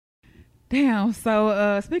Damn.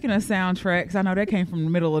 So speaking of soundtracks, I know that came from the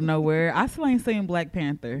middle of nowhere. I still ain't seen Black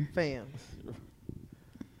Panther. Fam.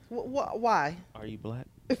 Why? Are you black?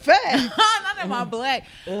 Fact. Not that I'm black.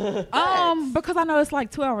 Because I know it's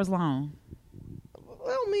like 2 hours long. That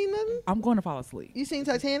don't mean nothing. I'm going to fall asleep. You seen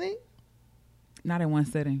Titanic? Not in one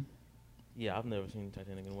sitting. Yeah, I've never seen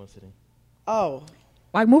Titanic in one sitting. Oh.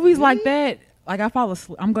 Like movies like that, like I fall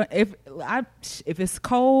asleep. I'm going if it's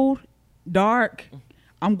cold, dark,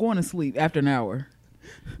 I'm going to sleep after an hour.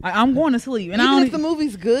 I'm going to sleep, and Even if the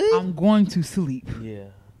movie's good, I'm going to sleep. Yeah.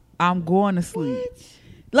 I'm going to sleep. What?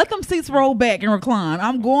 Let them seats roll back and recline.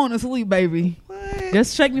 I'm going to sleep, baby. What?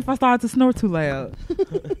 Just shake me if I start to snore too loud.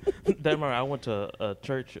 That I went to a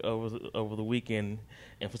church over the weekend,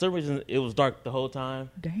 and for some reason it was dark the whole time.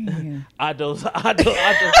 Damn. I dozed.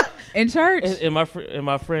 In church? And my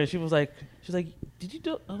friend, she's like, did you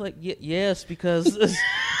do? I'm like, yes, because it's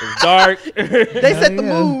dark. They set the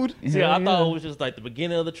mood. See, I thought it was just like the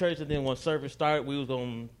beginning of the church, and then when service started, we was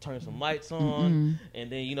gonna turn some lights on,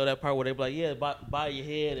 and then you know that part where they be like, yeah, bow your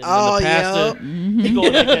head, and then the pastor, he go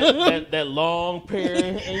like that long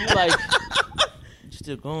prayer, and you like, you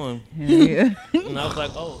still going, Yeah. and I was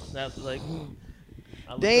like, oh, that's like.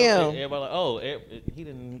 Damn. Everybody like, oh, he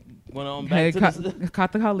didn't went on back to this.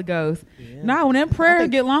 Caught the Holy Ghost. Yeah. No, when that prayer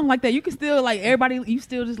get long like that, you can still like everybody. You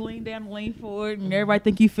still just lean down and lean forward, and everybody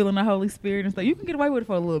think you feeling the Holy Spirit and stuff. You can get away with it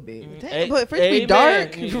for a little bit. Damn, but for it to be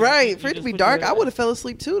dark, right? For it to be dark, I would have fell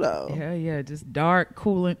asleep too, though. Hell yeah, just dark,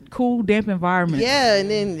 cool, damp environment. Yeah, and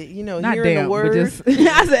then Not hearing damp, the word. but just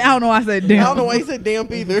I said I don't know. I said damp. I don't know why you said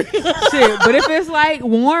damp either. Shit, but if it's like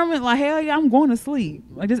warm and like hell yeah, I'm going to sleep.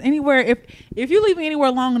 Like just anywhere. If you leave me anywhere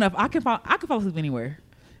long enough, I can fall asleep anywhere.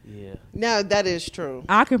 Yeah. Now that is true.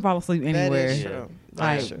 I can fall asleep anywhere. That is true.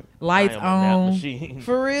 Like That's true. lights I am a nap on. machine.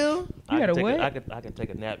 For real? You got a what? I can take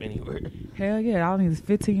a nap anywhere. Hell yeah, all I need is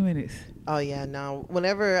 15 minutes. Oh yeah, no.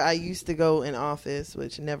 Whenever I used to go in office,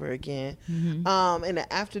 which never again, in the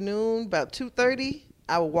afternoon about 2:30,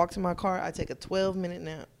 I would walk to my car. I take a 12-minute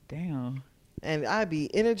nap. Damn. And I'd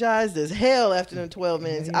be energized as hell after them 12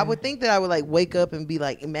 minutes. Yeah. I would think that I would like wake up and be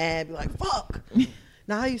like mad, be like, fuck.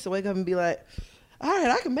 Now I used to wake up and be like, all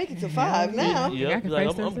right, I can make it to 5 now. Yeah. I Yeah, can like,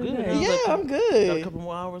 face I'm this good. today. Yeah, Like, I'm got a good. couple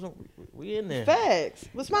more hours. We in there. Facts.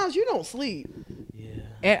 But Smiles, you don't sleep. Yeah.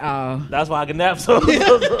 At all. That's why I can nap so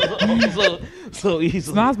easily.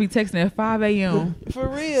 Smiles be texting at 5 a.m. For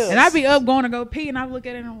real. and I be up going to go pee, and I look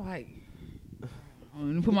at it and I'm like,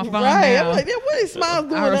 let me put my phone right. down. I'm like, yeah, what is Smiles I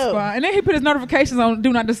doing respond. up? And then he put his notifications on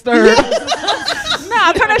Do Not Disturb.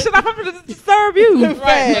 Nah, turn that shit off. I'm going to disturb you.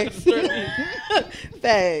 Facts.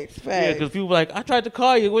 Facts. Yeah, because people were like, I tried to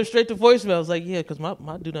call you, it went straight to voicemail. I was like, yeah, because my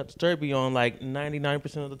Do Not Disturb be on like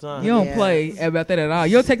 99% of the time. You don't Yeah. play about that at all.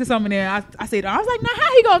 You'll text something there. I said, I was like, nah,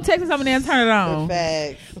 how you going to text something there and turn it on?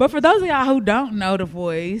 Facts. But for those of y'all who don't know the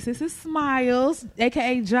voice, this is Smiles,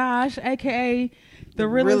 a.k.a. Josh, a.k.a. the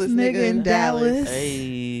realest nigga in Dallas.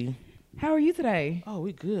 Hey. How are you today? Oh,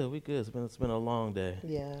 we good. It's been a long day.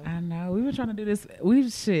 Yeah. I know. We've been trying to do this.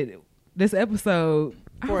 This episode.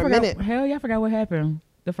 For a forgot- minute. Hell yeah, I forgot what happened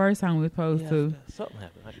the first time we were supposed to. Something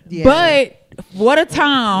happened. Yeah. But what a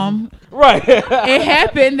time Right. it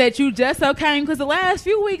happened that you just so came, because the last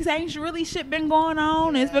few weeks ain't really shit been going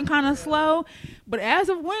on. It's been kind of slow. But as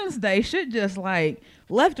of Wednesday, shit just like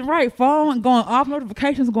left and right, phone going off,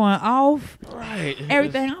 notifications going off, Right.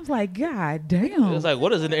 everything. I was like, God damn. It's like,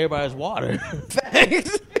 what is in everybody's water?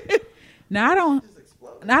 Facts. Now I don't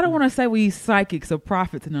want to say we psychics or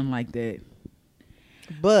prophets and nothing like that.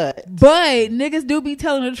 But Niggas do be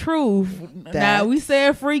telling the truth. Now we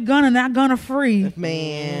said free gunner, not gunner free.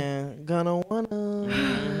 man, gonna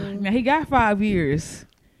wanna. Now he got 5 years.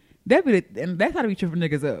 And that's how to be tripping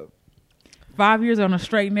niggas up. 5 years on a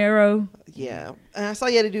straight and narrow. Yeah. And I saw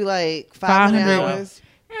you had to do like 500 hours.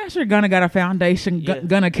 Yeah, sure. Gunna got a foundation. Yeah.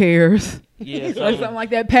 Gunna cares. Yeah. Or something like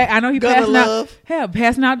that. I know he Gunna passing love. out. Hell,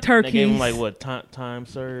 passing out turkeys. They gave him like what time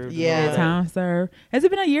served? Yeah. and all that? Time served. Has it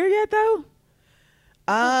been a year yet though?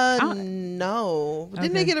 No. Didn't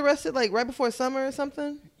Okay. they get arrested like right before summer or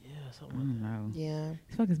something? Yeah. I Something. don't know. Yeah.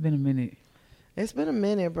 It's been a minute. It's been a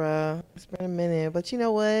minute, bro. It's been a minute. But you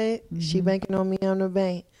know what? She banking on me on the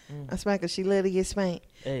bank. I smack her. She let her get spanked.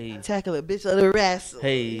 Hey. Tackle a bitch, let her wrestle.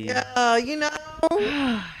 Hey. Yeah, you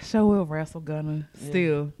know. Sure will wrestle Gunna.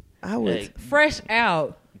 Still. I was. Hey. Fresh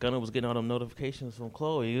out. Gunna was getting all them notifications from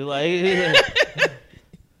Chloe. He was like,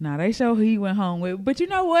 Nah, they show who he went home with. But you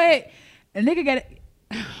know what? A nigga got it.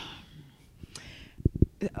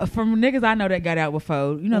 from niggas I know that got out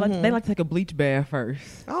before, you know, like, they like to take a bleach bath first.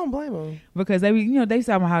 I don't blame them. Because they, you know, they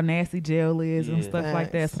talking about how nasty jail is and stuff Facts.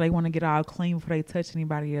 like that. So they want to get all clean before they touch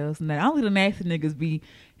anybody else. And then only the nasty niggas be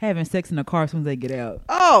having sex in the car as soon as they get out.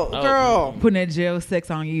 Oh, girl. Putting that jail sex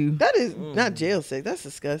on you. That is not jail sex. That's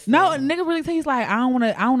disgusting. No, a nigga really tell you, like, I don't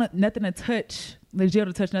want nothing to touch, the jail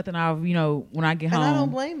to touch nothing off, you know, when I get home. And I don't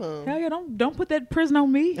blame them. Hell yeah, don't put that prison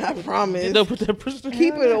on me. I promise. Don't put that prison.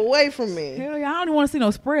 Keep it away from me. Hell yeah, I don't even want to see no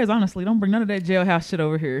spreads, honestly. Don't bring none of that jailhouse shit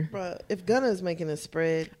over here. Bruh, if Gunna's making a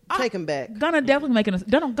spread, take him back. Gunna definitely making a...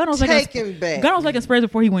 Gunna was Take him back. Gunna was making spreads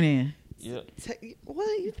before he went in. Yeah. What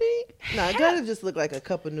you think? Nah, Gunna just look like a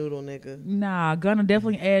cup of noodle nigga. Nah, Gunna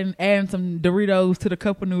definitely adding some Doritos to the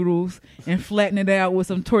cup of noodles and flattening it out with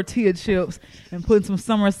some tortilla chips and putting some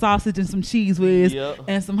summer sausage and some cheese whiz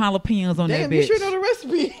and some jalapenos on Damn, that bitch. you sure know the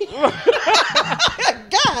recipe.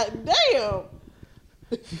 God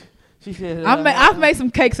damn. She said, I've made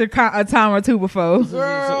some cakes a time or two before.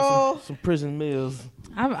 Girl. some prison meals.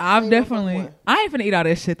 I've definitely. I ain't finna eat all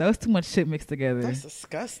that shit though. It's too much shit mixed together. That's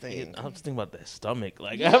disgusting. I'm just thinking about that stomach.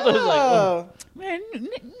 Like, Yeah. I was like, oh. Man,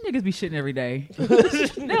 niggas be shitting every day.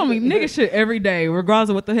 They don't mean niggas shit every day, regardless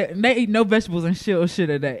of what the heck. They eat no vegetables and shit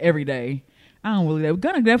a day every day. I don't believe that.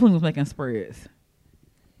 Gunna definitely was making spreads.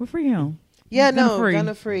 We're free him. Yeah, Gunna no, free.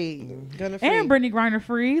 Gunna free. Gunna free. And Brittany Griner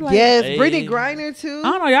free. Like, yes, Hey. Brittany Griner too.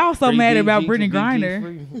 I don't know. Y'all so Free mad BG about to Brittany BG Griner.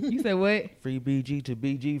 free. You said what? Free BG to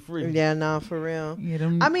BG free. Yeah, nah, for real. Yeah,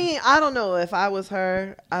 them, I mean, I don't know if I was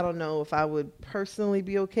her. I don't know if I would personally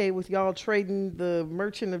be okay with y'all trading the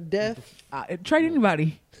Merchant of Death. trade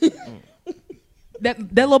anybody.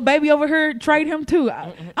 That little baby over here, trade him too.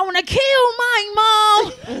 I want to kill my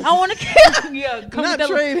mom. I want to kill. Yeah, come Not get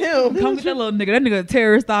that trade him. Come get that little nigga. That nigga a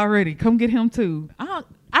terrorist already. Come get him too. I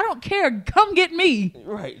don't care. Come get me.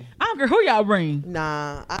 Right. I don't care who y'all bring.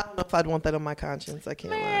 Nah, I don't know if I'd want that on my conscience. I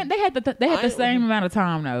can't Man, lie. they had the same amount of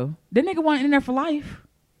time though. That nigga wasn't in there for life.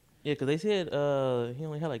 Yeah, because they said he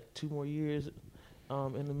only had like 2 more years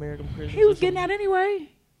in American prison. He was getting out anyway.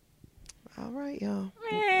 All right, y'all.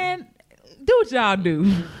 Man, do what y'all do.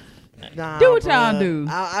 Nah, Do what y'all bruh. do.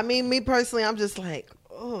 I mean, me personally, I'm just like,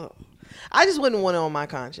 ugh. I just wouldn't want it on my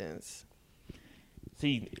conscience.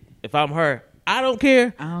 See, if I'm her, I don't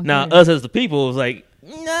care. I don't Now, care. us as the people was like,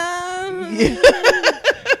 nah.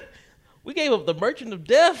 We gave up the Merchant of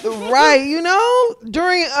Death. Right, you know,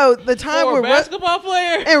 during the time For a where basketball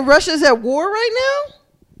player. and Russia's at war right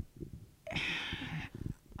now.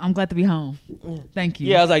 I'm glad to be home. Thank you.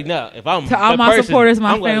 Yeah, I was like, no. If I'm To all that my person, supporters,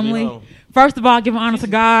 my I'm glad to be family. home. First of all, giving honor to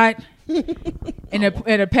God and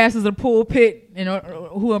the pastors of the pulpit and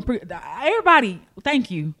everybody. Thank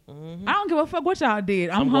you. I don't give a fuck what y'all did.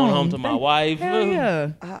 I'm going home. home to my wife. Hell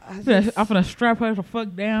yeah. I'm finna strap her the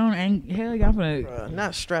fuck down and hell yeah, I'm finna.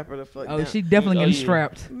 Not strap her the fuck Oh, down. she definitely getting yeah.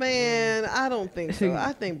 strapped. Man, I don't think so. She-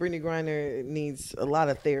 I think Brittany Griner needs a lot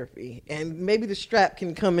of therapy, and maybe the strap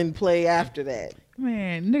can come in play after that.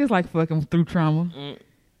 Man, niggas like fucking through trauma.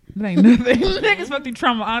 That ain't nothing. Niggas fuck through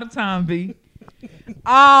trauma all the time, B.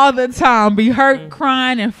 All the time, be hurt,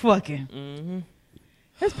 crying, and fucking.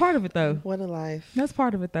 That's part of it, though. What a life. That's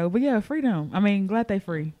part of it, though. But yeah, freedom. I mean, glad they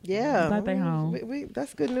free. Yeah, Glad they home.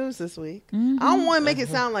 That's good news this week. I don't want to make it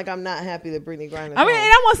sound like I'm not happy that Brittany Griner. I mean,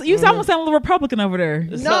 and you almost sound a little Republican over there.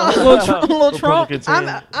 No. little Trump. Republican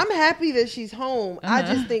team. I'm happy that she's home. I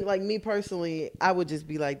Uh-huh. just think, like me personally, I would just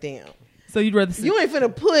be like, damn, So you'd rather sit. you ain't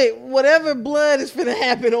finna put whatever blood is finna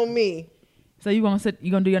happen on me. So you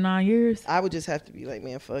gonna do your 9 years? I would just have to be like,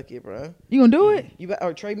 man, fuck it, bro. You gonna do it?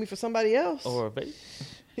 Or trade me for somebody else. Or a baby.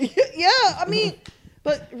 Yeah, I mean,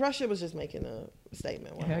 but Russia was just making a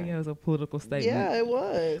statement. Hell yeah, it was a political statement. Yeah, it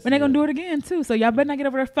was. But they gonna do it again too. So y'all better not get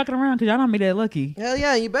over there fucking around because y'all don't be that lucky. Hell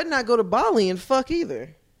yeah, you better not go to Bali and fuck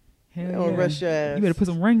either. Hell Don't yeah. rush your ass. You better put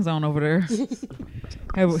some rings on over there.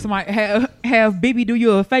 Have somebody have BB do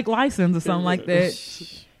you a fake license or something like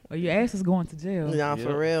that. Or your ass is going to jail. Nah, Yeah.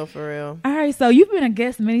 for real, for real. All right, so you've been a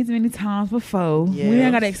guest many times before. We ain't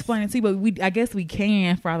Yes. got to explain it to you, but I guess we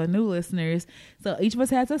can for all the new listeners. So each of us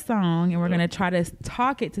has a song, and we're going to try to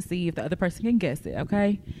talk it to see if the other person can guess it,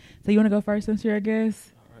 okay? So you want to go first since you're a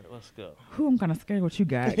guest? All right, let's go. Who I'm kind of scared what you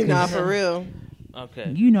got. 'cause Nah, for real.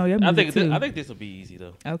 Okay. You know your music I too. think this will be easy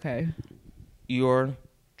though. Okay. Your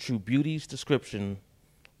true beauty's description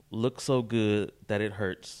looks so good that it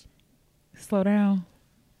hurts. Slow down.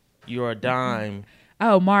 You're a dime.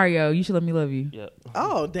 Oh, Mario, you should let me love you. Yep.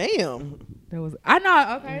 Oh, damn. That was I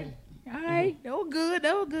know. Okay. All right. That was good.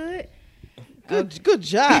 That was good. Good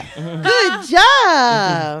job. Good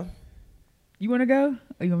job. You want to go?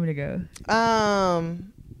 Or you want me to go?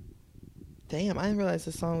 Damn, I didn't realize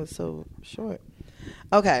the song was so short.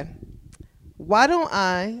 Okay. Why don't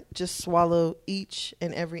I just swallow each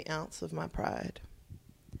and every ounce of my pride?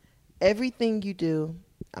 Everything you do,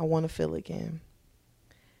 I want to feel again.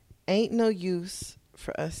 Ain't no use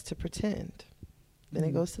for us to pretend. Then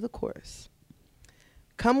it goes to the chorus.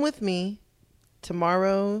 Come with me.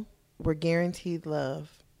 Tomorrow, we're guaranteed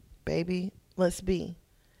love. Baby, let's be.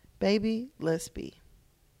 Baby, let's be.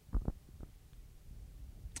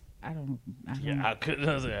 I don't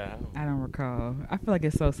recall. I feel like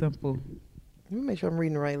it's so simple. Let me make sure I'm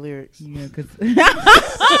reading the right lyrics. Yeah, because.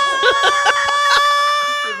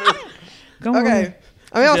 Okay.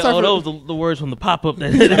 I mean, those are the words from the pop-up.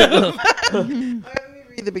 Let me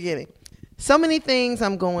read the beginning. So many things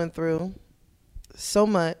I'm going through. So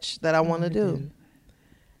much that I want to do.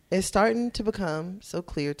 It's starting to become so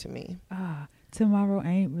clear to me. Tomorrow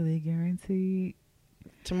ain't really guaranteed.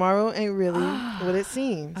 Tomorrow ain't really what it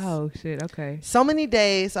seems. Oh, shit. Okay. So many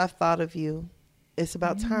days I've thought of you. It's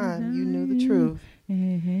about time you knew the truth.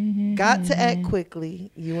 Got to act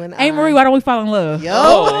quickly, you and I. Hey, Marie, why don't we fall in love? Yo.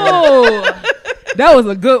 Oh, that was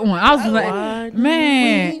a good one. I was like,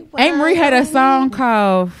 man. Hey, Marie had a song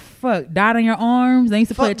called Died in Your Arms. They used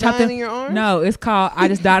to play Died in Your Arms? No, it's called I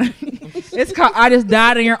Just Died. It's called I Just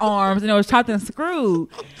Died in Your Arms. And it was chopped and screwed.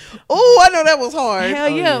 Oh, I know that was hard. Hell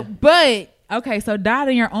yeah. But, okay, so died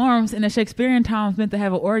in your arms in the Shakespearean times meant to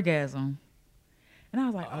have an orgasm. And I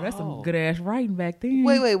was like, oh, that's some good ass writing back then.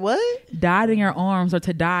 Wait, what? Died in your arms, or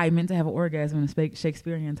to die meant to have an orgasm in the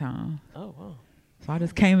Shakespearean time. Oh, wow. So I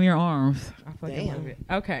just came in your arms. I fucking love it.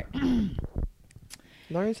 Okay.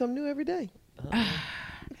 Learning something new every day.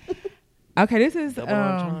 Okay, this is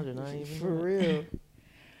for real.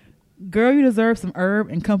 Girl, you deserve some herb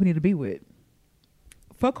and company to be with.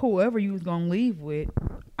 Fuck whoever you was gonna leave with.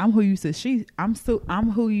 I'm who you should see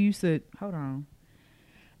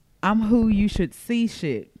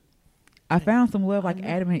shit. I found some love like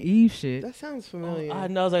Adam and Eve shit. That sounds familiar. I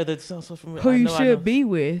know that sounds so familiar. Who you should be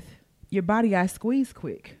with. Your body I squeeze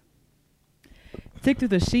quick. Stick to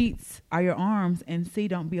the sheets are your arms and see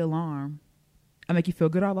don't be alarmed. I make you feel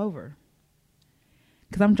good all over.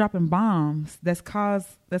 Cause I'm dropping bombs. That's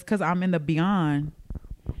cause I'm in the beyond.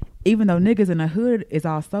 Even though niggas in the hood is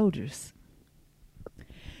all soldiers.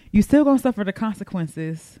 You still gonna suffer the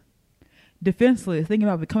consequences. Defenseless, thinking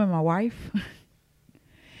about becoming my wife.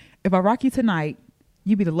 If I rock you tonight,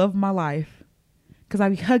 you be the love of my life. Cause I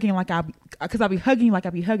be hugging like I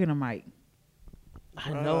be hugging a mic.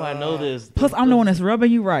 I know this. Plus, I'm the one that's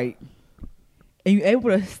rubbing you right. And you able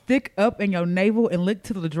to stick up in your navel and lick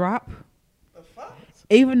to the drop. The fuck?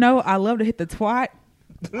 Even though I love to hit the twat.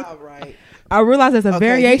 All right. I realize there's a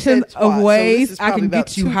variation of ways I can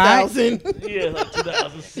get you hot. Yeah, like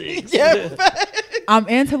 2006. Yeah. I'm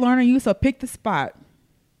into learning you, so pick the spot.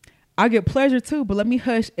 I get pleasure too, but let me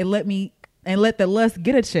hush and let the lust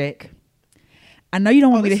get a check. I know you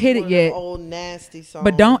don't want me to hit it yet, old nasty songs.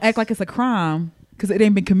 But don't act like it's a crime because it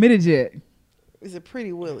ain't been committed yet. It's a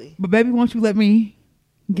Pretty Willie. But baby, won't you let me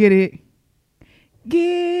get it?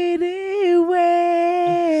 Get it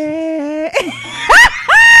wet.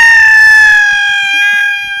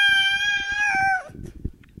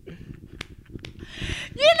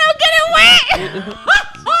 You know, get it wet.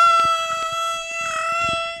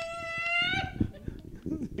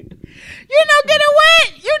 You know, get it wet.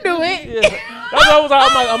 You do it. Yeah. That's what I was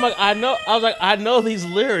like. I'm like, I know. I was like, I know these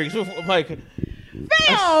lyrics. I'm like,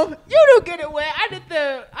 fam, you do get it wet. I did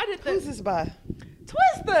the. Who's this by?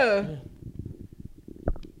 Twista.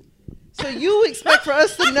 So you expect for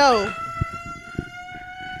us to know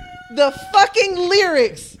the fucking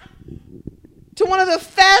lyrics to one of the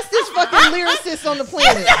fastest fucking lyricists on the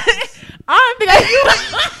planet? I don't think yeah,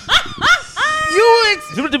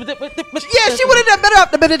 she would have done better. I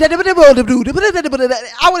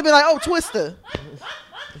would have been like, oh, Twista.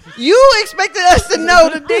 You expected us to know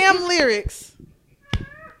the damn lyrics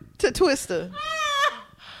to Twista.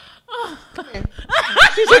 Come here.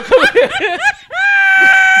 She said, come here. Come here.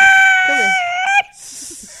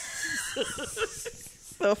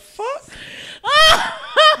 The fuck?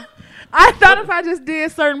 I thought if I just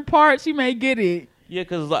did certain parts, she may get it. Yeah,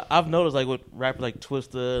 because like, I've noticed like with rappers like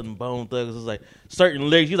Twista and Bone Thugs, it's like certain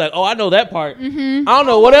lyrics. You're like, oh, I know that part. Mm-hmm. I don't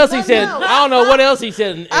know what else he said. I don't know what else he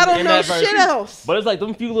said. I don't know shit else. But it's like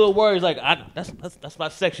them few little words. Like that's my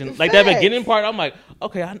section. Like that beginning part. I'm like,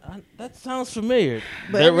 okay, that sounds familiar.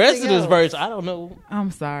 But the rest of this verse, I don't know.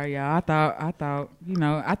 I'm sorry, y'all. I thought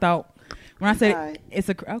when I said it's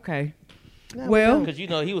okay. Well, because you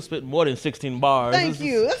know he was spitting more than 16 bars. Thank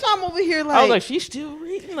you. That's why I'm over here like. I was like, she's still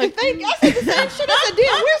reading. Like, I said the same shit. I said,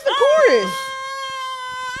 damn, where's the chorus?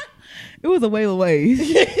 It was a whale of ways.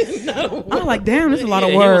 I was like, damn, this is a lot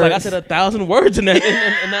of He words. was like, I said 1,000 words in that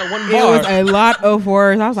in that one it bar. was a lot of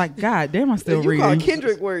words. I was like, God damn, I'm still You call reading.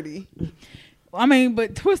 Kendrick wordy. I mean,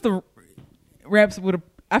 but Twista raps with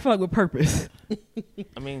I feel like with purpose.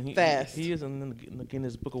 I mean, Fast. he is in the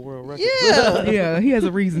Guinness Book of World Records. Yeah. Yeah, he has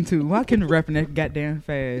a reason to. Why couldn't rapping that goddamn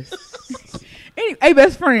fast? Anyway, hey,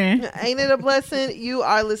 best friend. Ain't it a blessing? You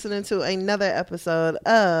are listening to another episode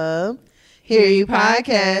of Hear You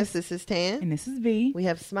Podcast. This is Tan. And this is V. We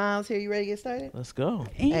have Smiles here. You ready to get started? Let's go.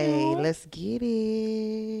 Hey, let's get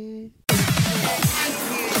it.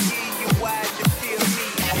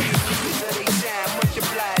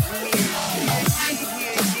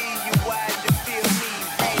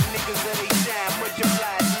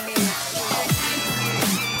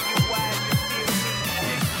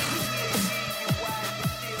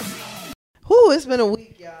 Whew, it's been a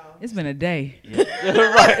week, y'all. It's been a day.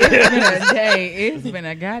 Right. It's been a day. It's been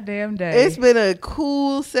a goddamn day. It's been a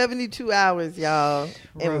cool 72 hours, y'all.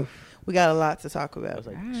 And Rough. we got a lot to talk I about. was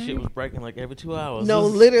like, shit was breaking like every 2 hours. No,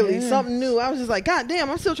 This- literally, Yeah. something new. I was just like, God damn,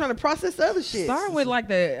 I'm still trying to process the other shit. Starting with like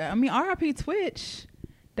RIP Twitch.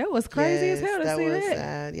 That was crazy as hell to see was that.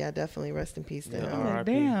 sad. Yeah, definitely. Rest in peace to Yeah. him. I'm like, RIP.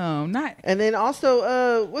 damn, not. And then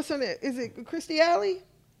also, what's her name? Is it Christy Alley?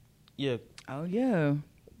 Yeah. Oh yeah,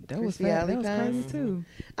 that was Chrissy fat. Alley That was passed. crazy too.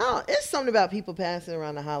 Oh, it's something about people passing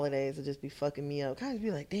around the holidays that just be fucking me up. Kind of be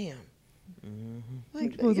like, damn.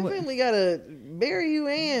 Like, Which was your what? family gotta bury you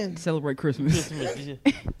and Celebrate Christmas. Christmas, yeah.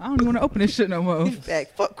 I don't even want to open this shit no more.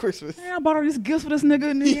 back. Fuck Christmas. Man, I bought all these gifts for this nigga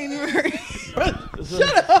and he ain't even heard.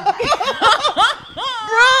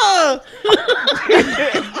 Bruh!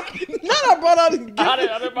 Not I brought out the gift. I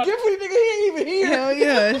didn't- Gift for the nigga, he ain't even here. Hell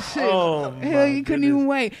yeah, shit. Oh, Hell, my you couldn't goodness. even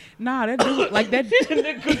wait. Nah, that dude, like that.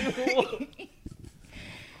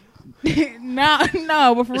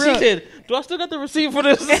 no, but for She real. said, "Do I still got the receipt for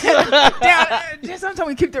this?" Damn, just sometimes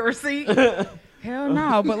we keep the receipt. Hell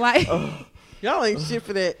no, but like, Y'all ain't shit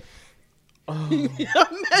for that. You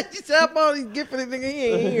said I bought these gift for the nigga, he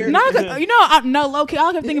ain't here. no, you know, low key. All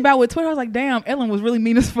I kept thinking about with Twitter, I was like, damn, Ellen was really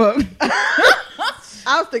mean as fuck.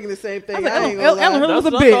 I was thinking the same thing. I was like, I ain't gonna Ellen lie. really was a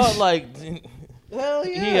That's what I bitch. thought, like, Hell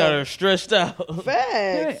yeah. he got her stressed out.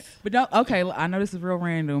 Facts. But no, okay, I know this is real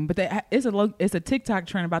random, but it's a TikTok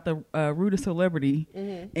trend about the rudest celebrity,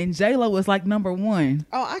 and J Lo was like number one,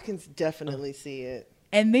 Oh, I can definitely see it.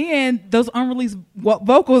 and then those unreleased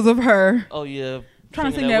vocals of her Oh yeah, trying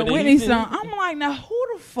to sing Singing that Whitney Houston. song. I'm like, now who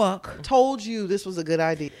the fuck? Told you this was a good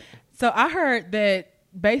idea. So I heard that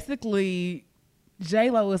basically J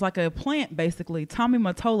Lo is like a plant. Basically, Tommy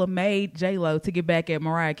Mottola made J Lo to get back at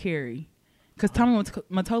Mariah Carey, because Tommy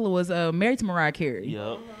Mottola was married to Mariah Carey.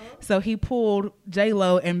 Yep. So he pulled J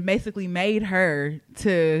Lo and basically made her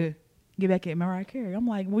to get back at Mariah Carey. I'm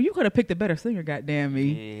like, well, you could have picked a better singer, goddamn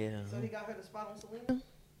me. Yeah. So he got her the spot on Selena?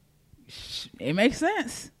 It makes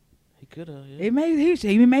sense. He could have. Yeah. It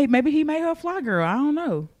made maybe he made her a fly girl. I don't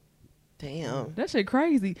know. Damn. That shit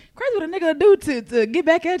crazy. Crazy what a nigga do to get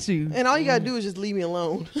back at you. And all you gotta do is just leave me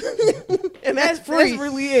alone. And that's free. That's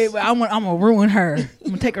really it. But I'm gonna ruin her. I'm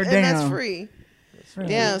gonna take her And down. that's free. Right.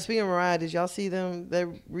 Yeah, speaking of Mariah, did y'all see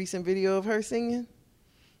that recent video of her singing?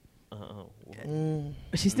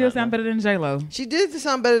 She still sound better than J Lo. She did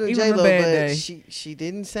sound better than Even J on Lo, a bad but day. she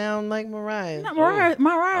didn't sound like Mariah. Not Mariah.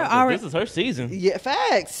 Mariah This already. is her season Yeah,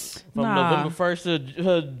 facts. from Nah. November 1st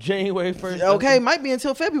to January 1st. Okay, might be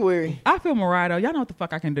until February. I feel Mariah though. Y'all know what the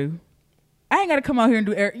fuck I can do. I ain't gotta come out here and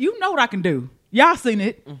do. You know what I can do. Y'all seen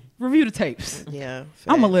it. Review the tapes. Yeah,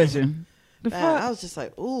 I'm a facts. legend. The Man, fuck. I was just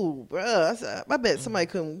like, ooh, bruh. I bet somebody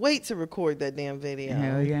couldn't wait to record that damn video.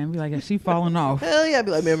 Hell yeah, and be like, she falling off. Hell yeah, I'd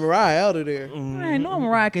be like, man, Mariah out of there. I ain't know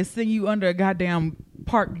Mariah can sing you under a goddamn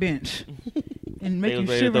park bench and make They you was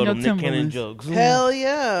ready to shiver throw in your them Nick Cannon Timberlands. jokes. Hell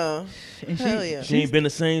yeah. And Hell yeah. She ain't been the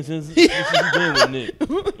same since she's been with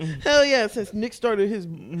Nick. Hell yeah, since Nick started his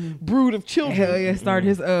brood of children. Hell yeah, started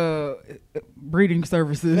his breeding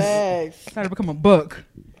services. Facts. Started to become a buck.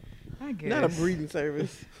 I guess. Not a breeding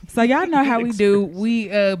service. So y'all know how we do. We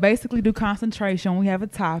basically do concentration. We have a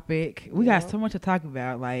topic. We got so much to talk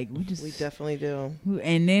about. Like we just, We definitely do.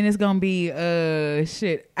 and then it's gonna be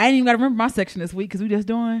shit. I ain't even gotta remember my section this week because we just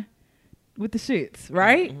doing with the shits,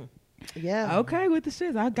 right? Yeah. Okay, with the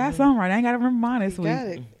shits. I got something right. I ain't gotta remember mine this week. Got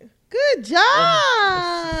it. Good job.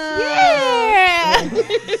 Yeah.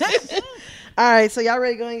 All right, so y'all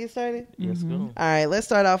ready to go and get started? Let's go. All right, let's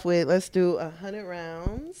start off with, let's do 100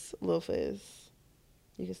 rounds. Lil Fizz.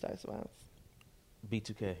 You can start, Smiles.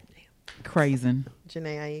 B2K. Crazing.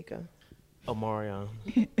 Janae Aiko. Omarion.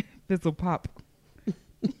 This'll pop.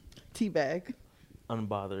 Teabag.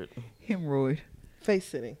 Unbothered. Hemorrhoid. Face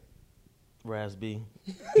sitting. Raz B.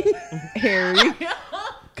 Harry.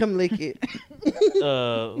 Come lick it.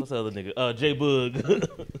 What's the other nigga? J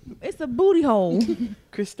Boog. It's a booty hole.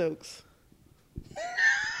 Chris Stokes.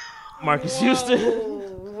 Marcus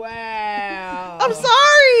Houston. Wow. I'm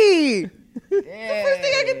sorry. The first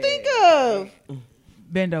thing I can think of.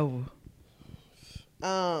 Bend over.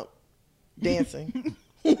 Dancing.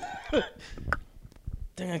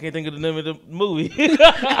 Dang, I can't think of the name of the movie.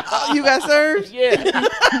 Oh, you got served? Yeah.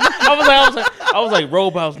 I was like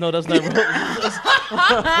Roadhouse. No, that's not Roadhouse.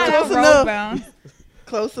 Close enough.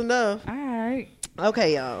 Close enough. All right.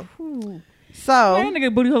 Okay, y'all. Ooh. So Man, that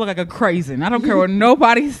nigga booty hole look like a crazy. I don't care what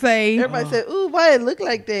nobody say. everybody said, "Ooh, why it look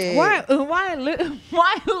like that?" Why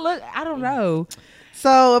look? I don't know.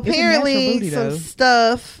 So It's a natural apparently, booty, some though.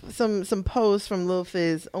 stuff, some posts from Lil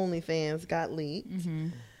Fizz OnlyFans got leaked,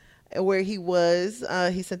 where he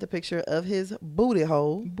sent a picture of his booty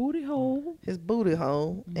hole,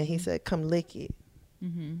 and he said, "Come lick it."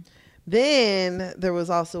 Then there was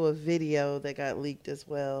also a video that got leaked as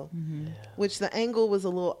well, which the angle was a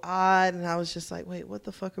little odd, and I was just like, "Wait, what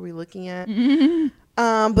the fuck are we looking at?"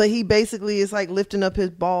 But he basically is like lifting up his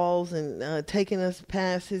balls and taking us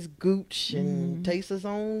past his gooch and takes us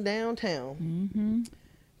on downtown.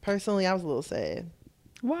 Personally, I was a little sad.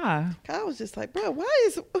 Why? I was just like, bro,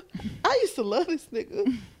 I used to love this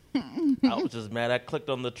nigga. I was just mad. I clicked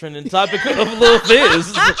on the trending topic of Lil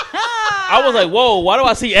Fizz. I was like, whoa, why do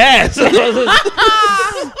I see ass?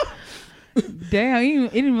 Damn,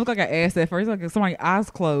 it didn't look like an ass at first. Like somebody's eyes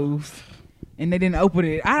closed and they didn't open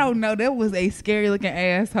it. I don't know. That was a scary looking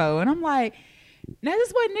asshole. And I'm like, now this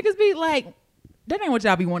is what niggas be like. That ain't what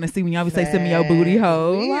y'all be wanting to see when y'all be say, send me your booty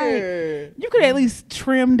hole. Weird. Like, you could at least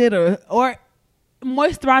trimmed it or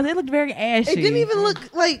moisturized it. It looked very ashy. It didn't even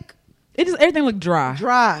look like It just everything looked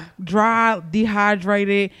dry,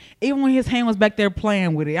 dehydrated. Even when his hand was back there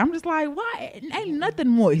playing with it, I'm just like, why? Ain't nothing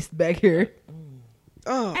moist back here.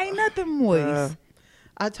 Oh, Ain't nothing moist.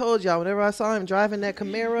 I told y'all whenever I saw him driving that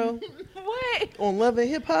Camaro What? on Love and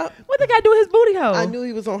Hip Hop, What they got to do with his booty hole? I knew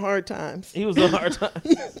he was on hard times. He was on hard time.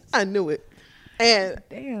 I knew it, and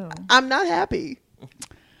Damn. I'm not happy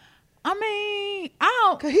I mean, I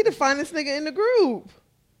don't. because he the finest nigga in the group.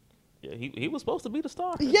 Yeah, he was supposed to be the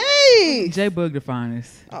star. Yay! J Boog the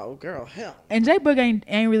finest, Oh, girl, hell. and J Boog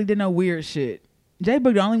ain't really did no weird shit. J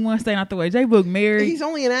Boog the only one staying out the way. J Boog married. He's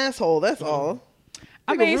only an asshole. That's all.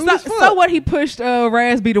 I Nigga mean, rude as fuck. so what? He pushed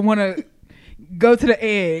Raspy to want to go to the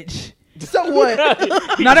edge. So what?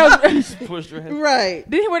 No, that was. Pushed her head. Right.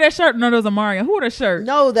 Did he wear that shirt? No, that was a Mario. Who wore that shirt?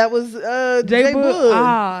 No, that was J Boog. Boog.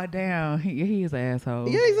 Ah, damn. He's an asshole.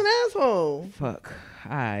 Yeah, he's an asshole. Fuck.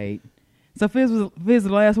 All right. So Fizz the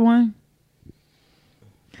last one.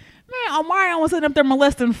 Man, Omarion was sitting up there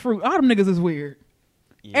molesting fruit. All them niggas is weird.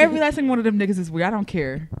 Yeah. Every last single one of them niggas is weird. I don't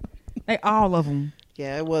care. They all of them.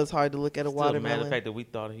 Yeah, it was hard to look at a Still mad at the watermelon. fact that we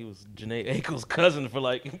thought he was Janae Aiko's cousin for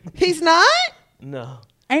like He's not? no.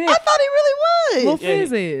 Ain't I it? thought he really Lil was. Yeah,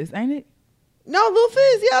 Fizz is, ain't it? No, Lil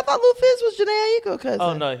Fizz. Yeah, I thought Lil Fizz was Janae Aiko cousin.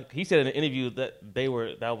 Oh no, he said in an interview that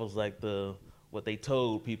that was like what they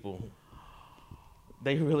told people.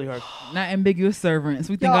 They really are. Not ambiguous servants.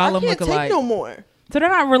 We think Yo, all I of them can't look take alike. no more. So they're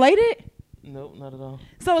not related? Nope, not at all.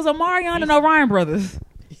 So it's Omarion and Orion brothers.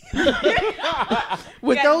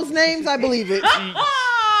 With those names, I believe it.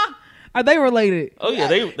 Are they related? Oh yeah,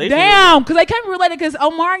 they Damn, because they can't be related because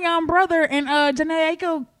Omarion brother and Janae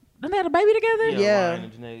Aiko, don't they had a baby together? Yeah. Ryan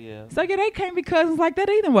and Janae, yeah. So yeah, they can't be cousins like that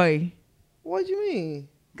either way. What do you mean?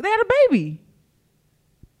 They had a baby.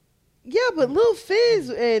 Yeah, but Lil Fizz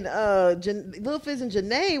and Lil Fizz and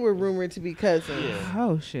Janae were rumored to be cousins. Yeah.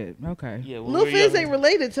 Oh shit. Okay. Yeah, Lil Fizz ain't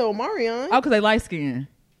related to Omarion. Oh, because they light skinned.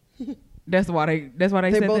 That's why they They're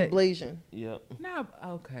said both that. Blasian. Yep. No,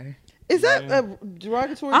 okay. Is that a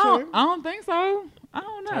derogatory term? I don't think so. I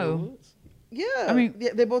don't know. Yeah. I mean- yeah,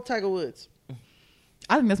 they're both Tiger Woods.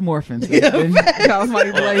 I think that's more offensive than call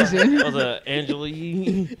somebody Blasian. That was Angela Yee.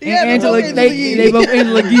 Yeah, And they're Angela, both they both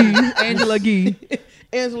Angela Gee. Angela Gee.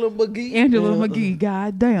 Angela McGee. Angela McGee.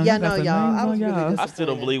 God damn. Yeah, you got no, some y'all. names I on was really y'all. I still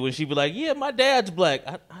don't believe when she be like, "Yeah, my dad's black."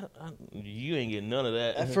 You ain't getting none of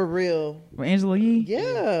that. For real. For Angela Yee.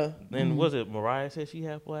 Yeah. Then was it Mariah said she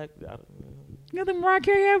half black? You think Mariah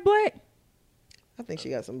Carey have black? I think she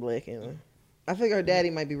got some black in her. I think her daddy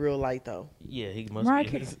might be real light though. Yeah, he must Mariah be.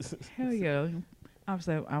 Carey. Hell yeah. I'm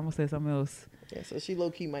gonna say something else. Yeah, so she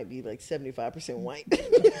low key might be like 75% white.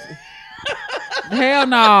 Hell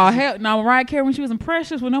no. Hell no. Mariah Carey when she was in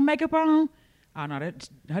Precious with no makeup on. Oh no, that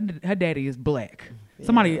her daddy is black.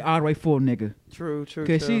 Somebody all the way full nigga. True.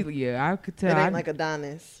 Cause I could tell. It ain't like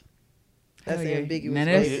Adonis. That's Hell yeah. ambiguous. Now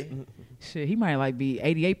that's- baby. Shit, he might like be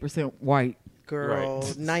 88% white. Girl,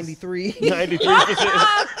 Right. 93. 93%.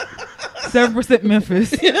 7%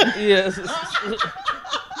 Memphis. Yes.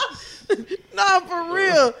 Nah, for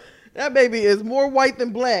real. That baby is more white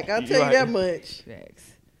than black. I'll tell Right. you that much.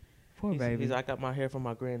 Facts. Poor baby. He's, I got my hair from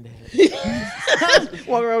my granddad.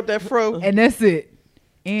 Walking around with that fro. And that's it.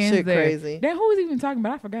 And Shit crazy. Then who was even talking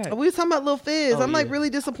about? I forgot. We was talking about Lil Fizz. Oh, I'm like yeah. really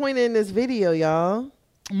disappointed in this video, y'all.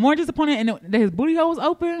 More disappointed in that his booty hole was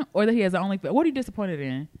open, or that he has the only. What are you disappointed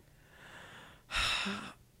in?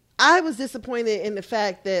 I was disappointed in the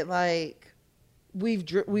fact that like we've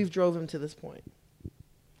drove him to this point.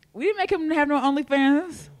 We didn't make him have no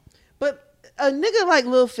OnlyFans. But a nigga like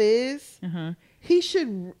Lil Fizz, Uh-huh. he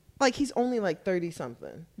should like he's only like 30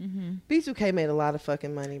 something. Mm-hmm. B2K made a lot of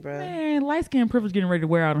fucking money, bro. Man, light skin privilege getting ready to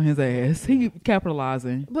wear out on his ass. He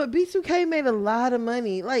capitalizing. But B2K made a lot of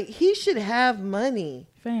money. Like he should have money.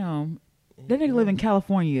 Fam, that nigga live in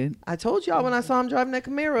California. I told y'all when I saw him driving that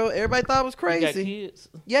Camaro, everybody thought it was He got crazy. kids.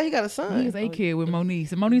 Yeah, he got a son. He's a kid with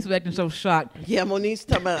Moniece. And Moniece was acting so shocked. Yeah, Monique's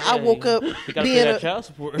talking about. I woke up He got to pay being that a. child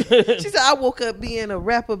support. She said, I woke up being a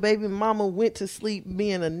rapper, baby mama, went to sleep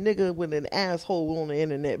being a nigga with an asshole on the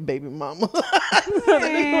internet, baby mama.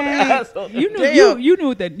 Man, you knew Damn. you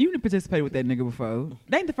knew that you participated with that nigga before.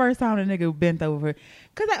 That ain't the first time the nigga bent over.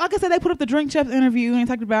 Cause like I said, they put up the Drink Champs interview and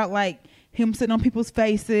talked about like him sitting on people's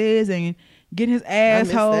faces and getting his missed that.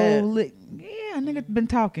 asshole licked. Yeah, nigga been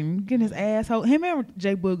talking, getting his asshole. Him and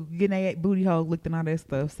J Boog getting their booty hole licked and all that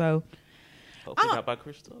stuff. So Hopefully not by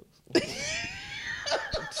Chris Stokes.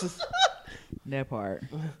 that part.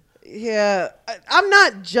 Yeah, I'm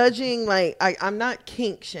not judging. Like, I'm not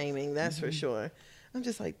kink shaming. That's for sure. I'm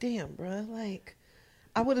just like, damn, bro. Like,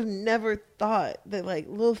 I would have never thought that like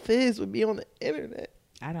Lil Fizz would be on the internet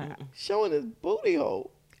I don't. showing his booty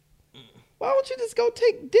hole. Why don't you just go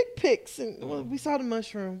take dick pics? And well, we saw the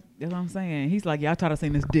mushroom. That's what I'm saying. He's like, y'all taught us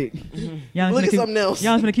seen this dick. Y'all Look finna at keep, something else.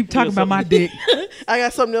 Y'all gonna keep talking about my dick. I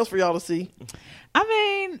got something else for y'all to see. I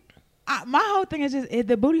mean, my whole thing is just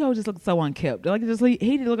the booty hole just looks so unkept. Like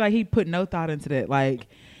he looked like he put no thought into that. Like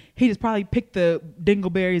he just probably picked the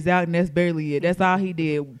dingleberries out and that's barely it. That's all he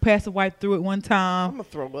did. Pass the wipe through it one I'm time. gonna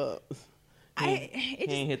throw up. He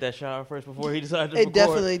ain't hit that shower first before he decided to It record.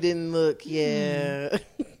 definitely didn't look. Yeah.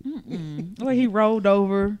 Like he rolled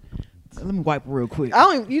over. Let me wipe real quick. I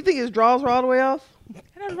don't. Even, you think his drawers were all the way off? And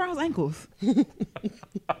that was around his ankles. It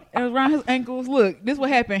was around his ankles. Look, this what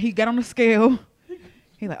happened. He got on the scale.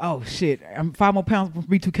 He like, oh shit, I'm 5 more pounds from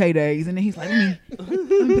B2K days. And then he's like, let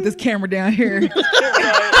me put this camera down here.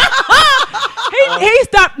 He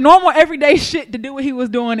stopped normal everyday shit to do what he was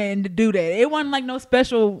doing and to do that. It wasn't like no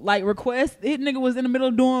special like request. His nigga was in the middle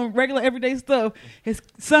of doing regular everyday stuff. His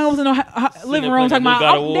son was in the living room talking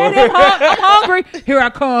about, oh, Daddy, I'm hungry. Here I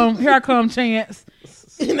come, Chance.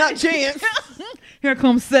 Not Chance. Here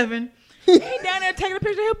comes 7. He down there taking a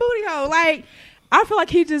picture of his booty hole. Like, I feel like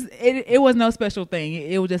he just, it was no special thing.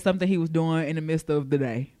 It was just something he was doing in the midst of the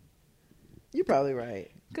day. You're probably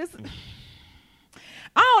right. Because,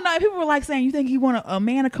 I don't know. People were like saying, you think he want a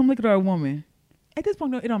man to come lick it or a woman? At this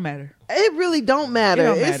point, it don't matter. It really don't matter. It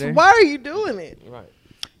don't It's matter. why are you doing it? Right.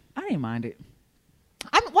 I didn't mind it.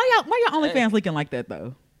 Why y'all OnlyFans leaking like that,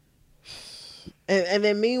 though? And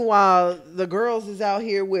then meanwhile, the girls is out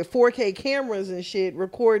here with 4K cameras and shit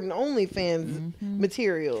recording OnlyFans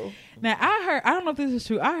material. Now, I don't know if this is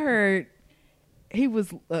true. I heard it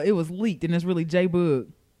was leaked, and it's really J Boog.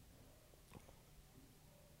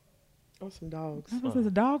 Oh, some dogs. There's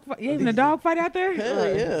a dog fight. Yeah, even a dog fight out there.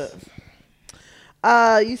 Hell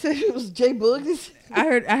yeah. You said it was Jay Boog?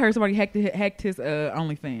 I heard somebody hacked his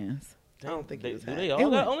OnlyFans. I don't think it was Do hacked. they It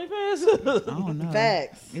all got I OnlyFans? don't know.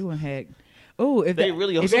 Facts. It wasn't hacked. Oh, if They that-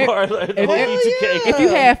 really are if smart. ev- Like, if the whole ev- B2K. If you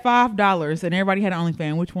had $5 and everybody had an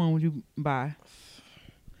OnlyFans, which one would you buy?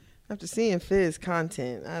 After seeing Fizz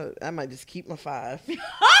content, I might just keep my 5. You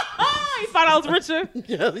thought I was richer?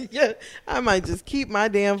 yeah, I might just keep my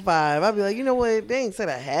damn 5. I'd be like, you know what? They ain't said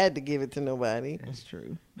I had to give it to nobody. That's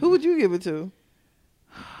true. Who would you give it to?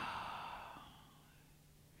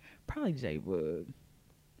 Probably J Boog.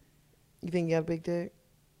 You think you got a big dick?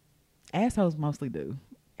 Assholes mostly do.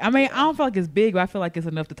 I mean, I don't feel like it's big, but I feel like it's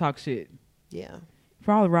enough to talk shit. Yeah.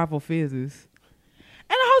 Probably rival Fizz's. And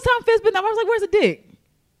the whole time Fizz been there, I was like, where's the dick?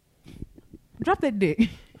 Drop that dick.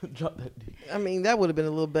 Drop that dick. I mean, that would have been a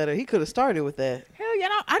little better. He could have started with that. Hell yeah.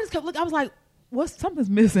 I just kept looking. I was like, something's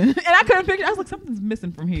missing. And I couldn't figure. I was like, something's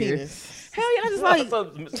missing from here. Penis. Hell yeah. I was just like, I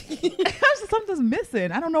was just, something's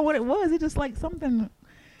missing. I don't know what it was. It just like something.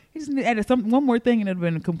 He just added one more thing and it'd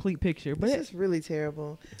been a complete picture. But It's just really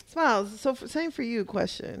terrible. Smiles. So same for you.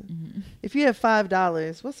 Question: If you had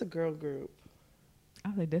 $5, what's a girl group? I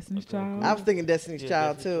was like Destiny's Child. I was thinking Destiny's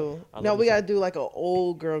Child Destiny's too. Child. No, we gotta do like an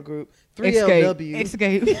old girl group. Escape. 3LW.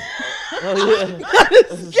 Escape. Oh yeah.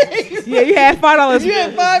 Yeah, you had $5. You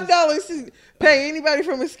had $5 to pay anybody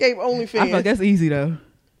from Escape OnlyFans. I feel like that's easy though.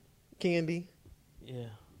 Candy. Yeah.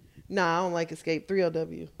 Nah, I don't like Escape.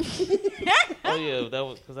 3LW. Oh yeah, that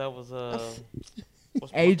was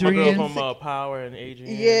what's Adrian. my girl from Power and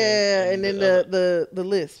Adrian. Yeah, and then the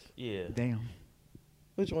Lisp. Yeah. Damn.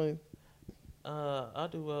 Which one? I'll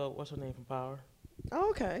do what's her name from Power?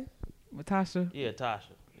 Oh, okay. Tasha. Yeah,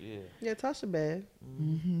 Tasha. Yeah. Yeah, Tasha bad.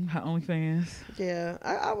 Mm-hmm. Her OnlyFans. Yeah,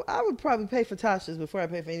 I would probably pay for Tasha's before I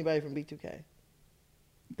pay for anybody from B2K.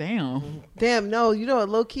 Damn. Damn, no, you know what?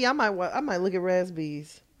 Low key, I might look at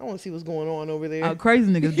Raspberries. I want to see what's going on over there.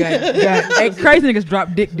 Crazy niggas got crazy niggas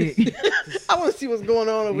drop dick. I want to see what's going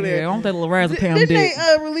on over there. Yeah, I want that little Razapam Didn't dick.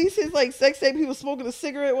 they release his like sex tape? He was smoking a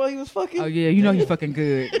cigarette while he was fucking. Oh yeah, you know he fucking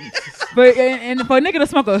good. But and for a nigga to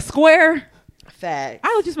smoke a square, Fact.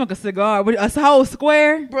 I let you smoke a cigar, but a whole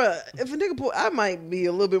square. Bruh, if a nigga pull, I might be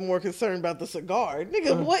a little bit more concerned about the cigar.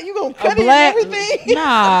 Nigga, what? You gonna A cut it black, and everything?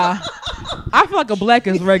 nah. I feel like a black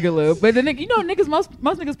is regular, but the nigga, you know, niggas most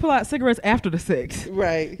niggas pull out cigarettes after the sex.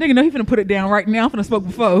 Right. Nigga know he finna put it down right now. I'm finna smoke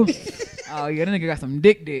before. Oh yeah, that nigga got some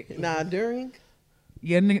dick. Nah, during.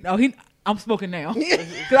 Yeah, nigga. Oh, I'm smoking now. Cause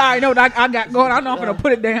I already know what I got going. I know I'm finna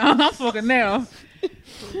put it down. I'm smoking now.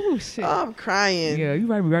 Ooh, shit. I'm crying. Yeah, you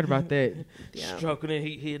right about that. Yeah. Stroking it,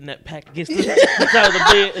 he hitting that pack against the side of the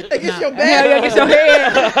bed. Against your Hell back. yeah, get your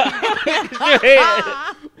head.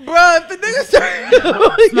 Bruh, if the nigga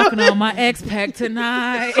start Smoking on my X pack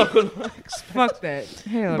tonight. Fuck that.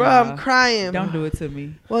 Hell Bruh, nah. I'm crying. Don't do it to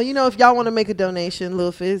me. Well, you know, if y'all want to make a donation,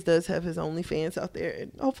 Lil Fizz does have his OnlyFans out there,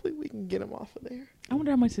 and hopefully we can get him off of there. I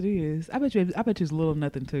wonder how much it is. I bet you it's little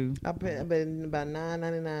nothing too. I bet about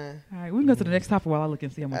 $9.99. All right, we can go to the next topic while I look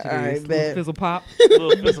and see how much it All right, is. bet. Little fizzle pop.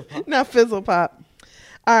 Little fizzle pop. Not Fizzle Pop.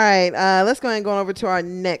 All right, let's go ahead and go over to our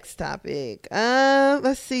next topic.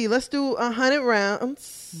 Let's see. Let's do 100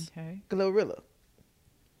 rounds. Okay. Glorilla.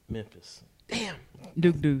 Memphis. Damn.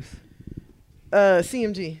 Duke Deuce.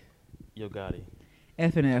 CMG. Yo Gotti.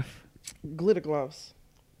 F&F. Glitter Gloss.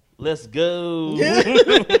 Let's go.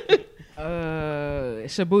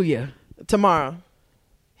 Shibuya. Tomorrow.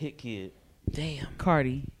 Hit Kid. Damn.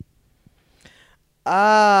 Cardi.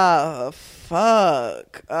 Fuck.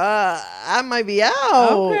 I might be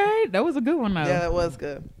out. Okay, that was a good one though. Yeah, that was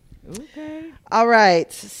good. Okay. All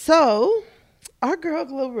right. So, our girl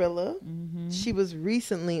Glorilla, she was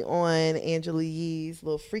recently on Angela Yee's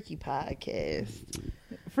little freaky podcast.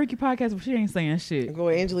 Freaky podcast, but she ain't saying shit. Go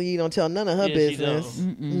Angela Yee don't tell none of her Yeah, she business.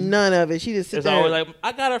 don't. None of it. She just sits It's there. always like,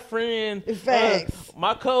 I got a friend. Facts.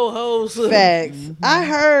 My co-host. Facts. I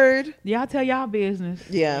heard. Y'all tell y'all business.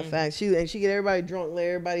 Yeah, facts. She get everybody drunk, let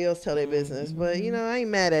everybody else tell their business. But you know, I ain't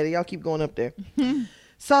mad at it. Y'all keep going up there.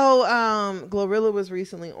 So, Glorilla was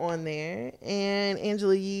recently on there, and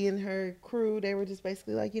Angela Yee and her crew, they were just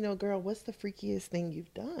basically like, you know, girl, what's the freakiest thing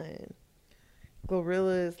you've done?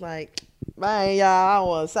 Glorilla is like, man, y'all, I don't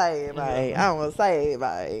want to say it, man. I don't want to say it,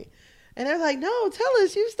 man. And they're like, no, tell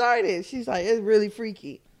us, you started. She's like, it's really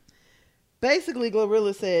freaky. Basically,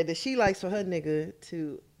 Glorilla said that she likes for her nigga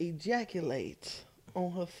to ejaculate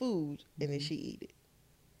on her food, and then she eat it.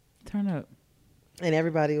 Turn up. And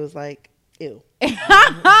everybody was like, ew.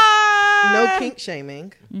 No kink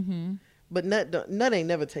shaming. Mm-hmm. But nut ain't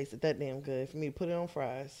never tasted that damn good for me to put it on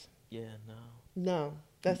fries. Yeah, no. No.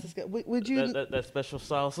 That's disgusting. Would you... That special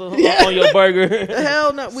salsa on your burger.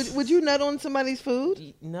 Hell no. Would you nut on somebody's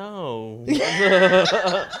food? No.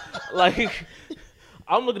 Like,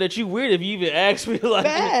 I'm looking at you weird if you even ask me. Like,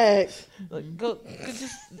 Facts. like go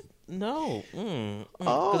just no. Oh.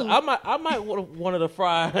 'Cause I might want one of the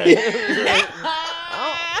fries.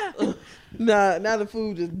 Nah, now the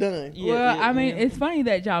food is done. Yeah, Well, yeah, I mean, yeah. it's funny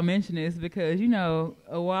that y'all mention this because, you know,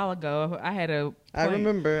 a while ago, I had a... I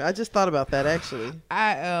remember. I just thought about that, actually.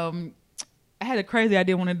 I had a crazy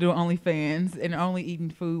idea when to do OnlyFans and only eating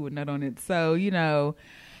food with nut on it. So, you know,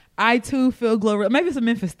 I too feel Glorilla. Maybe it's a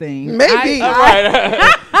Memphis thing. Maybe. All right.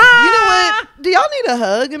 You know what? Do y'all need a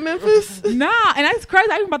hug in Memphis? Nah, and that's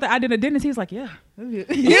crazy. I even about the idea of the dentist. He was like, yeah.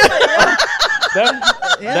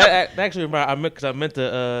 That actually reminded I meant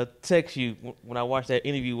to text you when I watched that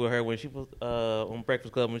interview with her when she was on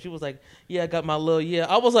Breakfast Club, and she was like, "Yeah, I got my little yeah."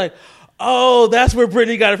 I was like, "Oh, that's where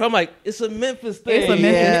Brittany got it from." I'm like, "It's a Memphis thing." It's a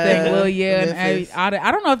Memphis Yeah. thing, Lil, yeah. And Memphis.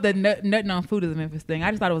 I don't know if the nutting on food is a Memphis thing.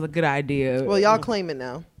 I just thought it was a good idea. Well, y'all claim it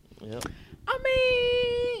now. Yep. I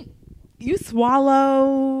mean, you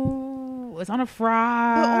swallow. It's on a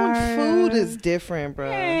fry. But on food is different, bro.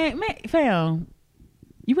 Man, fam,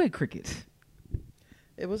 you ate crickets.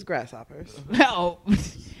 It was grasshoppers, Oh,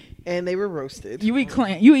 and they were roasted. you eat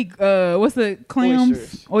clam. You eat what's the clams?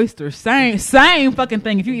 Oysters. Oysters. Same fucking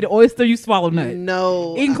thing. If you eat an oyster, you swallow nut.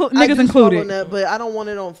 No, Niggas I do included. swallow nut, but I don't want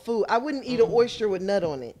it on food. I wouldn't eat an oyster with nut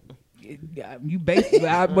on it. You basically.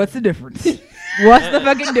 What's the difference? What's the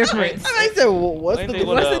fucking difference? I said, well, what's the difference?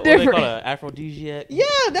 What's the What they difference? call an aphrodisiac? Yeah,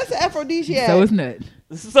 that's an aphrodisiac. So it's nut.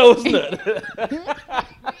 So it's not.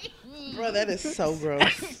 Bro, that is so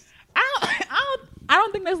gross. I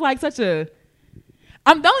don't think that's like such a.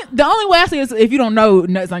 The only way I see is if you don't know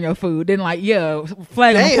nuts on your food, then like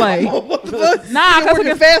flag on the play. What the fuck? Nah, You because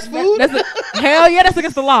working fast food. Hell yeah, that's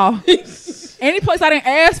against the law. Any place I didn't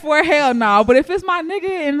ask for, hell no. But if it's my nigga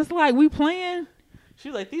and it's like we playing,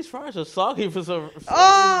 She's like, these fries are soggy for some.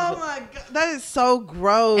 Oh my god, that is so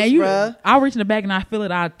gross, and bruh. I'll reach in the bag and I feel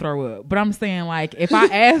it, I'd throw up. But I'm saying like if I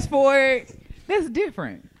ask for it, that's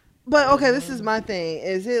different. But okay, this is my thing.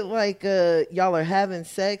 Is it like y'all are having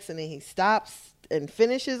sex and then he stops and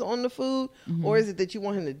finishes on the food, or is it that you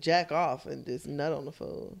want him to jack off and just nut on the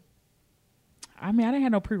food? I mean, I didn't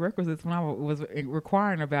have no prerequisites when I was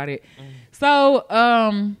requiring about it. So,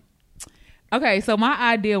 okay, so my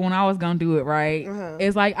idea when I was gonna do it, right,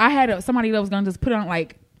 is like I had somebody that was gonna just put on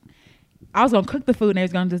like I was gonna cook the food and they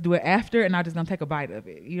was gonna just do it after, and I was just gonna take a bite of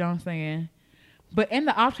it. You know what I'm saying? But in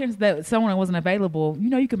the options that someone wasn't available,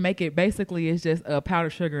 you can make it basically it's just powdered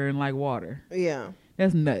sugar and like water. Yeah.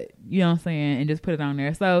 That's nut. You know what I'm saying? And just put it on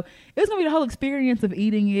there. So it's gonna be the whole experience of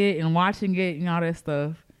eating it and watching it and all that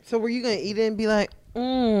stuff. So were you gonna eat it and be like,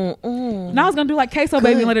 Now I was gonna do like queso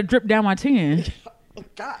baby and let it drip down my chin.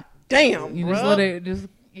 God damn, You bro. just let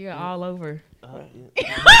it all over. I was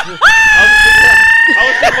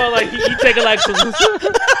thinking about like you taking like some.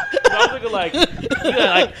 I was thinking like you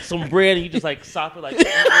got like some bread and you just like sop it like.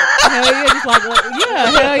 Hell yeah, just like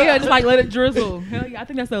just like let it drizzle. Hell yeah, I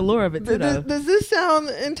think that's the allure of it too, though. Does this sound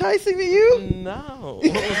enticing to you? No.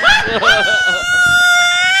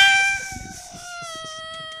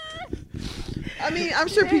 I mean, I'm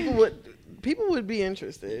sure people would be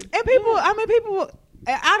interested. And people, I mean, people,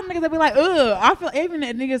 out of niggas that be like, ugh. I feel even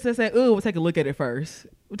that niggas that say, ugh, we'll take a look at it first.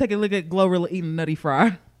 We'll take a look at Glorilla eating Nutty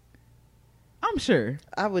Fry. I'm sure.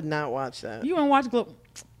 I would not watch that. You want to watch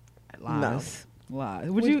Lies. Lies.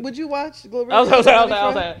 Would you watch Glorilla?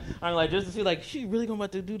 I was like, just to see like she really gonna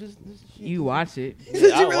about to do this shit. You watch it.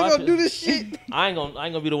 She I'll really watch gonna it. do this shit? I ain't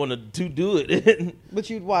gonna be the one to do it. But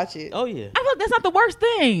you'd watch it. Oh yeah. I feel like that's not the worst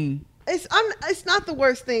thing. It's not the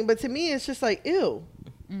worst thing, but to me, it's just like ew.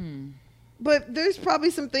 But there's probably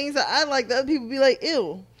some things that I like that other people be like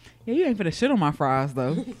ew. Yeah, you ain't finna shit on my fries,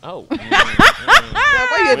 though. Oh. Now,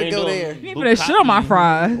 why you had to ain't go doing- there? You ain't finna shit on my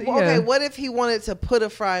fries. Well, okay, Yeah. what if he wanted to put a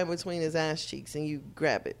fry in between his ass cheeks and you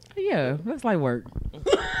grab it? Yeah, that's like work.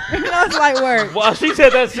 That's like work. Wow, she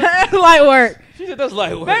said that's. That's like work. She said that's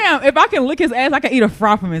like. Bam, if I can lick his ass, I can eat a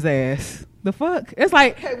fry from his ass. The fuck? It's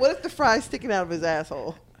like, Hey, what if the fry's sticking out of his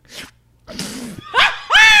asshole?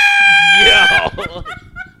 Yeah.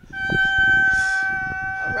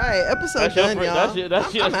 All right, episode That's your done, friend. y'all.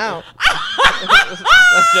 That's your. I'm out.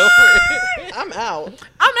 That's your friend. I'm out. I mean,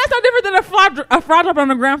 that's no different than a fry drop on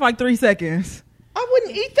the ground for like 3 seconds. I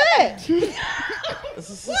wouldn't eat that. What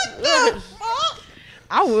the fuck?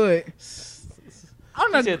 I would.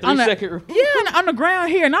 On She said 3-second rule. Yeah, on the ground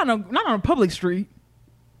here, not on a public street.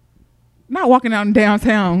 Not walking out in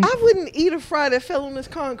downtown. I wouldn't eat a fry that fell on this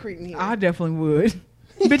concrete in here. I definitely would.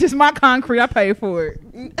 Bitch, it's my concrete. I paid for it.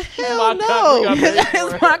 Hell My no. concrete, I paid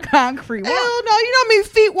for It's my concrete. Hell no. You know how many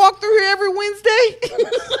feet walk through here every Wednesday?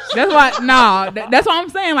 That's why. Nah, that's what I'm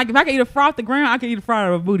saying. Like, if I could eat a fry off the ground, I could eat a fry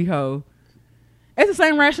out of a booty hole. It's the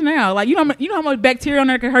same rationale. Like, you know how much bacteria on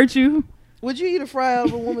there can hurt you. Would you eat a fry out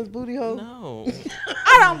of a woman's booty hole? No.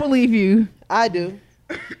 I don't believe you. I do.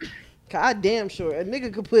 I damn sure a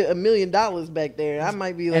nigga could put $1 million back there. I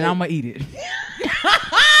might be like, And I'm gonna eat it.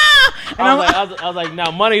 I was like,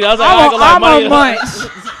 now money. I was like, I ain't gonna lie, I'm money. a munch.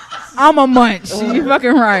 I'm a munch. You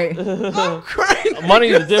fucking right. I'm crying. Money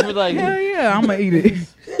is different. Like, Hell yeah, I'm gonna eat it.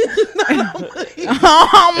 if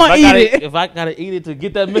I'm gonna eat it. If I gotta eat it to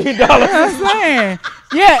get that $1 million. I'm saying.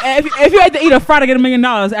 Yeah, if you had to eat a fry to get $1 million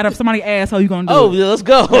out of somebody's asshole, you gonna do Oh, it. yeah, let's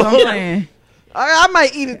go. That's what I'm saying. I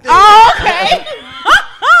might eat it then. Oh, okay.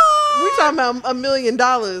 We talking about $1 million,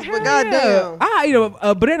 but Hell goddamn, yeah. I eat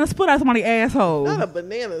a banana split out of somebody's asshole. not a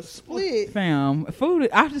banana split. Fam, food.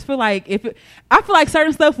 I just feel like I feel like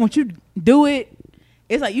certain stuff once you do it,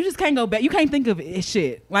 it's like you just can't go back. You can't think of it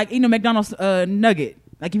shit like eating a McDonald's nugget.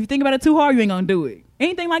 Like if you think about it too hard, you ain't gonna do it.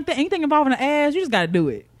 Anything like that, anything involving the ass, you just gotta do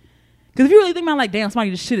it. Because if you really think about like, damn,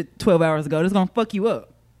 somebody just shit 12 hours ago, that's gonna fuck you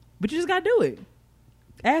up. But you just gotta do it.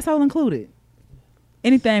 Asshole included.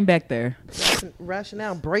 Anything back there.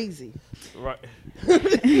 Rationale brazy. Right.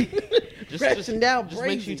 Rationale just brazy.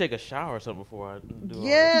 make sure you take a shower or something before I do all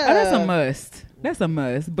Yeah. Oh, that's a must. That's a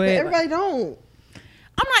must. But everybody don't.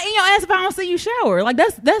 I'm not in your ass if I don't see you shower. Like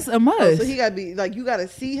that's a must. Oh, so he gotta be like, you gotta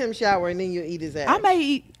see him shower and then you eat his ass. I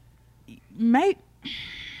may.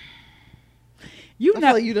 You I know,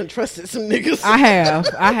 feel like you done trusted some niggas. I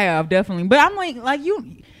have definitely. But I'm like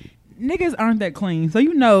you niggas aren't that clean, so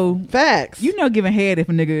you know. Facts. You know, giving head if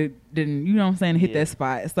a nigga didn't, you know what I'm saying, hit Yeah. that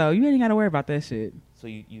spot. So you ain't got to worry about that shit. So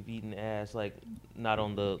you've eaten ass, like, not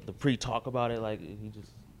on the pre-talk about it, like, he just...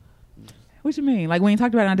 What you mean? Like when you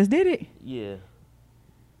talked about it, I just did it? Yeah.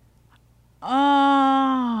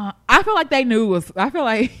 I feel like they knew it was, I feel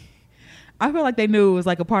like they knew it was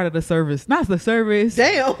like a part of the service. Not the service.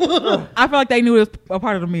 Damn. I feel like they knew it was a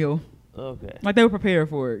part of the meal. Okay. Like they were prepared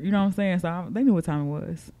for it. You know what I'm saying? So they knew what time it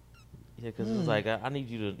was. Yeah, because it's like, I need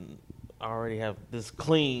you to already have this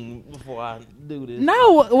clean before I do this.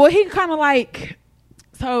 No, well, he kind of like,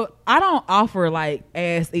 so I don't offer like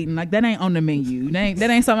ass eating. Like that ain't on the menu. That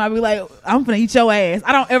ain't something I be like, I'm finna eat your ass.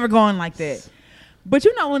 I don't ever go in like that. But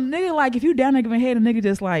you know, when nigga, like, if you down there giving head and nigga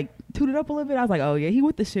just like toot it up a little bit, I was like, oh yeah, he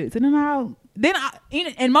with the shits. And then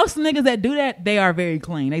and most niggas that do that, they are very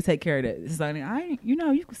clean. They take care of that. So I ain't, you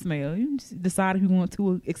know, you can smell. You just decide if you want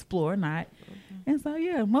to explore or not. And so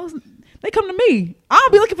yeah, they come to me. I'll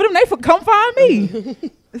be looking for them. They come find me.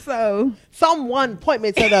 So Someone point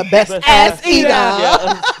me to the best Best ass ass eater.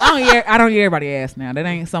 Yeah. I don't hear everybody ass now. That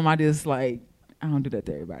ain't something I just like. I don't do that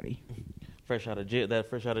to everybody. Fresh out of jail. That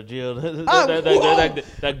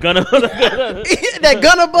gunner. That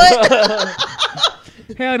gunner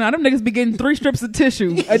butt. Hell no, them niggas be getting 3 strips of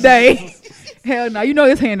tissue a day. Hell no, you know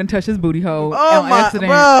his hand done touched his booty hole Oh on my,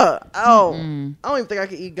 accident. bruh. Oh, Mm-mm. I don't even think I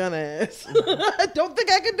could eat gunner ass. I don't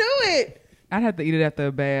think I could do it. I'd have to eat it after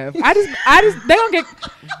a bath. I just, they don't get.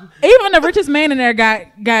 Even the richest man in there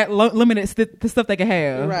got limited the stuff they can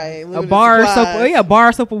have. Right, a limited bar supplies. soap, a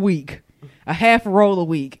bar soap a week, a half a roll a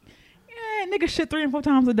week. Yeah, nigga shit 3 and 4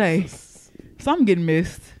 times a day. So I'm getting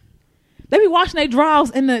missed. They be washing their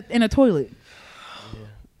drawers in the toilet.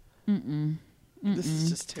 Mm-mm. This is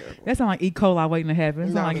just terrible. That sound like E. coli waiting to happen.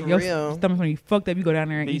 It sound Nah, like for your real. stomach's when you fucked up, you go down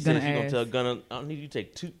there and He eat gunner said she gonna ass. tell Gunner, I need you to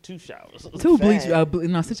take two showers. 2 bleach. Fact.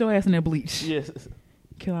 No, sit your ass in that bleach. Yes.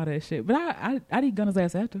 Kill all that shit. But I'd eat Gunner's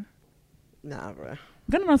ass after. Nah, bruh.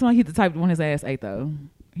 Gunner don't sound like he's the type to want his ass ate though.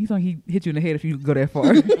 He's like he hit you in the head if you go that far.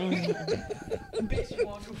 Bitch, you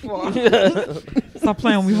want too far. Stop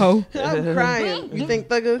playing with me, hoe. I'm crying. You think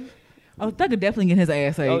Thugger? Oh, Thugger definitely getting his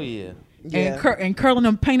ass ate. Oh yeah. Yeah. And curling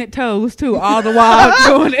them painted toes too, all the while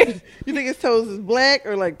doing it. You think his toes is black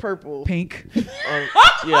or like purple? Pink. Yeah, I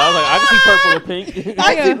was like, I can see purple and pink.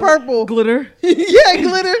 I see purple. Glitter. Yeah,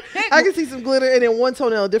 glitter. I can see some glitter and then one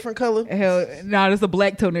toenail, different color. Hell, nah, that's a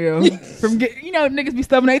black toenail. From niggas be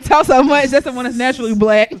stubbing their toe so much. That's the one that's naturally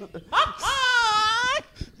black.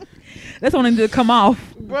 That's the one that need to come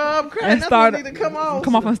off. Bro, I'm crying. And That's start- what need to come off.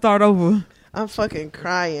 Come off and start over. I'm fucking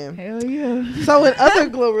crying. Hell yeah. So in other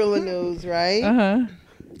Glorilla news, right? Uh-huh.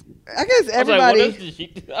 I guess I was like, what everybody, else did she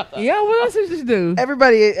do? Yeah, what else did you do?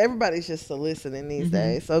 everybody's just soliciting these Mm-hmm.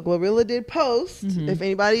 days. So Glorilla did post. If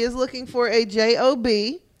anybody is looking for a job,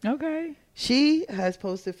 Okay. she has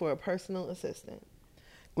posted for a personal assistant.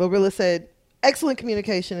 Glorilla said, excellent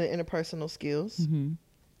communication and interpersonal skills, Mm-hmm.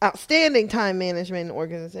 outstanding time management and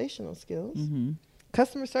organizational skills, Mm-hmm.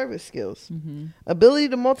 customer service skills, Mm-hmm. ability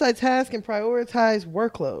to multitask and prioritize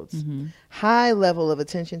workloads, Mm-hmm. high level of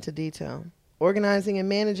attention to detail, organizing and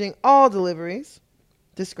managing all deliveries,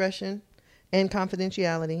 discretion and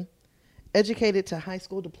confidentiality, educated to high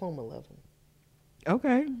school diploma level.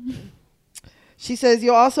 Okay. She says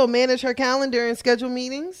you'll also manage her calendar and schedule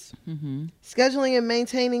meetings, Mm-hmm. scheduling and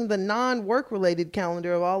maintaining the non-work related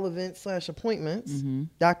calendar of all events / appointments, Mm-hmm.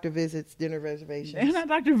 doctor visits, dinner And reservations, not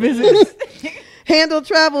doctor visits. handle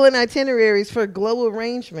travel and itineraries for global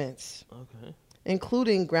arrangements, Okay.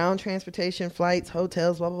 including ground transportation, flights,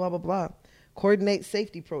 hotels, blah, blah, blah, blah, blah. Coordinate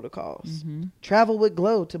safety protocols. Mm-hmm. Travel with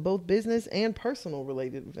Glow to both business and personal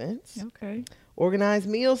related events. Okay. Organize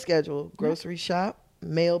meal schedule, grocery shop,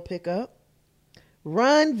 mail pickup.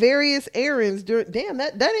 Run various errands during... Damn,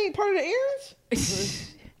 that ain't part of the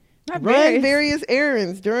errands? Not Run bad. various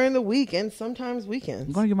errands during the week and sometimes I'm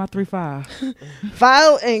weekends. going to get my 3.5.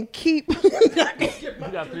 File and keep... You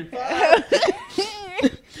got 3.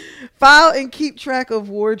 File and keep track of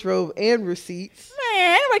wardrobe and receipts.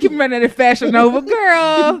 Man, anybody keep running that Fashion Nova.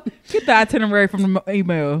 Girl, get the itinerary from the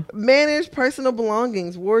email. Manage personal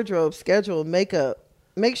belongings, wardrobe, schedule, makeup.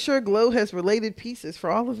 Make sure Glow has related pieces for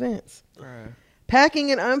all events. Right.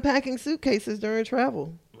 Packing and unpacking suitcases during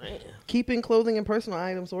travel. Man. Keeping clothing and personal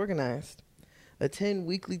items organized. Attend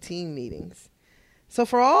weekly team meetings. So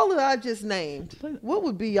for all that I just named, what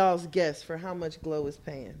would be y'all's guess for how much Glow is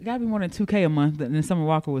paying? It gotta be more than $2K a month than Summer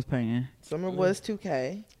Walker was paying. Summer was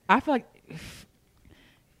 $2K. I feel like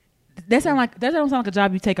that don't sound like a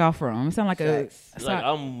job you take off from. It sound like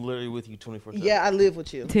I'm literally with you 24/7. Yeah, I live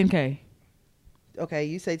with you. 10K. Okay,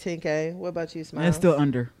 you say 10K. What about you, Smiles? That's still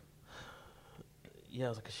under. Yeah, I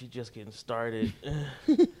was like, she just getting started.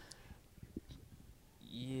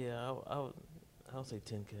 Yeah, I'll say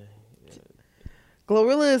 10K. Yeah.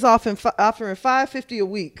 Glorilla is offering $550 a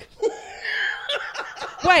week.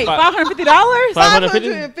 Wait, $550?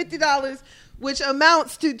 $550, which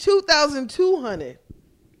amounts to $2,200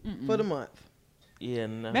 for the month. Yeah,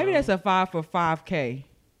 no. Maybe that's a 5 for $5K.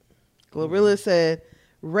 Glorilla said,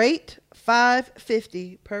 rate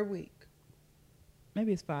 $550 per week.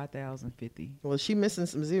 Maybe it's $5,050. Well, she missing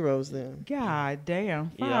some zeros then. God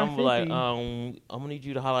damn. Yeah, I'm like, I'm gonna need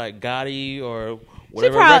you to holler at Gotti or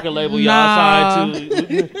whatever probably, record label y'all signed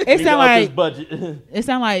to. It sound like this budget. It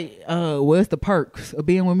sound like, well, it's the perks of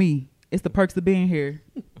being with me. It's the perks of being here.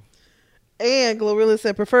 And Glorilla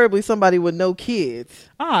said, preferably somebody with no kids.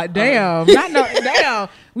 Ah, damn. Damn.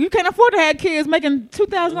 You can't afford to have kids making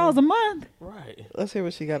 $2,000 a month. Right. Let's hear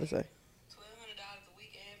what she got to say. $1,200 a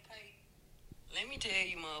week and pay. Let me tell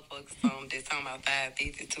you, motherfuckers, that's talking about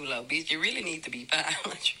 550 too low. Bitch, you really need to be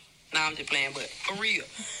 500. Nah, I'm just playing, but for real.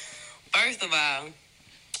 First of all,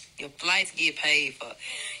 your flights get paid for.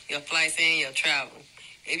 Your flights and your travel.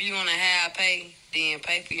 If you want to have pay, then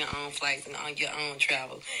pay for your own flights and on your own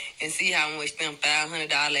travel. And see how much them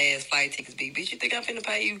 $500 ass flight tickets be. Bitch, you think I'm finna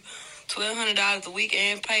pay you $1,200 a week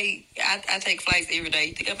and pay? I take flights every day.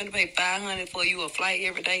 You think I'm finna pay $500 for you a flight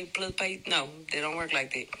every day plus pay? No, they don't work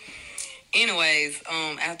like that. Anyways,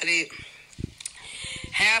 after that,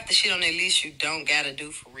 half the shit on that list you don't gotta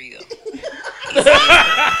do for real.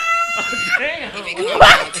 Damn. If it comes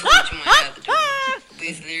down to it, you might have to do it. But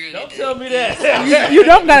it's literally Don't tell me that. You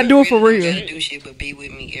don't gotta do it for really real. gotta do shit but be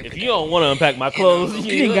with me every If day. you don't want to unpack my clothes,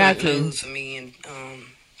 You ain't got to. Clothes for me and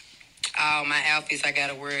all my outfits I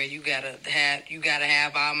gotta wear. You gotta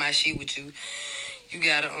have all my shit with you. You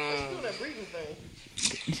gotta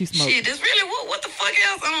She smoked. shit. That's really what the fuck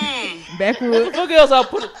else Backwood. Look else I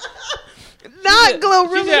put. Not She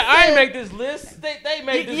Glorilla. said, I ain't make this list. They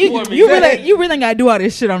made this for me. You really gotta do all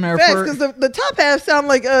this shit on there Facts, for because the top half sound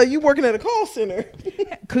like you working at a call center.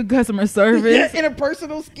 customer service.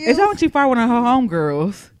 Interpersonal skills. It's not when she fired one of her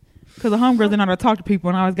homegirls. Because the homegirls didn't know how to talk to people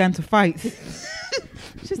and always got into fights.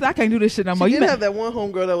 She said, I can't do this shit no more. She You did have that one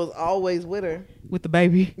homegirl that was always with her. with the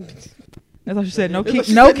baby. That's what she said. No, That's what kids.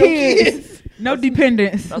 she No said, no Oh, kids. kids. No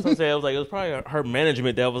dependents. That's what I said. It was probably her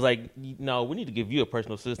management that was like, no, we need to give you a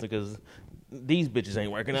personal assistant because these bitches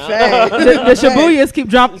ain't working out. Fact. The Shabuyas keep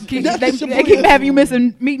dropping. Not They the keep Shabuyas. having you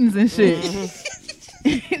missing meetings and shit.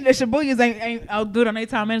 The Shabuyas ain't all good on their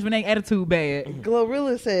time management. They attitude bad.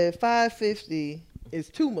 Glorilla said $550 is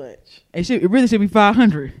too much. It really should be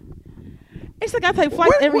 $500. It's like I take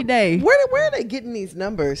flights every day. Where are they getting these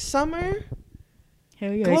numbers? Summer?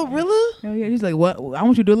 Hell yeah. Glorilla? Hell yeah. He's like, what? I want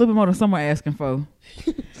you to do a little bit more than Summer asking for.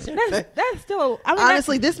 That's still. I mean,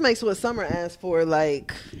 Honestly, this makes what Summer asked for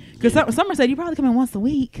like. because Summer said you probably come in once a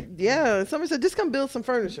week. Yeah, Summer said just come build some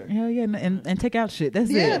furniture. Hell yeah, and take out shit. That's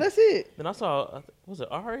Yeah, it. that's it. Then I saw, was it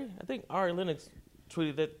Ari? I think Ari Lennox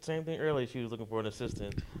tweeted that same thing earlier. She was looking for an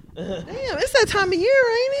assistant. Damn, it's that time of year,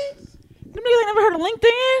 ain't Them niggas ain't never heard of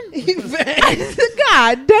LinkedIn. it?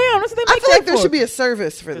 God damn, that's what they I make feel like that there for. should be a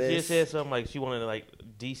service for She this. said something like she wanted like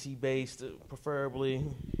DC based, preferably.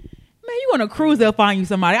 Man, you on a cruise? They'll find you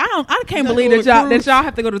somebody. I can't Not believe going that cruise. y'all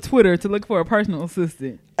have to go to Twitter to look for a personal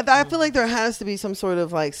assistant. I feel like there has to be some sort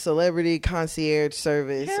of like celebrity concierge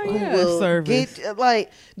service Hell who yeah, will service. get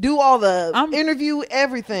like do all the I'm- interview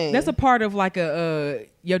everything. That's a part of like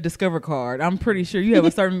your Discover card. I'm pretty sure you have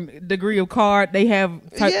a certain degree of card. They have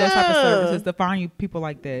those type of Yeah. services to find you people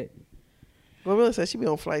like that. Glorilla said she be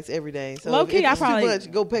on flights every day. So Low-key, if I it's probably- too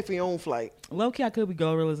much, go pay for your own flight. Low key, I could be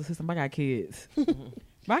Glorilla's assistant, but I got kids.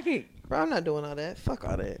 But I can't. Bro, I'm not doing all that. Fuck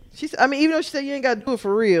all that. I mean, even though she said you ain't got to do it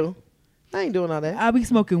for real, I ain't doing all that. I be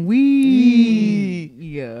smoking weed.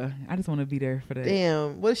 Yeah, I just want to be there for that.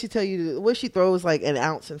 Damn. What if she tell you? What if she throws like an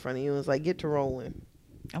ounce in front of you and is like, get to rolling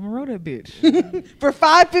I'm gonna roll that bitch. for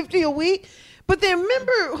 $550 a week? But then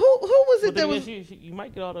remember who was it But that then was? you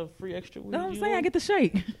might get all the free extra. Know what I'm saying? I get the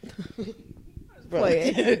shake. Bro.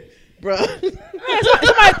 bro.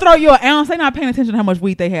 Somebody throw you an ounce. They not paying attention to how much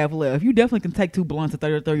weed they have left. You definitely can take 2 blunts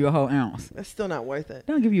and throw you a whole ounce. That's still not worth it.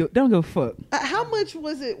 Don't give a fuck. How much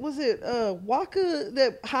was it? Was it Waka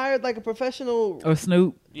that hired like a professional? Or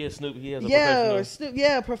Snoop. Yeah, Snoop. He has a Or professional. Snoop.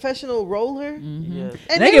 Yeah, a professional roller. Yeah.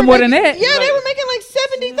 And They get were more than making- that. Yeah, they Like- were making like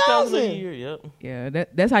 70,000. a year. Yep. Yeah,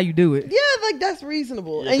 that's how you do it. Yeah, like that's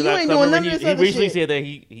reasonable. Yeah, And you 'cause I ain't doing remember none of this he other recently shit. said that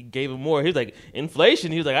he gave him more. He was like,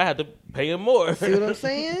 inflation. He was like, I had to pay him more. See what I'm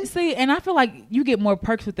saying? See, and I feel like you get more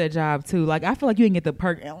perks with that job too. Like I feel like you can get the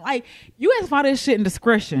perk. And like you guys find this shit in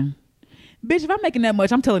discretion. Bitch, if I'm making that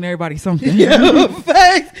much, I'm telling everybody something. Yeah,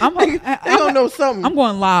 facts. They I'm don't know something. I'm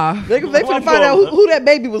going live. They finna find out who that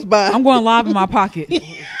baby was by. I'm going live in my pocket.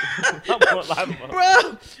 I'm going live tomorrow.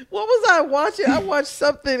 Bro, what was I watching? I watched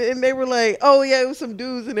something and they were like, oh yeah, it was some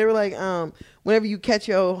dudes and they were like, whenever you catch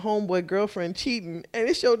your homeboy girlfriend cheating, and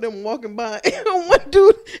it showed them walking by and one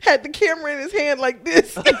dude had the camera in his hand like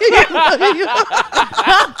this. I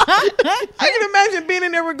can imagine being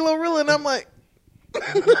in there with Glorilla and I'm like,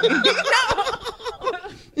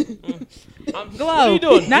 What Glow. are you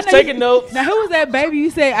doing? Now Just that taking notes. Now who was that baby you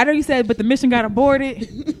said? I know you said, but the mission got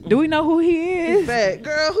aborted. Do we know who he is? fat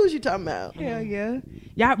girl, who's you talking about? Hell yeah.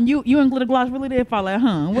 Y'all, you and Glitter Gloss really did fall out,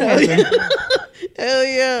 huh? What happened? Hell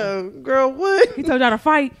yeah, girl, what? He told y'all to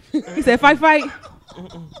fight. He said, fight.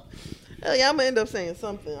 Hell yeah, I'm gonna end up saying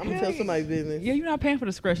something. I'm gonna tell somebody's business. Yeah, you're not paying for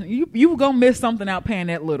discretion. You were gonna miss something out paying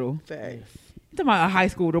that little. Facts. You talking about a high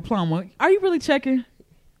school diploma? Are you really checking?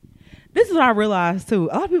 This is what I realized too.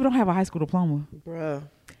 A lot of people don't have a high school diploma. Bruh.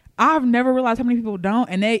 I've never realized how many people don't,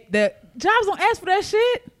 and the jobs don't ask for that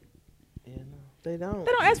shit. Yeah, no. They don't.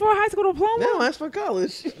 They don't ask for a high school diploma. They don't ask for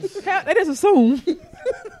college. They just assume.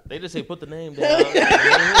 They just say put the name down.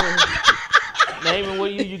 Name and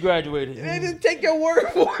what year you graduated. They just take your word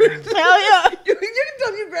for it. Hell yeah. You can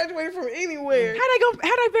tell you graduated from anywhere.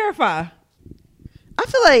 How they verify? I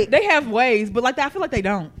feel like They have ways, but like that, I feel like they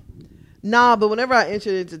don't. nah, but whenever I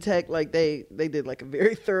entered into tech, like they did like a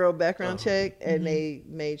very thorough background check, and they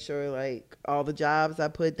made sure like all the jobs I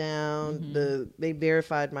put down, they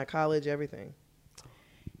verified my college, everything.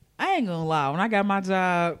 I ain't gonna lie. When I got my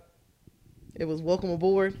job, It was welcome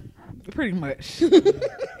aboard. pretty much,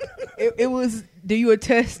 it was. Do you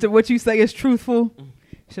attest to what you say is truthful?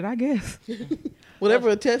 Should I guess? Whatever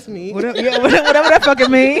attests me. Whatever that fucking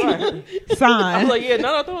mean. I Sign. was like, yeah,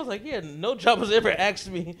 no, I thought I was like, yeah, no job has ever asked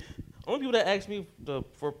me. Only people that asked me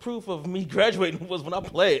for proof of me graduating was when I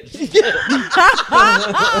pledged.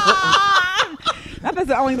 That's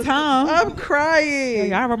the only time. I'm crying.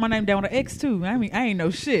 Yeah, I wrote my name down with an X too. I mean, I ain't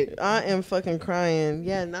no shit. I am fucking crying.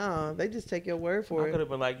 Yeah, nah. They just take your word for I could it. have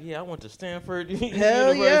been like, yeah, I went to Stanford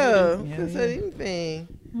Hell yeah. University. Could said anything.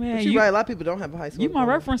 Man, But you're right. A lot of people don't have a high school you my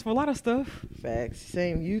diploma. reference for a lot of stuff. Facts.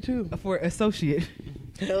 Same. You too. For associate,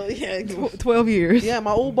 Hell yeah. 12 years. Yeah,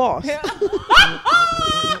 my old boss.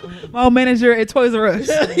 My old manager at Toys R Us.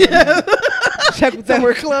 Check with that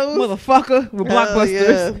Somewhere close. motherfucker with Hell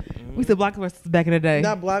Blockbusters. yeah. We said Blockbusters back in the day.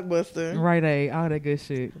 Not Blockbuster. Right, all that good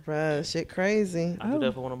shit. Bruh, shit crazy. I do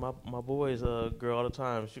that for one of my boys, girl, all the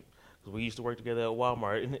time. Because we used to work together at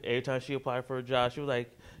Walmart, and every time she applied for a job, she was like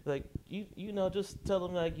you know, just tell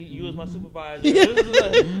them like you was my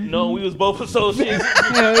supervisor. No, we was both associates.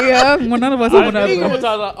 Hell yeah, well, none of us are one of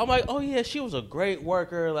them. I'm like, oh yeah, she was a great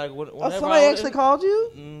worker. Like whenever Somebody actually called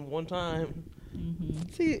you? one time.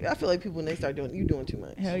 See, I feel like people when they start doing, you doing too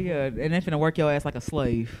much. Hell yeah, and they finna work your ass like a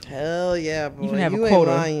slave. Hell yeah, boy. You finna have you a ain't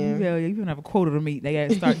quota. lying. Hell yeah, you finna have a quota to meet. They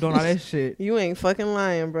gotta start doing all that shit. You ain't fucking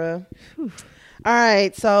lying, bro. All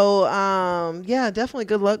right, so yeah, definitely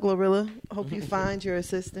good luck, Glorilla. Hope you find your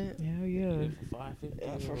assistant. Hell yeah. For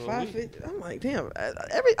 $5.50. For $5.50, I'm like, damn.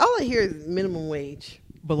 All I hear is minimum wage.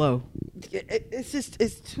 Below.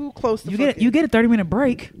 It's too close to You fucking get a 30-minute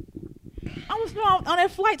break. I was on that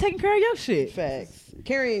flight taking care of your shit. facts.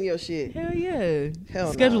 Carrying your shit. Hell yeah.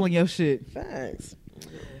 Hell no. Scheduling your shit. Facts.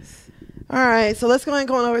 All right, so let's go ahead and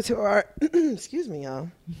go over to our excuse me, y'all.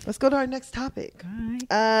 Let's go to our next topic. All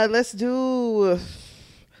right. Let's do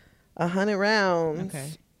 100 rounds. Okay.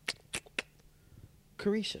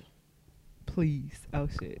 Carisha. Please. Oh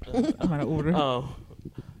shit. I'm out of order. Oh,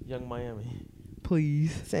 Young Miami,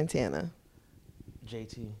 Please. Santana.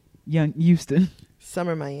 JT, Young Houston.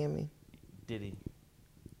 Summer Miami. Diddy.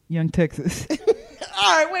 Young Texas. All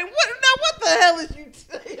right, wait. What the hell is you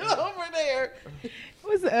saying over there?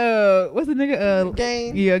 What's the nigga?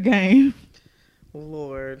 Game. Yeah, Game.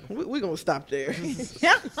 Lord, we're gonna stop there.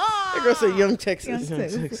 That girl said Young Texas. Young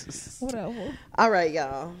Texas. Whatever. All right,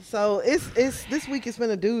 y'all. So it's this week. It's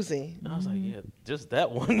been a doozy. I was like, yeah, just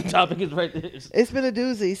that one topic is right there. It's been a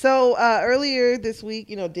doozy. So earlier this week,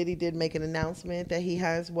 Diddy did make an announcement that he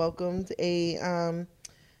has welcomed a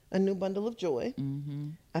new bundle of joy. Mm-hmm.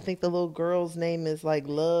 I think the little girl's name is like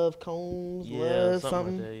Love Combs. Yeah, Love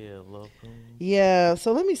something like that. Yeah, Love Combs. Yeah.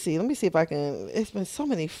 So let me see if I can. It's been so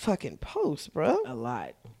many fucking posts, bro. A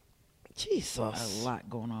lot. Jesus. A lot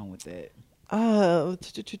going on with that.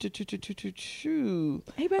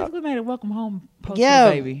 He basically made a welcome home post Yeah.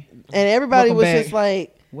 for the baby. And everybody Welcome was back. just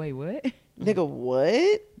like, Wait, what? nigga,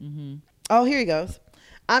 what? Mm-hmm. Oh, here he goes.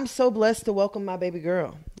 I'm so blessed to welcome my baby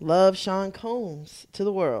girl. Love, Sean Combs, to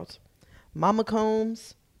the world. Mama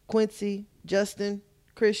Combs, Quincy, Justin,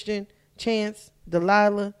 Christian, Chance,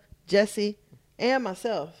 Delilah, Jesse, and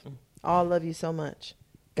myself all love you so much.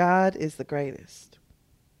 God is the greatest.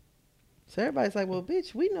 So everybody's like, well,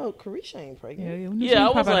 bitch, we know Carisha ain't pregnant. we knew she Yeah, I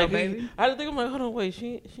was was popping like, out, baby. I had to think, I'm like, hold on, wait,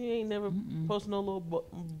 she ain't never posted no little bump.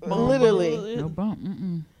 Literally. No bump.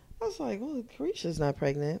 Mm-mm. I was like, well, Carisha's not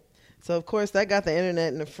pregnant. So, of course, that got the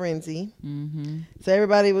internet in a frenzy. Mm-hmm.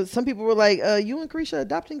 So some people were like, you and Carisha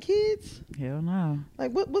adopting kids? Hell no.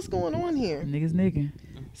 Like, what's going on here? Niggas nicking.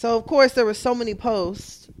 So, of course, there were so many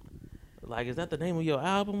posts. Like, is that the name of your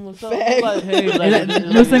album or something? Facts. Like,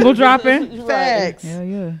 New single dropping? Facts. Hell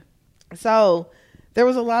yeah. So, there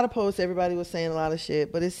was a lot of posts. Everybody was saying a lot of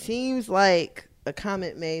shit. But it seems like a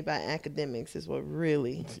comment made by academics is what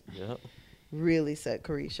really set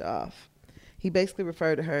Carisha off. He basically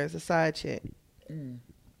referred to her as a side chick.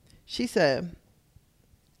 She said,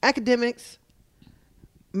 academics,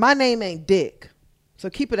 my name ain't Dick, so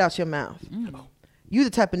keep it out your mouth. You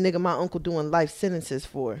the type of nigga my uncle doing life sentences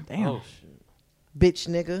for. Damn. Oh, shit. Bitch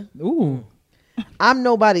nigga. Ooh. I'm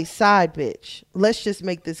nobody's side bitch. Let's just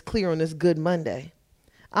make this clear on this good Monday.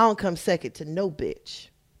 I don't come second to no bitch.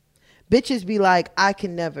 Bitches be like, I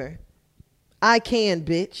can never. I can,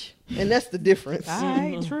 bitch. And that's the difference. All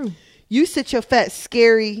right, true. You sit your fat,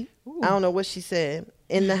 scary, I don't know what she said,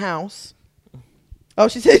 in the house. Oh,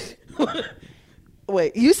 she said,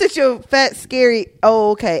 wait, you sit your fat, scary,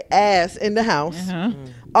 ass in the house Uh-huh.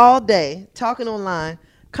 all day, talking online.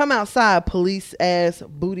 Come outside, police ass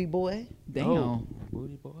booty boy. Damn. Oh,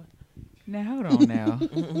 booty boy. Now, hold on now.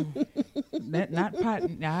 Not pot. All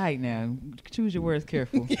right, now. Choose your words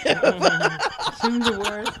careful. Choose your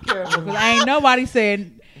words careful. Because ain't nobody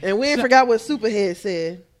said. And we ain't forgot what Superhead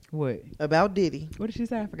said What? about Diddy, What did she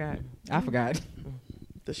say? I forgot.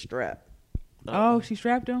 the strap. Oh, she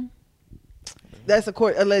strapped him? That's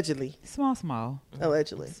allegedly. Small.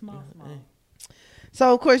 Allegedly. Small.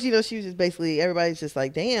 So, of course, she was just basically, everybody's just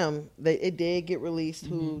like, damn, it did get released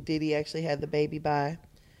who Diddy actually had the baby by.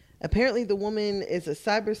 Apparently, the woman is a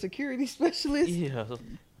cybersecurity specialist. Yeah.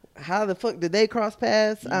 How the fuck did they cross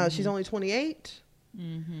paths? She's only 28.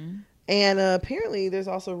 Mm-hmm. And apparently, there's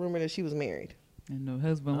also a rumor that she was married. And the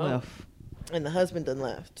husband left. And the husband done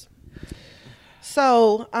left.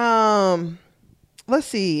 So, let's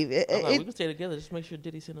see. We can stay together. Just make sure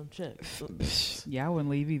Diddy send them checks. Yeah, I wouldn't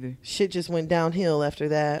leave either. Shit just went downhill after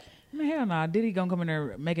that. Man, hell nah. Diddy gonna come in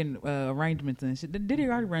there making arrangements and shit. Diddy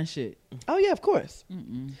already run shit. Oh, yeah, of course.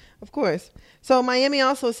 Mm-mm. Of course. So, Miami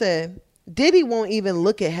also said, Diddy won't even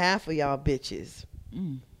look at half of y'all bitches.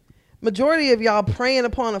 Majority of y'all preying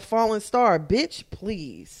upon a fallen star. Bitch,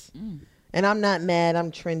 please. And I'm not mad. I'm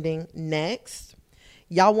trending. Next.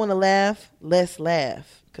 Y'all want to laugh? Let's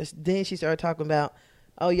laugh. Because then she started talking about,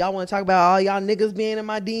 oh, y'all want to talk about all y'all niggas being in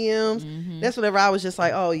my DMs? That's whenever I was just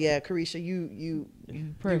like, oh, yeah, Carisha, you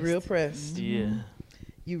real pressed. Yeah.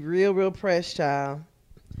 You real pressed, child.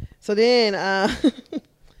 So then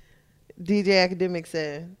DJ Academic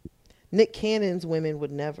said, Nick Cannon's women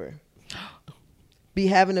would never be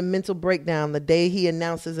having a mental breakdown the day he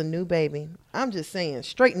announces a new baby. I'm just saying,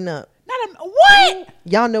 straighten up. What?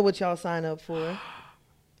 Y'all know what y'all sign up for.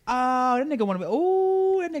 Oh, that nigga want to be.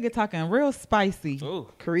 Ooh, that nigga talking real spicy. Ooh.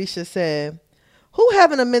 Carisha said, who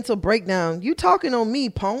having a mental breakdown? You talking on me,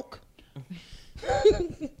 punk.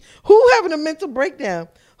 Who having a mental breakdown?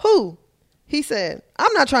 Who? He said,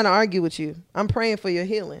 I'm not trying to argue with you. I'm praying for your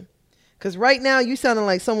healing. Because right now you sounding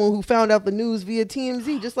like someone who found out the news via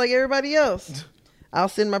TMZ, just like everybody else. I'll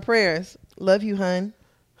send my prayers. Love you, hun.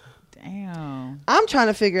 Damn. I'm trying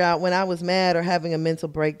to figure out when I was mad or having a mental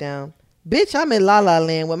breakdown. Bitch, I'm in La La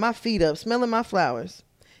Land with my feet up, smelling my flowers.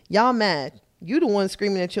 Y'all mad. You the one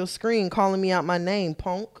screaming at your screen, calling me out my name,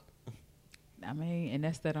 punk. I mean, and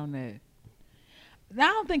that's that on that. Now,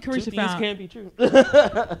 I don't think Carisha Two things found. can't be true.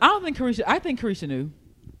 I don't think Carisha. I think Carisha knew.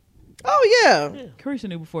 Oh yeah. Carisha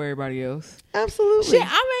knew before everybody else. Absolutely. Shit,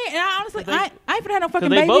 I mean, and honestly, I ain't finna have no fucking Because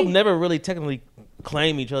they baby. both never really technically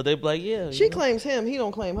claim each other. They be like, yeah. She claims him. He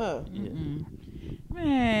don't claim her.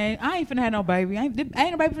 Man, I ain't finna have no baby. Ain't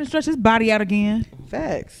no baby finna stretch his body out again.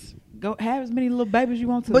 Facts. Go have as many little babies you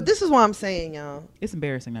want to. But this is what I'm saying, y'all. It's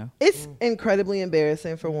embarrassing though. It's incredibly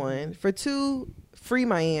embarrassing for one. For two, free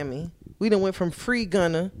Miami. We done went from free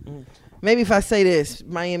Gunna. Maybe if I say this,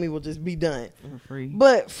 Miami will just be done. Free.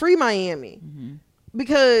 But free Miami.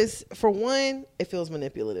 Because for one, it feels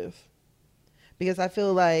manipulative. Because I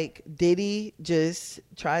feel like Diddy just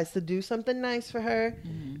tries to do something nice for her,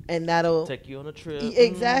 and that'll take you on a trip.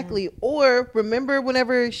 Exactly. Or remember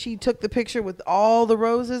whenever she took the picture with all the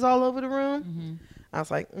roses all over the room? I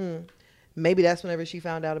was like, maybe that's whenever she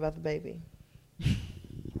found out about the baby.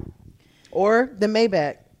 Or the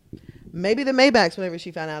Maybach. Maybe the Maybach's whenever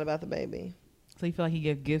she found out about the baby. So you feel like he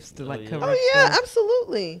gave gifts to like cover? Oh yeah,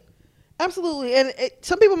 absolutely, absolutely. And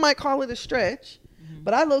some people might call it a stretch,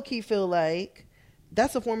 but I low key feel like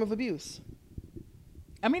that's a form of abuse.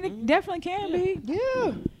 I mean, it definitely can be.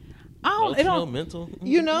 Yeah. It don't. Mental.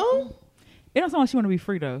 You know, it don't sound like she want to be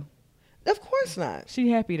free though. Of course not. She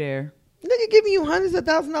happy there. Nigga giving you hundreds of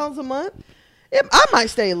 $1,000s a month. I might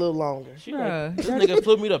stay a little longer. Like, this nigga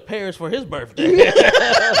flew me to Paris for his birthday.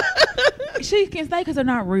 She can stay because they're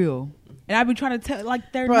not real. And I've been trying to tell,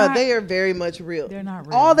 like, they're not. They are very much real. They're not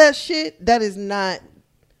real. All that shit, that is not.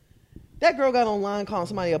 That girl got online calling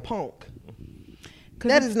somebody a punk.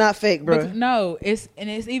 That is not fake, bro. No, it's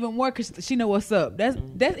even more because she know what's up. That's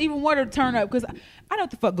even more to turn up because I know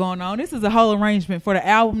what the fuck going on. This is a whole arrangement for the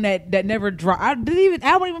album that never dropped. Did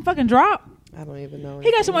album even fucking drop? I don't even know.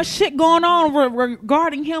 He got so much shit going on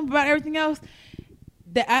regarding him about everything else.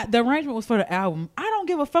 The arrangement was for the album. I don't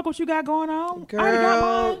give a fuck what you got going on. Girl, I already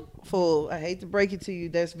got mine. Fool, I hate to break it to you.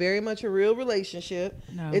 That's very much a real relationship.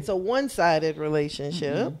 No. It's a one-sided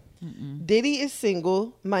relationship. Diddy is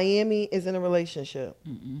single. Miami is in a relationship.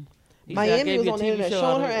 Miami was on the internet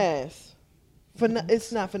showing her ass.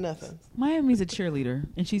 It's not for nothing. Miami's a cheerleader,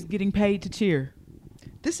 and she's getting paid to cheer.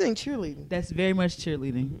 This ain't cheerleading. That's very much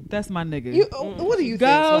cheerleading. That's my nigga. What do you think?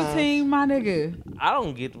 Go team, my nigga. I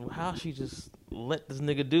don't get how she just let this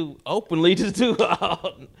nigga do openly just do.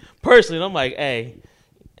 Personally, I'm like, hey,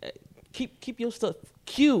 keep your stuff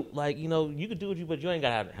cute. Like, you know, you can do what you, but you ain't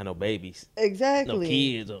gotta have no babies, exactly, no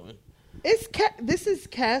kids on it. This is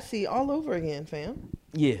Cassie all over again, fam.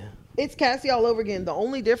 Yeah, it's Cassie all over again. The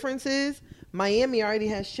only difference is Miami already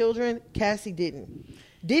has children. Cassie didn't.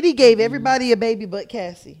 Diddy gave everybody a baby but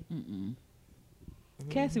Cassie.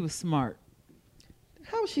 Cassie was smart.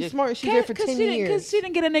 How was she smart? She's there for 10 years. Because she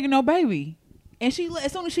didn't get a nigga no baby. And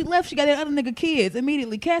as soon as she left, she got that other nigga kids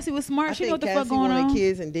immediately. Cassie was smart. She knew what the fuck going on.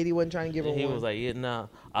 Kids and Diddy wasn't trying to give her one. He was like, yeah, nah,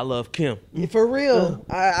 I love Kim. For real.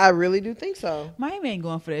 I really do think so. Miami ain't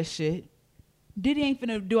going for that shit. Diddy ain't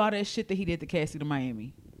finna do all that shit that he did to Cassie to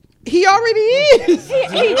Miami. He already is.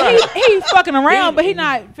 He's fucking around, but he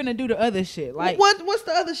not finna do the other shit. Like what's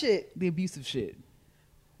the other shit? The abusive shit.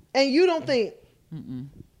 And you don't think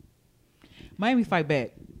Miami fight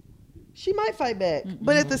back? She might fight back,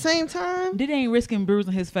 but at the same time, Diddy ain't risking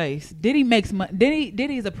bruising his face. Diddy makes money.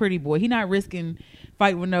 Diddy is a pretty boy. He not risking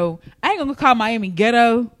fight with no. I ain't gonna call Miami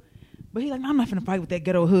ghetto, but he like, I'm not finna fight with that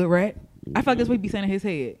ghetto hood rat. I feel like that's what he be saying in his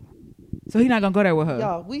head. So he not gonna go there with her.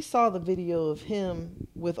 Y'all, we saw the video of him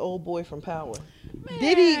with old boy from Power. Man.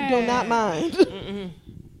 Diddy do not mind.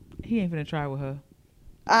 He ain't finna try with her.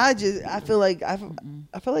 I feel like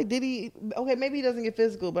Diddy. Okay, maybe he doesn't get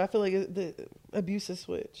physical, but I feel like the abuse has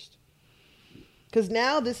switched. Because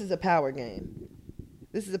now this is a power game.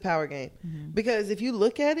 This is a power game. Because if you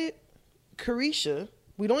look at it, Carisha,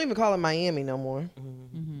 we don't even call her Miami no more.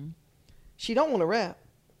 She don't want to rap.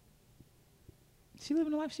 She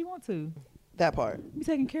living the life she want to. That part. Be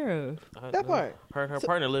taken care of. That part. Her and her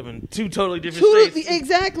partner live in two totally different states.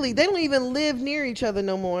 Exactly. They don't even live near each other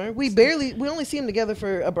no more. We only see them together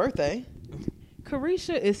for a birthday.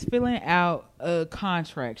 Carisha is filling out a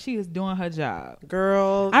contract. She is doing her job.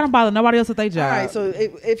 Girl. I don't bother nobody else with their job. All right, so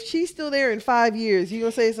if she's still there in 5 years, you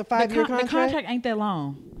going to say it's a 5-year contract? The contract ain't that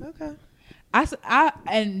long. Okay.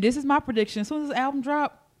 And this is my prediction. As soon as this album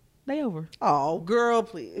drop, they over. Oh, girl,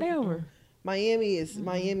 please. They over. Miami.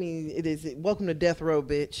 It is. Welcome to death row,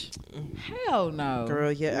 bitch. Hell no,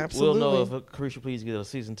 girl. Yeah, absolutely. We'll know if Carisha please get a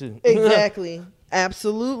season 2. Exactly.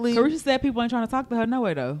 Absolutely. Carisha said people ain't trying to talk to her no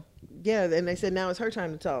way though. Yeah, and they said now it's her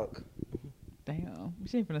time to talk. Damn,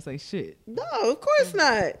 she ain't finna say shit. No, of course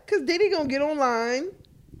not. Cause Diddy gonna get online,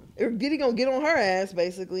 or Diddy gonna get on her ass,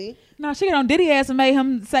 basically. No, she got on Diddy ass and made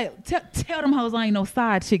him say, "Tell them hoes I ain't no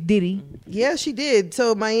side chick, Diddy." Yeah, she did.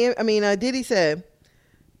 So Diddy said,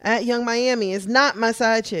 At Young Miami is not my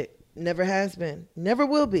side chick. Never has been. Never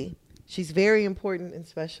will be. She's very important and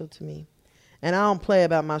special to me. And I don't play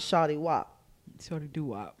about my shawty wop. Shorty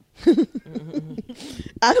doo-wop.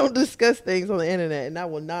 I don't discuss things on the internet, and I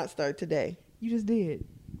will not start today. You just did.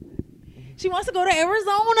 She wants to go to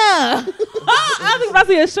Arizona. I think when I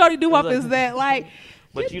see a shorty doo-wop is that like.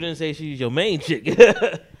 But you didn't say she's your main chick. He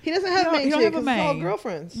doesn't have a main He don't chick. have a It's all main.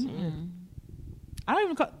 girlfriends. I don't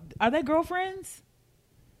even call. Are they girlfriends?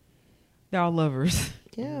 They're all lovers.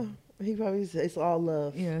 Yeah, he probably says it's all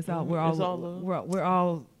love. Yeah, it's all. It's all love. We're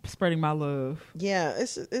all spreading my love. Yeah,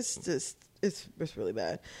 it's just it's really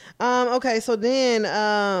bad. Okay, so then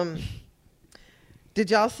did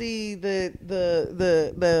y'all see the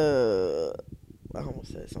I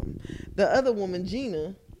almost said something. The other woman,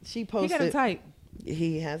 Gina, she posted. He got a type.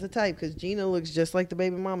 He has a type because Gina looks just like the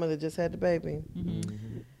baby mama that just had the baby.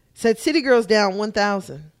 Said City Girls down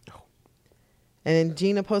 1,000. And then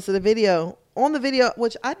Gina posted a video. On the video,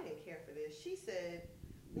 which I didn't care for this, she said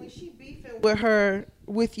when she beefing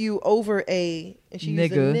with you over and she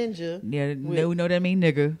used a ninja. Yeah, we know that mean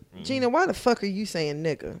nigga. Gina, why the fuck are you saying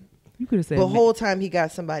nigga? You could have said The whole time he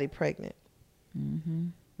got somebody pregnant.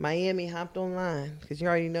 Miami hopped online because you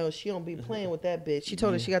already know she don't be playing with that bitch. She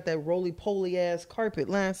told her she got that roly-poly ass carpet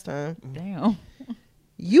last time. Damn.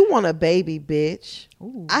 You want a baby, bitch.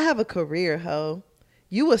 Ooh. I have a career, ho.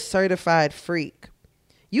 You a certified freak.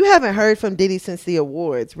 You haven't heard from Diddy since the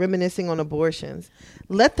awards, reminiscing on abortions.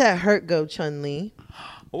 Let that hurt go, Chun-Li.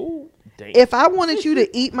 Oh, damn. If I wanted you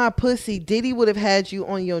to eat my pussy, Diddy would have had you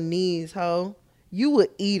on your knees, ho. You would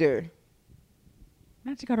eat her.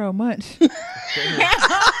 Not you got her a munch. Not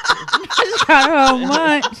you got her a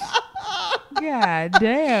munch. God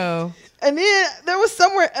damn. And then there was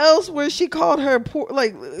somewhere else where she called her poor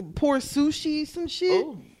sushi, some shit.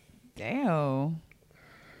 Oh. Damn. A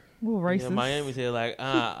little racist. Yeah, Miami said like,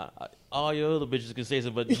 all your other bitches can say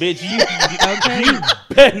something, but bitch, you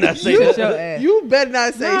better not say Shut that. your ass. You better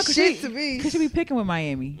not say Nah, shit to me. Cause she be picking with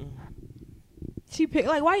Miami. She pick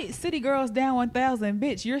like why City Girls down 1,000,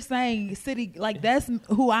 bitch. You're saying city like that's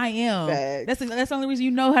who I am. Facts. That's the only reason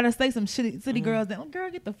you know how to say some shitty City Girls down.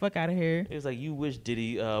 Girl, get the fuck out of here. It was like you wish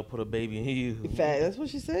Diddy put a baby in you. Fact, that's what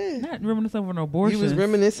she said. Not reminiscing over an abortion. You was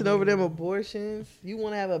reminiscing over them abortions. You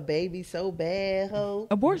want to have a baby so bad, ho.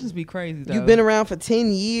 Abortions be crazy though. You've been around for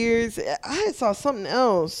 10 years. I had saw something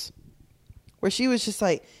else where she was just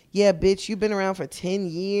like, yeah, bitch, you've been around for 10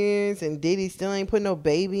 years and Diddy still ain't put no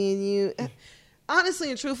baby in you. Honestly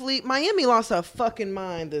and truthfully, Miami lost her fucking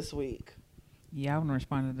mind this week. Yeah, I wouldn't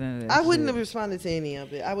respond to that. I wouldn't have responded to any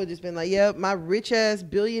of it. I would just been like, yep, my rich ass,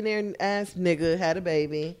 billionaire ass nigga had a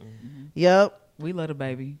baby. Yep. We love the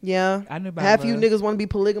baby. Yeah. I knew about Half you love. niggas want to be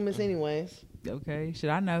polygamous anyways. Okay, should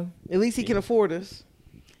I know? At least he can afford us.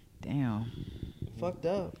 Damn. Fucked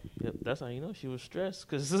up. Yep, that's how you know she was stressed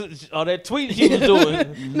because all that tweeting she was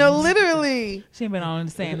doing. No, literally. She ain't been on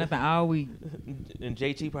saying nothing all week. And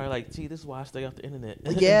JT probably like, see, this is why I stay off the internet.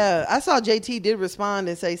 Yeah, I saw JT did respond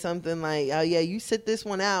and say something like, "Oh yeah, you sit this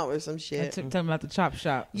one out" or some I shit. took them about the chop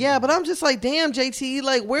shop. Yeah, but I'm just like, damn, JT,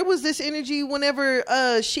 like, where was this energy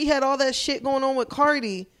whenever she had all that shit going on with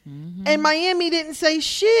Cardi, and Miami didn't say It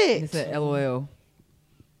shit? said LOL.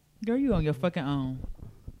 Girl, you on your fucking own.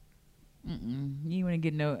 You ain't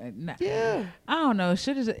get no. Yeah, I don't know.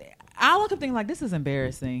 Shit is. I look up thinking like this is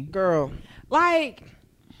embarrassing. girl, Like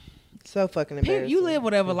so fucking embarrassing. you live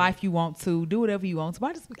whatever life you want to, do whatever you want to.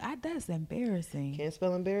 But that's embarrassing. Can't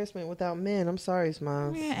spell embarrassment without men. I'm sorry,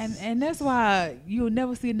 Smiles. Yeah, and that's why you'll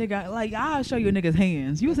never see a nigga like I'll show you a nigga's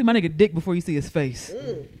hands. You'll see my nigga dick before you see his face.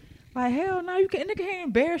 Like hell no, you can nigga can't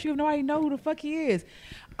embarrass you if nobody know who the fuck he is.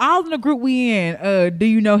 All in the group we in, do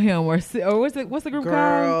you know him or what's the group called?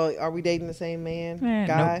 Girl, are we dating the same man?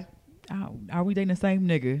 Guy? Nope. Are we dating the same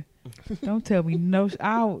nigga? Don't tell me no.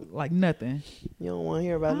 Like nothing. You don't want to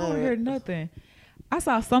hear about I don't nothing. hear nothing. I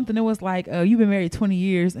saw something that was like, you've been married 20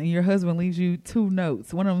 years and your husband leaves you 2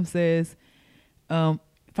 notes. One of them says, find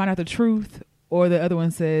out the truth, or the other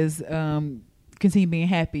one says, continue being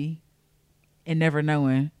happy and never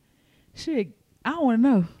knowing. Shit, I don't want to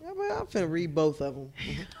know. Yeah, but I'm finna read both of them.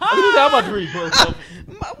 I'm about to read both of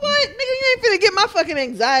them. What? Nigga, you ain't finna get my fucking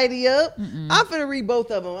anxiety up. I'm finna read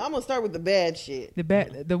both of them. I'm gonna start with the bad shit.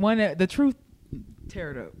 The one that the truth,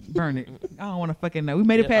 tear it up, burn it. I don't want to fucking know. We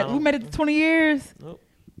made it Yeah, past. We made it to 20 years. Nope.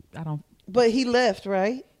 I don't. But he left,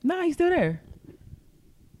 right? Nah, he's still there.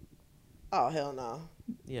 Oh, hell no.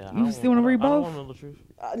 Yeah, You still wanna read I don't both? want to know the truth.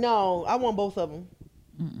 No, I want both of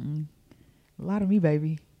them. Lie to me,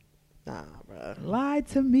 baby. Nah, bro. Lie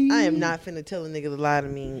to me. I am not finna tell a nigga to lie to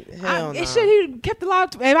me. Hell no. It should he kept the lie.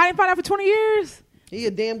 If I didn't find out for 20 years, He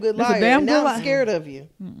a damn good That's a liar. damn and good now liar. I'm scared of you.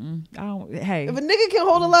 I don't. Hey, If a nigga can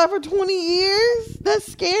hold a lie for 20 years, that's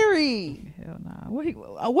scary. hell nah.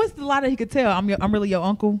 What's the lie that he could tell? I'm really your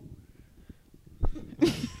uncle.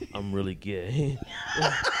 I'm really gay.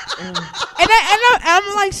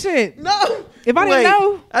 I'm like shit. No. If I didn't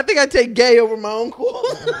know, I think I'd take gay over my uncle.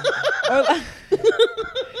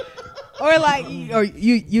 or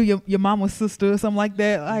your mama's sister or something like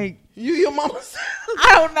that. Like You your mama's.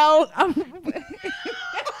 I don't know.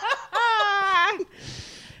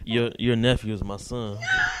 Your nephew is my son.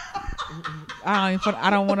 I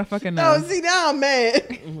don't want to fucking know. No, see, now I'm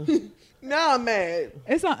mad. Now I'm mad.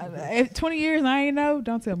 It's not. If 20 years and I ain't know,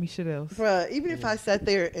 don't tell me shit else. Bruh, even if I sat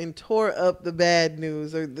there and tore up the bad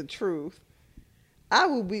news or the truth, I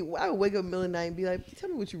would wake up in the middle of the night and be like, tell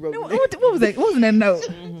me what you wrote. What was that? What was in that note?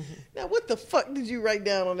 Now, what the fuck did you write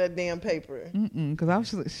down on that damn paper? Because I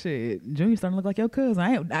was just like, shit, Junior starting to look like your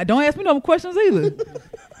cousin. I don't ask me no questions either.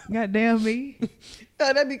 Goddamn me.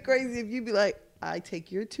 Oh, that'd be crazy if you'd be like, I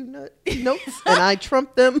take your two notes and I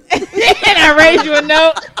trump them. And I raise you a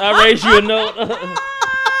note. I raise you a note.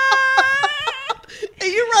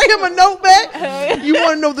 And you write him a note back. You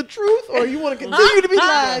want to know the truth or you want to continue to be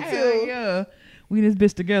lied Hell to? yeah. We this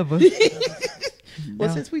bitch together. Well,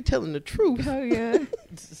 No. since we telling the truth. Hell yeah.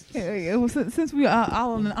 Hell yeah. Well, since we are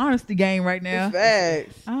all in an honesty game right now.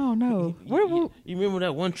 Facts. I don't know. You remember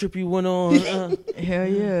that one trip you went on? Hell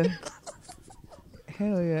yeah.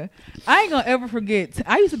 Hell yeah. I ain't gonna ever forget.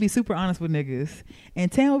 I used to be super honest with niggas.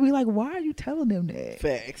 And Tam would be like, why are you telling them that?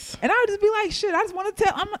 Facts. And I would just be like, shit, I just want to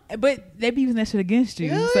tell. But they be using that shit against you.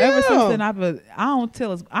 Yeah, So ever since yeah. then, I don't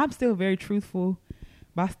tell us. I'm still very truthful,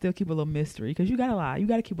 but I still keep a little mystery. Because you got to lie. You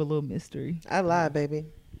got to keep a little mystery. I lie, baby.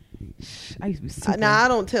 I used to be super. Now, I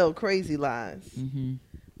don't tell crazy lies. Mm-hmm.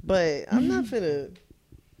 But I'm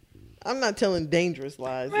not telling dangerous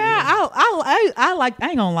lies. Man, I like. I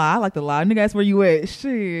ain't gonna lie. I like to lie. Nigga, that's where you at?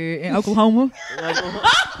 Shit, in Oklahoma. I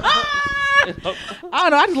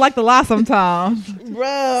don't know. I just like to lie sometimes.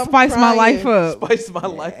 Bruh, I'm Spice my crying. life up. Spice my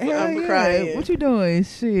life. Hell I'm yeah. crying. What you doing?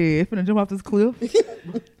 Shit, finna jump off this cliff.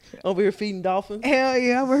 Over here feeding dolphins. Hell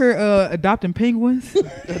yeah, over here adopting penguins.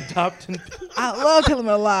 Adopting. I love telling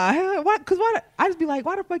a lie. Hell, why? Cause why? I just be like,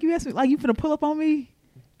 why the fuck you ask me? Like you finna pull up on me?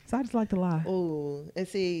 So I just like to lie. Ooh, and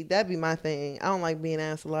see, that'd be my thing. I don't like being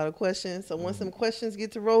asked a lot of questions. So once some questions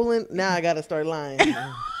get to rolling, now I gotta start lying.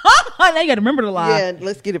 Now you gotta remember to lie. Yeah,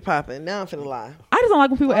 let's get it popping. Now I'm finna lie. I just don't like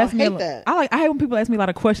when people ask me. hate that. I hate when people ask me a lot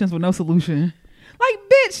of questions with no solution. Like,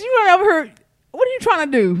 bitch, you don't ever heard. What are you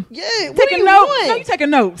trying to do? Yeah, what do Taking you notes? want? No, you taking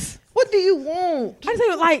notes. What do you want? I just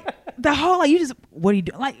say like the whole like you just what do you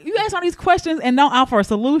do? Like you ask all these questions and don't offer a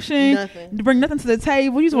solution. Nothing. To bring nothing to the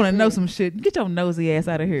table. You just want to know some shit. Get your nosy ass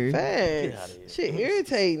out of here. Get Facts. outta here. Shit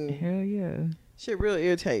irritating. Hell yeah. Shit real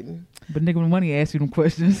irritating. But nigga, when money asks you them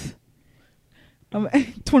questions, I'm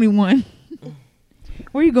 21.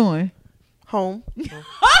 Where you going? Home.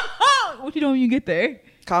 What you doing when you get there?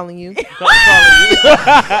 Calling you.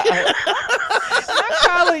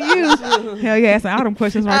 Calling you. Hell yeah, asking all them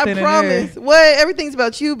questions right I then promise. What? Everything's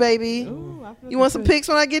about you, baby. and there. Ooh, I feel You want some good. pics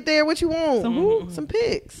when I get there? What you want? Some who? Some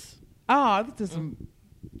pics. Oh, this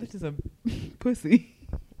is a pussy.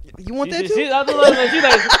 You want that She too?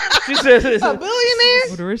 she said, A billionaire?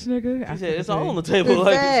 With a rich nigga? I she said it's feel all on the good. table.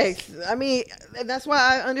 Like, Facts. I mean, and that's why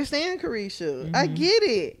I understand Carisha. I get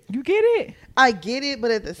it. You get it? I get it,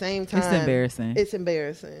 but at the same time, It's embarrassing. It's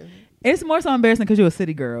embarrassing. It's more so embarrassing because you're a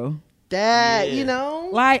city girl. That, Yeah. you know?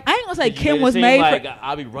 Like, I ain't gonna say you Kim made it was seem made like for...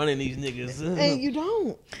 I'll be running these niggas. And you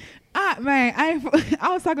don't. I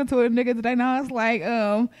was talking to a nigga today and I was like,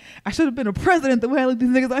 I should have been a president the way I look these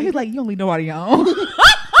niggas out. He's like, you don't leave nobody on.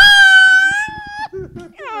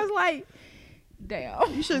 And I was like,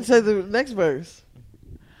 damn. You should say the next verse.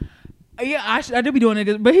 Yeah, I do be doing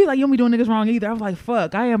niggas, but he's like, you don't be doing niggas wrong either. I was like,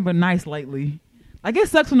 fuck, I am been nice lately. Like it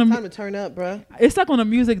sucks when Time to turn up, bruh. it sucks when the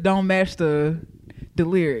music don't match the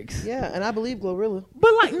lyrics. Yeah, and I believe Glorilla.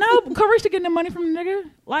 But like, no, Carisha getting the money from the nigga.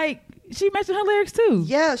 Like she matching her lyrics too.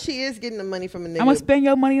 Yeah, she is getting the money from a nigga. I'm gonna spend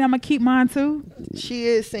your money and I'm gonna keep mine too. She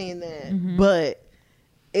is saying that. Mm-hmm. But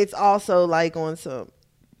it's also like on some...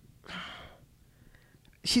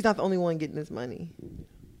 She's not the only one getting this money.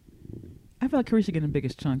 I feel like Carisha getting the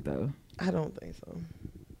biggest chunk though. I don't think so.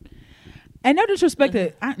 And no disrespect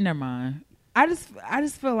to never mind. I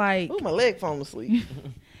just feel like Ooh, my leg falling asleep.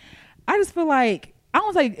 I just feel like I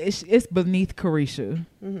don't say it's beneath Carisha,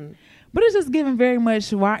 Mm-hmm. but it's just giving very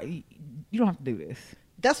much. Why you don't have to do this?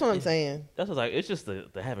 That's what I'm saying. That's what's like. It's just the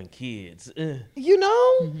having kids. You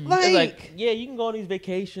know? Mm-hmm. It's like, yeah, you can go on these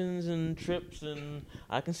vacations and trips, and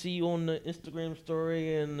I can see you on the Instagram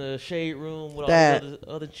story and the shade room with all That. the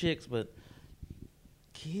other chicks, but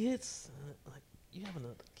kids, like you have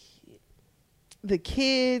another kid. The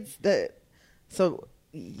kids that so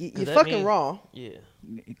you're that fucking means- raw. Yeah.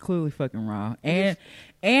 Clearly fucking raw. And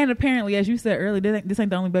apparently, as you said earlier, this ain't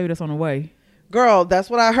the only baby that's on the way. Girl, that's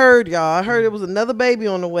what I heard, y'all. I heard it was another baby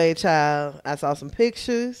on the way, child. I saw some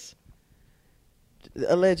pictures,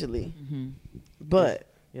 allegedly. But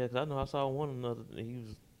Yeah, because I know I saw one another. He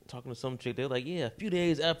was talking to some chick. They were like, yeah, a few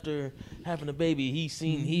days after having a baby, he's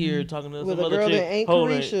seen here talking to With some a other girl chick. that ain't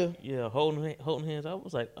holding, Carisha. Yeah, holding hands. I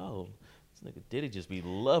was like, oh, this nigga Diddy just be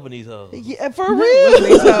loving these hoes. yeah, for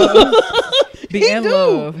real. Be He in do.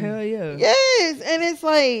 love. Hell yeah. Yes, and it's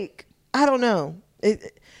like I don't know. I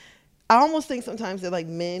almost think sometimes that like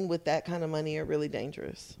men with that kind of money are really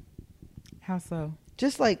dangerous. How so?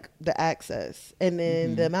 Just like the access, and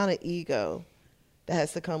then the amount of ego that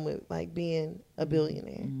has to come with like being a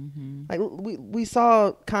billionaire. Like we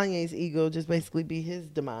saw Kanye's ego just basically be his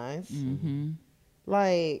demise.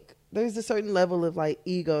 Like there's a certain level of like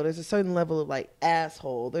ego. There's a certain level of like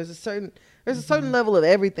asshole. There's a certain level of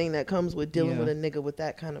everything that comes with dealing with a nigga with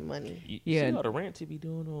that kind of money. You Yeah. see all the rants he be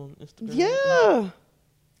doing on Instagram? Yeah.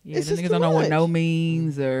 Yeah, It's the just niggas too don't know what much. no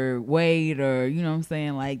means or wait or, you know what I'm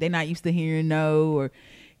saying? Like, they not used to hearing no, or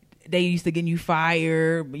they used to getting you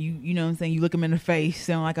fired. But you know what I'm saying? You look them in the face,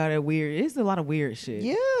 sound like all that weird. It's a lot of weird shit.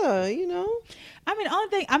 Yeah, you know. I mean, the only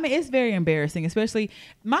thing, it's very embarrassing, especially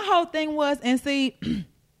my whole thing was, and see,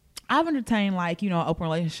 I've entertained like, an open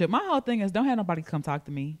relationship. My whole thing is don't have nobody come talk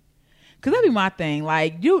to me. Cause that'd be my thing.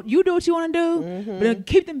 Like you do what you want to do, but then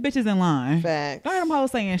keep them bitches in line. Facts. Don't have them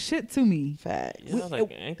hoes saying shit to me. Facts. Yeah, I was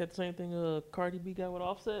like, ain't that the same thing Cardi B got with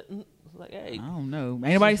Offset? It's like, hey, I don't know. Ain't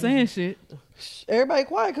nobody saying shit. Everybody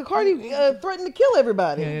quiet because Cardi threatened to kill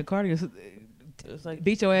everybody. Yeah, Cardi is it's like,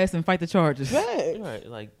 beat your ass and fight the charges. Facts. right,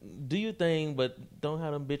 like, do your thing, but don't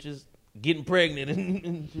have them bitches getting pregnant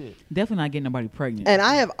and shit. Definitely not getting nobody pregnant. And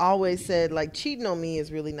I have always said, like, cheating on me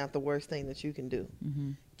is really not the worst thing that you can do.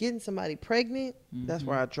 Getting somebody pregnant, that's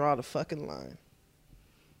where I draw the fucking line.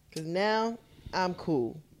 Because now I'm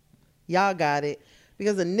cool. Y'all got it.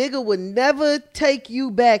 Because a nigga would never take you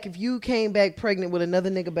back if you came back pregnant with another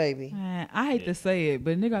nigga baby. Man, I hate to say it,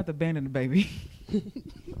 but nigga have to abandon the baby.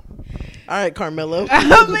 All right, Carmelo.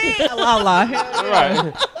 I mean, la.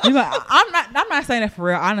 Right. You know, I'm not saying that for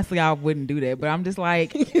real. Honestly, I wouldn't do that. But I'm just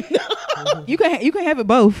like, you can have it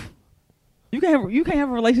both. You can have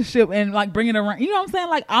a relationship and like bring it around. You know what I'm saying?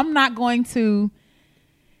 Like I'm not gonna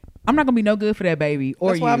be no good for that baby.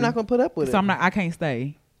 Or That's why you. I'm not going to put up with it. So I can't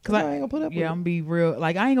stay. Cause I ain't going to put up with yeah, it. I'm gonna be real.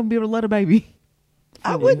 Like I ain't gonna be able to let a baby.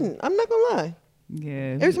 I wouldn't. I'm not going to lie.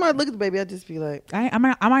 Yeah. Every time I look at the baby, I just be like, I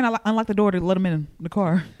might not unlock the door to let him in the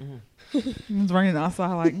car. It's raining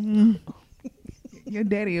outside. Like, your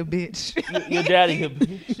daddy a bitch. Your daddy a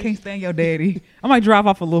bitch. Can't stand your daddy. I might drive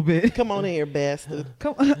off a little bit. come on in here, bastard.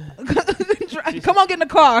 Come on, get in the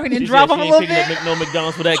car and then She drive said off a she little ain't picking bit. up no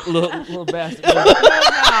McDonald's for that little bastard.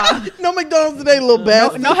 No McDonald's today, little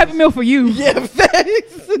bastard. No Happy Meal for you. Yeah,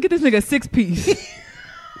 facts. Get this nigga a 6-piece.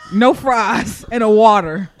 No fries and a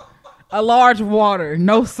water. A large water,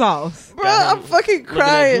 no sauce. Bro, I'm fucking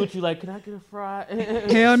crying. Gucci like, can I get a fry?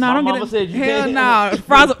 Hell no, My don't mama get said it. you Hell can't.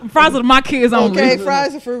 no. Fries are my kids only. Okay,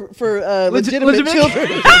 fries are for legitimate children.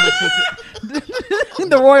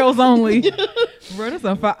 The Royals only. Bro, that's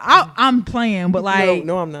a fire. I'm playing, but like,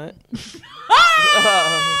 no, I'm not.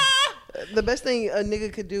 The best thing a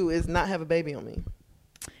nigga could do is not have a baby on me.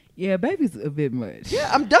 yeah, baby's a bit much. Yeah,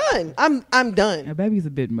 I'm done. I'm A done. baby's a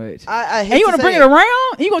bit much. I hate And you want to bring it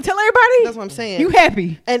around? You gonna tell everybody? That's what I'm saying. You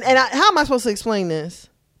happy? And how am I supposed to explain this?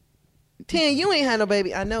 Tan, you ain't had no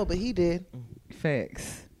baby. I know, but he did.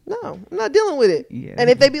 Facts. No, I'm not dealing with it. Yeah. And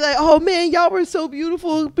if they be like, "Oh man, y'all were so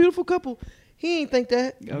beautiful, beautiful couple," he ain't think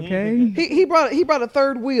that. Okay. He brought a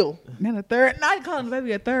third wheel. Now the third. Now you calling the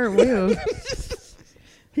baby a third wheel.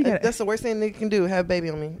 He got. That's the worst thing nigga can do. Have a baby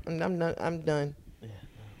on me. I'm done.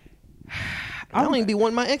 I don't even be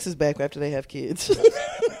wanting my exes back after they have kids.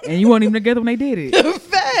 And you weren't even together when they did it.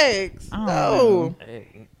 Facts. I don't No. know.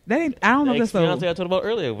 Hey, That ain't. I don't know. the If that's ex-fiance so. I told about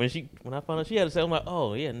earlier when I found out she had a sex, I'm like,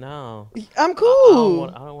 oh yeah, no, I'm I cool.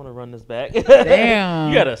 don't want to run this back. Damn.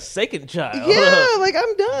 You got a second child. Yeah, like I'm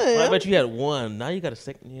I done. bet you had one. Now you got a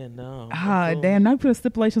second. Yeah, no. Ah, damn. Now you put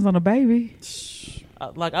stipulations on the baby. I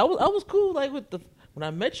was cool. Like when I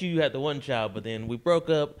met you, you had the one child, but then we broke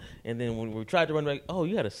up, and then when we tried to run back, oh,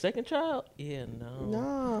 you had a second child? Yeah, no.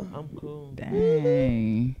 No, I'm cool.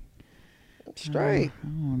 Dang. straight. I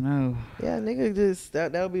don't know. Yeah, nigga, just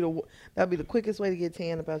that'll be the quickest way to get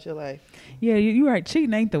tan about your life. Yeah, you right.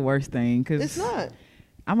 Cheating ain't the worst thing. Cause It's not.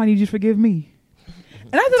 I might need you to forgive me.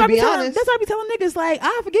 And that's what I To be be telling. honest. That's what I be telling niggas. Like,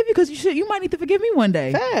 I forgive you because you might need to forgive me one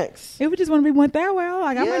day. Facts. If we just want to be one that well,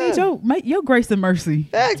 like I might need your grace and mercy.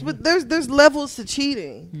 Facts, but there's levels to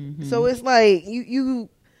cheating. So it's like you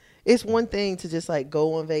it's one thing to just like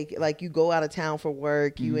go on like you go out of town for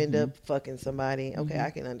work, you end up fucking somebody. Okay,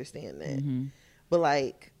 I can understand that. But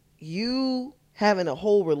like you having a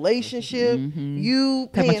whole relationship, you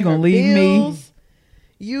paying you her gonna leave bills,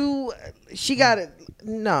 she got it.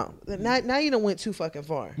 No, now you done went too fucking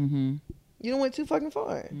far. You done went too fucking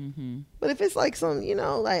far. But if it's like some,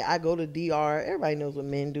 like I go to DR, everybody knows what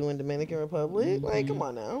men do in Dominican Republic. Like, come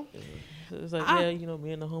on now. It's like,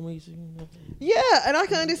 me and the homies. Yeah, and I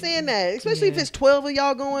can understand that, especially if it's 12 of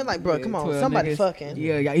y'all going. Like, bro, come on, somebody niggas. fucking.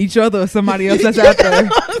 Yeah, each other or somebody else that's out there.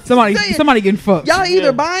 Somebody getting fucked. Y'all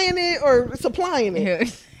either buying it or supplying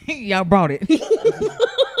it. Yeah. Y'all brought it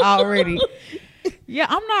already. Yeah,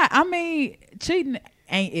 I'm not. I mean, cheating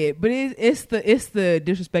ain't it, but it's the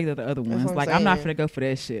disrespect of the other ones. what Like, I'm not finna go for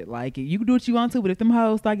that shit. Like, you can do what you want to, but if them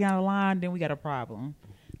hoes start getting out of line, then we got a problem.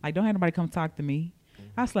 Like, don't have nobody come talk to me.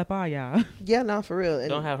 I slept all y'all. Yeah, no, for real. And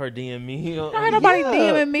Don't have her DM me. Don't have nobody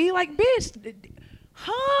DMing me. Like, bitch,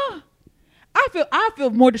 huh? I feel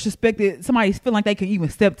more disrespected. Somebody's feeling like they can even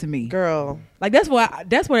step to me. girl. Like, that's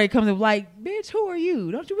where it comes in. Like, bitch, who are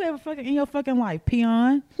you? Don't you ever fucking in your fucking life,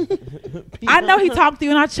 peon? I know he talked to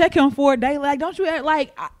you and I check him for a day. Like, don't you act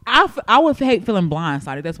like I would hate feeling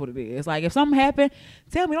blindsided. That's what it is. Like, if something happened,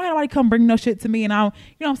 tell me. Don't have nobody come bring no shit to me. And what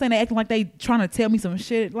I'm saying? They acting like they trying to tell me some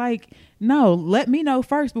shit. Like, no, let me know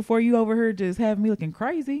first before you over here just having me looking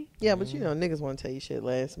crazy. Yeah, but niggas want to tell you shit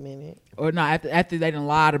last minute. Or not after they done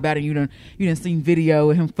lied about it. You done seen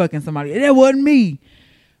video of him fucking somebody. That wasn't me.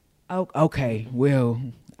 Oh, okay, well,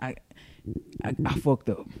 I fucked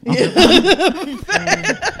up. I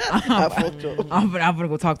fucked up. I'm gonna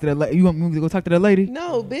go talk to that lady. You want me to go talk to that lady?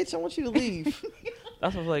 No, bitch, I want you to leave.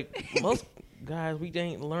 That's what's like. Most guys, we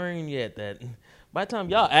ain't learned yet that by the time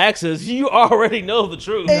y'all ask us, you already know the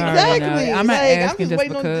truth. Exactly. No. I'm not asking just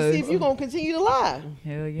waiting because to see if you're gonna continue to lie.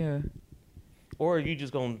 Hell yeah. Or you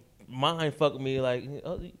just gonna mind fuck me like,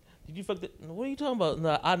 oh, did you fuck that? What are you talking about?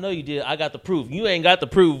 No, I know you did. I got the proof. You ain't got the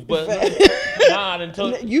proof, but God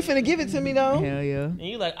until You finna give it to me though. Hell yeah. and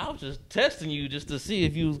you like, I was just testing you just to see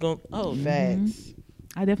if you was gonna. Oh, Facts.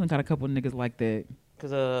 I definitely got a couple of niggas like that.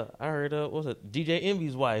 because I heard what was it DJ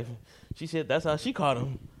Envy's wife? She said that's how she caught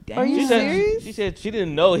him. Are you She serious? she said she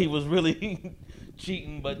didn't know he was really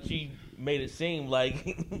cheating, but she made it seem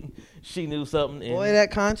like she knew something. And Boy,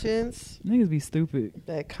 that conscience. Niggas be stupid.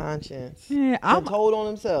 That conscience. Yeah, I'm told on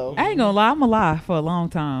himself. I ain't gonna lie. I'm gonna lie for a long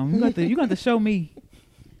time. You got to show me,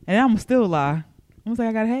 and I'm still lie. I'm gonna say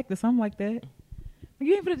I got hacked or something like that. I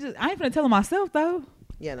ain't finna tell him myself though.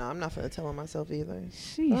 Yeah, no, I'm not finna tell on myself either.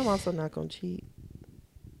 Sheesh. But I'm also not gonna cheat.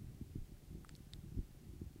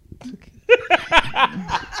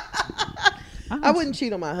 I wouldn't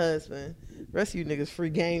cheat on my husband. Rest of you niggas free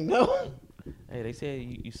game though. hey, they said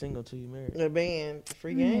you single till you married. The band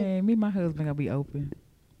free game. Yeah, me and my husband gonna be open,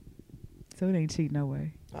 so it ain't cheat no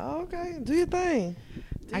way. Oh, okay, do your thing.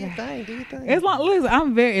 Do your thing. As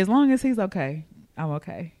long as he's okay, I'm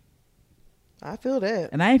okay. I feel that.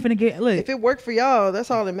 And I ain't finna get If it worked for y'all,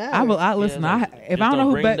 that's all that matters. Listen. Yeah, like, If just I don't know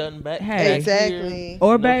who bring nothing back. hey, Exactly.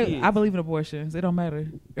 or No babe, kids. I believe in abortions. It don't matter.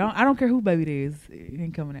 I don't care who baby it is. It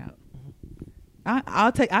ain't coming out.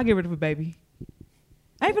 I'll get rid of a baby.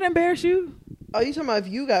 I ain't finna embarrass you. Oh, you talking about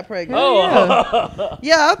if you got pregnant? Oh,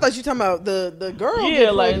 Yeah, I thought you talking about the girl. yeah,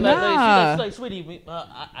 get like, pregnant. Nah. she's like, sweetie,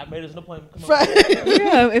 I made us an appointment. Come on. Right.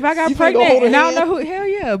 Yeah, if I got You finna go pregnant hold her and I don't hand? know who, hell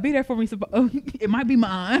yeah, be there for me. It might be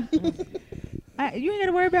mine. You ain't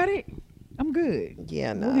gotta worry about it. I'm good.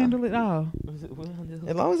 Yeah, We'll no. handle it all.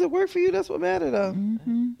 As long as it worked for you, that's what matters, though.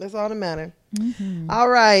 Mm-hmm. That's all that matters. Mm-hmm. All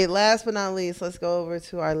right. Last but not least, let's go over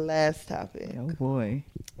to our last topic. Oh boy.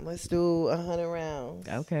 Let's do 100 rounds.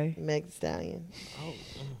 Okay. Meg Thee Stallion, Oh,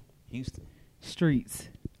 Houston, Streets.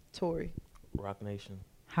 Tory, Rock Nation.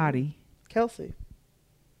 Hottie. Kelsey.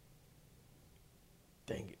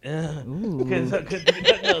 Dang it. Ooh. Because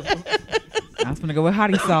I was gonna go with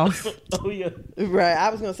Hottie Sauce. oh yeah. Right. I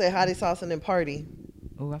was gonna say Hottie Sauce and then Party.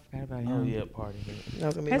 Oh, I forgot about him. Oh yeah, party. That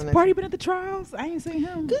was gonna be Has my next Party one. been at the trials? I ain't seen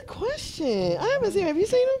him. Good question. I haven't seen him. Have you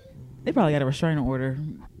seen him? They probably got a restraining order.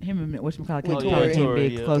 Him and whatchamacallit With probably Tory. can't be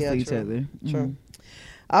Yeah. close Yeah, to each true. other. True. Mm.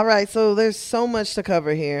 All right. So there's so much to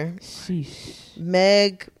cover here. Sheesh.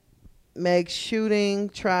 Meg's shooting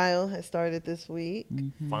trial has started this week.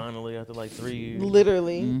 Mhm. Finally, after like 3 years.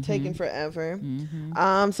 Literally Mhm. taking forever.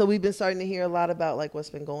 Mhm. So we've been starting to hear a lot about like what's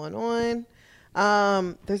been going on.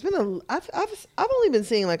 There's been I've only been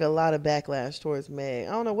seeing like a lot of backlash towards Meg.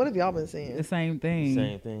 I don't know. What have y'all been seeing? The same thing.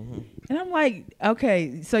 Same thing. And I'm like,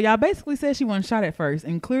 okay, so y'all basically said she wasn't shot at first,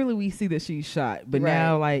 and clearly we see that she's shot. But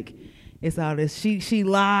now, like, it's all this. She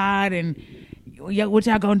lied, and what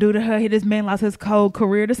y'all gonna do to her? This man lost his cold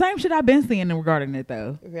career. The same shit I've been seeing regarding it,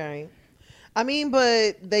 though. Right. I mean,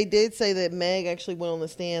 but they did say that Meg actually went on the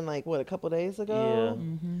stand like a couple days ago. Yeah.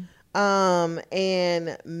 Mm-hmm.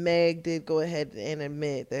 And Meg did go ahead and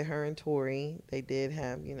admit that her and Tory, they did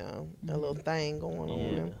have, a little thing going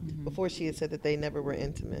on before she had said that they never were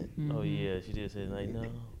intimate. Oh yeah, she did say like no.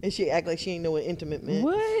 And she acted like she didn't know what intimate meant.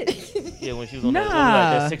 What? Yeah, when she was on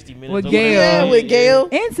that 60 minutes with or Gail. whatever. Yeah, with Gail.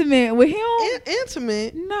 Intimate with him?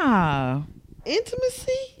 Intimate. Nah.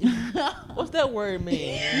 Intimacy? What's that word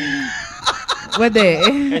mean? What that?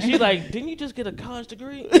 And she's like, didn't you just get a college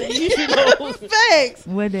degree? Facts.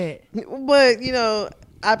 What that? But,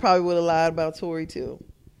 I probably would have lied about Tory too.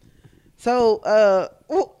 So,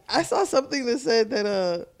 I saw something that said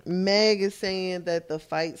that Meg is saying that the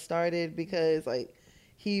fight started because like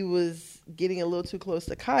he was getting a little too close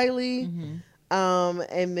to Kylie. Mm-hmm.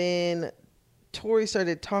 And then Tory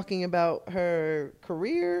started talking about her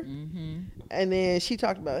career, and then she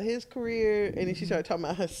talked about his career, and then she started talking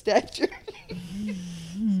about her stature.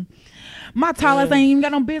 My tallest ain't even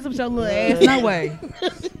got no business with your little ass. No way.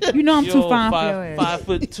 You know I'm too fine for your ass.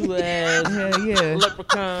 5'2" ass. Hell yeah.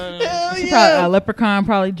 Leprechaun. Hell She yeah. A leprechaun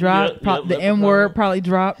probably dropped. Yep, The M word probably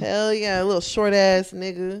dropped. Hell yeah. A little short ass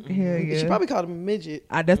nigga. Hell yeah. She probably called him a midget.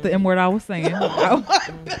 That's the M word I was saying.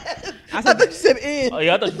 I thought you said N. Oh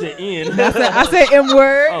yeah, I thought you said N. I said M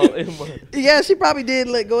word. Oh, N word. Yeah, she probably did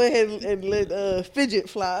go ahead and let fidget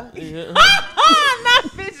fly. Yeah.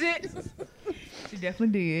 Not fidget. She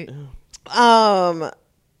definitely did.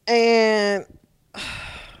 And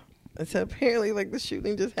so apparently like the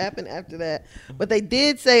shooting just happened after that. But they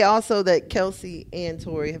did say also that Kelsey and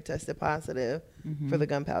Tory have tested positive for the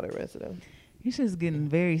gunpowder residue. He's just getting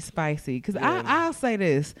very spicy. Because I'll say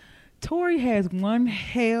this. Tory has one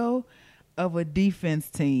hell of a defense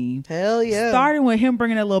team. Hell yeah. Starting with him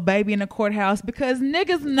bringing a little baby in the courthouse because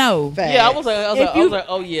niggas know. Facts. Yeah, I was like,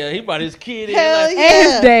 oh yeah, he brought his kid in. Hell Like, yeah.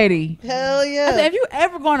 And his daddy. Hell yeah. I said, if you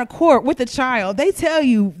ever gone to court with a child, they tell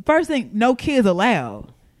you first thing, no kids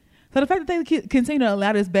allowed. So the fact that they continue to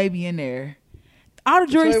allow this baby in there, all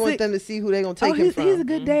the jury they want them to see who they gonna take him he's from. a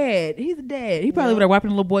good dad. He's a dad. He probably would have wiping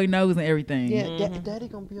the little boy nose and everything. Yeah, daddy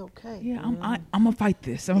gonna be okay. Yeah, I'm gonna fight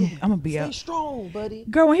this. I'm gonna be Stay out. strong, buddy.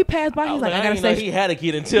 Girl, when he passed by, he's like, I gotta didn't know stay. he had a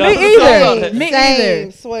kid until Me I either. saw Me that.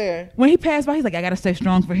 either. Swear. When he passed by, he's like, I gotta stay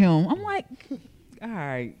strong for him. I'm like, all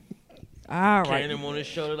right. Carrying him on his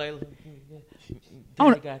shoulder like,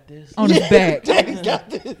 On- Daddy got this. On his back. Daddy's got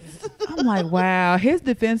this. I'm like, wow, his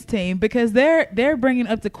defense team, because they're bringing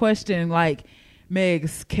up the question like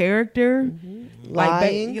Meg's character,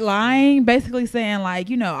 like lying, basically saying like,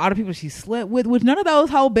 all the people she slept with, which none of those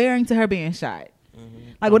hold bearing to her being shot.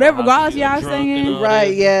 Like whatever, regardless y'all saying,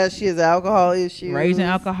 Right? Yeah, she has alcohol issues, raging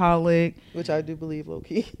alcoholic, which I do believe, low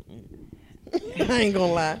key. I ain't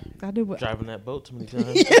gonna lie. I do. Driving that boat too many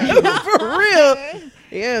times. For real.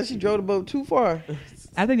 Yeah, she drove the boat too far.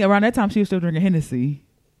 I think around that time she was still drinking Hennessy.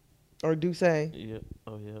 Or do say. Yeah.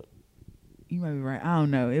 Oh yeah. You might be right. I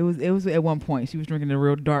don't know. It was at one point she was drinking the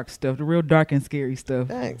real dark stuff, the real dark and scary stuff.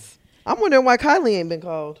 Thanks. I'm wondering why Kylie ain't been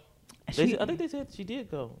called. I think they said she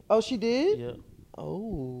did go. Oh, she did? Yeah.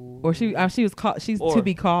 Oh. Or she was called. She's to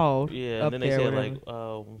be called. Yeah. Up And then they there, said whatever. like,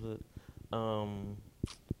 was it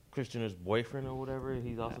Christiana's boyfriend or whatever?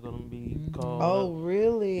 He's also gonna be called. Oh,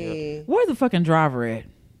 really? Yeah. Where's the fucking driver at?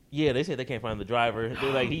 Yeah, they said they can't find the driver.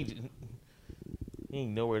 They're like he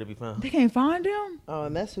ain't nowhere to be found. They can't find him. Oh,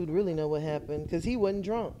 and that's who'd really know what happened because he wasn't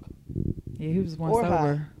drunk. Yeah, he was one Or sober.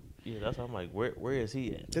 high. Yeah, that's why I'm like, where is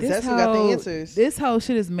he at? Because that's who got the answers. This whole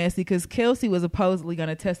shit is messy because Kelsey was supposedly going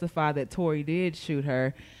to testify that Tory did shoot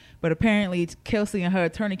her. But apparently Kelsey and her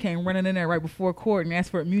attorney came running in there right before court and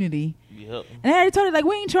asked for immunity. Yep. And I already told her, like,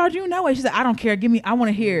 we ain't charge you no way. She said, I don't care. I want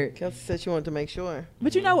to hear it. Kelsey said she wanted to make sure.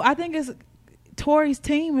 But I think it's Tory's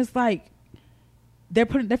team is like, they're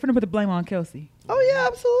finna put the blame on Kelsey. Oh, yeah,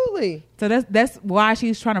 absolutely. So that's why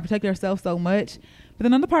she's trying to protect herself so much. But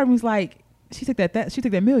then another part of me was like, she took that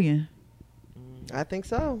 $1 million. I think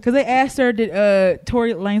so. Because they asked her, did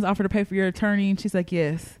Tory Lanez offer to pay for your attorney? And she's like,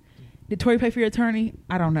 yes. Did Tory pay for your attorney?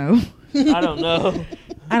 I don't know. I don't know.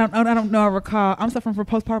 I don't know. I recall. I'm suffering from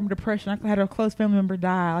postpartum depression. I had a close family member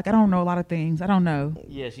die. Like, I don't know a lot of things. I don't know.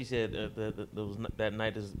 Yeah, she said that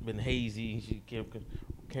night has been hazy. She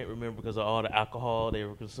can't remember because of all the alcohol they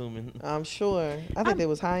were consuming. I'm sure. I think they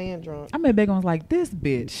was high and drunk. I met Big and was like, this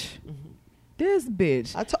bitch. This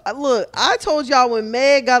bitch. I told y'all when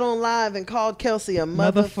Meg got on live and called Kelsey a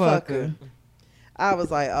motherfucker. I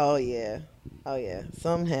was like, oh yeah,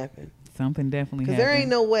 something happened. Something definitely happened. Because there ain't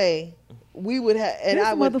no way we would have. And this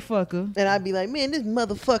I would, motherfucker. And I'd be like, man, this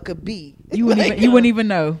motherfucker beat. You wouldn't even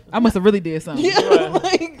know. I must have really did something. Yeah,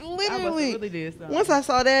 like literally. I must have really did something. Once I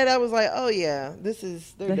saw that, I was like, oh yeah, this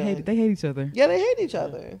is. They hate each other. Yeah, they hate each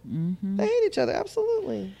other. Mm-hmm. They hate each other,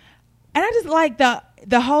 absolutely. And I just like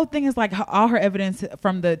the whole thing is like all her evidence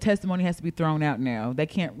from the testimony has to be thrown out now. They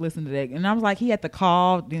can't listen to that. And I was like, he had to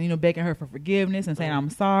call, begging her for forgiveness and saying I'm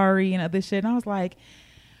sorry and other shit. And I was like,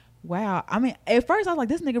 wow. I mean, at first I was like,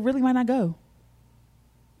 this nigga really might not go.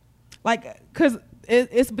 Like, because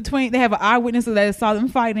it's between, they have an eyewitness that saw them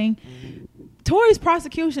fighting. Mm-hmm. Tory's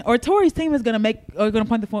prosecution or Tory's team is going to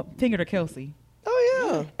point the finger to Kelsey. Oh,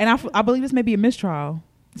 yeah. And I believe this may be a mistrial,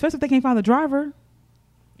 especially if they can't find the driver.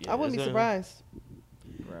 Yeah, I wouldn't be surprised.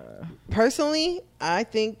 Bruh. Personally, I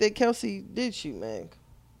think that Kelsey did shoot Meg.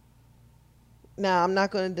 Now, I'm not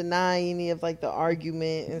going to deny any of like the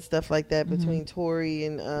argument and stuff like that between Tory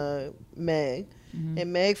and Meg. Mm-hmm.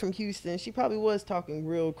 And Meg from Houston, she probably was talking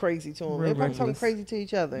real crazy to him. They're probably talking crazy to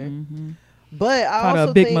each other. Mm-hmm. But I also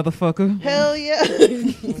a big motherfucker. Hell yeah.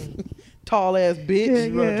 Tall ass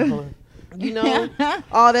bitch. Yeah. You know,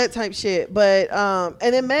 all that type shit. But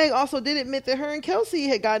and then Meg also did admit that her and Kelsey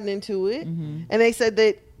had gotten into it. Mm-hmm. And they said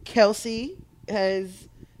that Kelsey has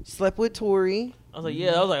slept with Tory. I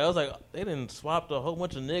was like, they done swapped a whole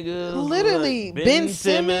bunch of niggas. Literally, Ben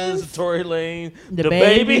Simmons, Tory Lane, the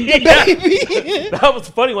baby. The baby. That was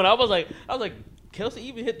funny when I was like, Kelsey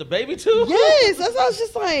even hit the baby too? Yes, that's what I was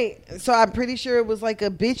just like. So I'm pretty sure it was like a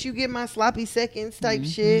bitch, you get my sloppy seconds type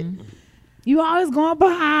shit. You always going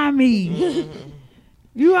behind me.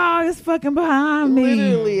 You always fucking behind me.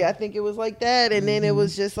 Literally, I think it was like that. And then it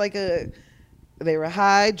was just like they were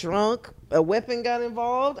high, drunk, a weapon got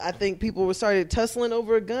involved. I think people started tussling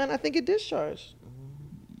over a gun. I think it discharged.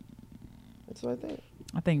 That's what I think.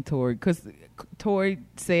 I think Tory, because Tory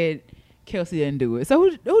said Kelsey didn't do it. So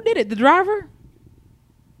who did it? The driver?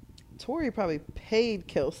 Tory probably paid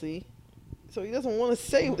Kelsey, so he doesn't want to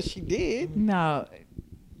say what she did. No.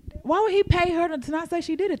 Why would he pay her to not say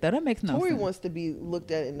she did it though? That makes no sense. Tory wants to be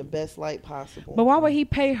looked at in the best light possible. But why would he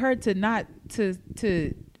pay her to not to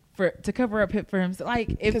cover up for himself?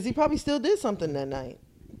 Like, because he probably still did something that night.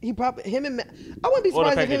 He probably I wouldn't be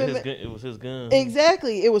surprised if it was his gun.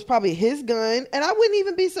 Exactly, it was probably his gun, and I wouldn't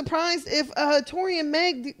even be surprised if Tory and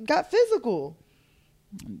Meg got physical.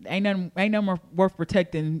 Ain't no more worth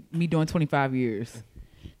protecting me doing 25 years.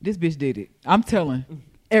 This bitch did it. I'm telling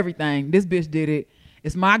everything. This bitch did it.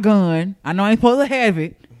 It's my gun. I know I ain't supposed to have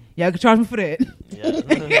it. Y'all can charge me for that. Yeah.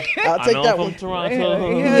 I'll take that one. From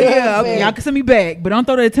Toronto. Yeah. Y'all can send me back, but don't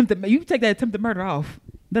throw that attempted. You can take that attempted murder off.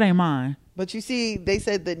 That ain't mine. But you see, they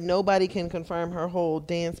said that nobody can confirm her whole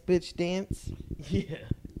dance. Yeah.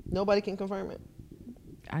 Nobody can confirm it.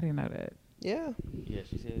 I didn't know that. Yeah. Yeah,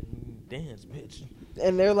 she said, dance, bitch.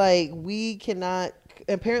 And they're like, we cannot.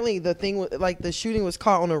 Apparently, the shooting was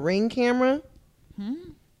caught on a Ring camera.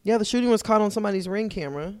 Yeah, the shooting was caught on somebody's Ring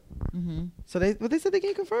camera. Mm-hmm. So they said they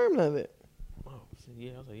can't confirm none of it. Oh,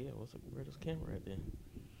 yeah. I was like, where's this camera at then?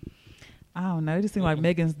 I don't know. It just seemed like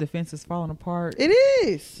Megan's defense is falling apart. It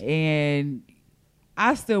is. And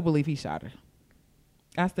I still believe he shot her.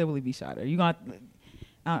 I still believe he shot her.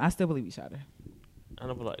 I still believe he shot her. I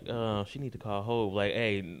don't feel like she need to call Hov. Like,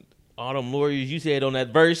 hey, all them lawyers you said on that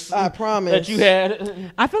verse. I promise. That you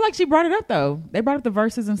had. I feel like she brought it up though. They brought up the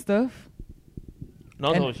verses and stuff.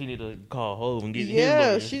 No, she need to call Hov and get his lawyers.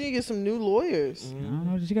 lawyers. She need to get some new lawyers. I don't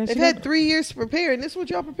know. Did you guys? They've had 3 years to prepare, and this is what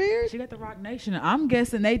y'all prepared? She got the Rock Nation. I'm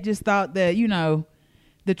guessing they just thought that,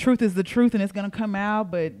 the truth is the truth and it's going to come out.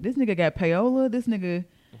 But this nigga got payola. This nigga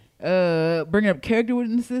bringing up character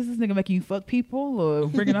witnesses. This nigga making you fuck people or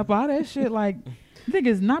bringing up all that shit. Like,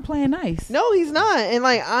 nigga's not playing nice. No, he's not. And,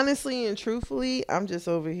 like, honestly and truthfully, I'm just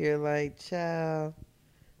over here like, child.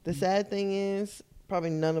 The sad thing is, probably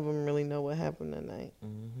none of them really know what happened that night.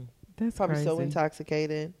 Mm-hmm. That's probably crazy. So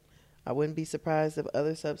intoxicated. I wouldn't be surprised if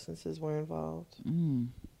other substances were involved.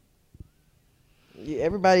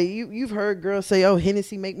 Everybody, you've heard girls say, "Oh,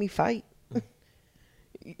 Hennessy make me fight."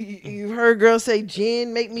 You've heard girls say,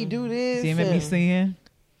 "Gin make me do this." Gin make me sin.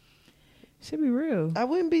 Should be real. I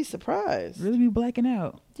wouldn't be surprised. Really be blacking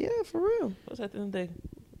out. Yeah, for real. What's at the end of the day?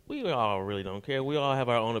 We all really don't care. We all have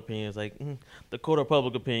our own opinions. Like the court of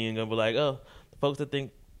public opinion gonna be like, oh, the folks that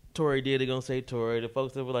think Tory did, they're gonna say Tory. The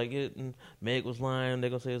folks that were like, Meg was lying, they're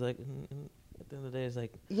gonna say it's like. At the end of the day, it's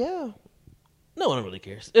like, yeah. No one really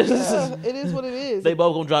cares. Yeah, it is what it is. They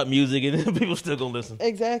both gonna drop music and people still gonna listen.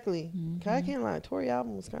 Exactly. I can't lie. Tory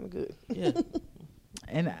album was kind of good. Yeah.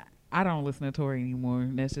 And I don't listen to Tory anymore.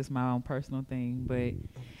 That's just my own personal thing. But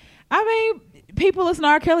I mean, people listen to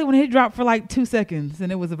R. Kelly when he dropped for like 2 seconds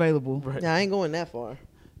and it was available. Right. Now I ain't going that far.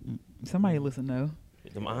 Somebody listen though.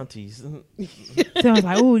 Them aunties. So I was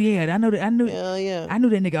like, oh yeah, I knew that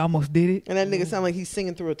nigga almost did it. And that nigga sound like he's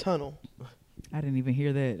singing through a tunnel. I didn't even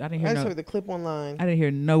hear that. I didn't I hear just no. heard the clip online. I didn't hear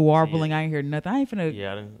no warbling. I didn't hear nothing. I ain't finna.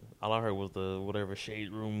 Yeah, I didn't. All I heard was the whatever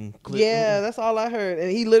shade room clip. Yeah, that's all I heard. And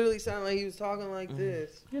he literally sounded like he was talking like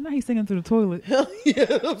this. You know he's singing through the toilet. Hell yeah.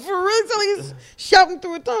 For real, it sounded like he's shouting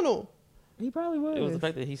through a tunnel. He probably was. It was the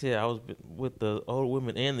fact that he said I was with the old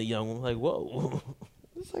women and the young women. Like, whoa.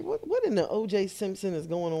 It's like, what in the O.J. Simpson is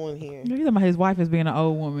going on here? You talking about his wife as being an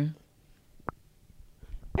old woman.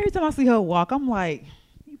 Every time I see her walk, I'm like,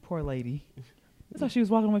 you poor lady. That's how she was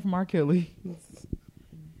walking away from R. Kelly.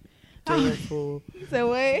 Damn fool. You said,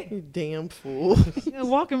 wait. You damn fool.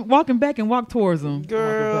 Walking back and walk towards him.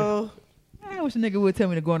 Girl. I wish a nigga would tell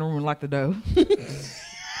me to go in the room and lock the door. Lock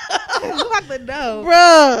the door.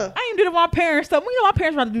 Bruh. I ain't do that with my parents stuff. You know my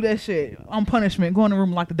parents try to do that shit on punishment. Go in the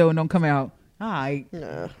room, lock the door, and don't come out. All right.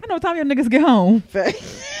 Nah. I know what time y'all niggas get home. Fact.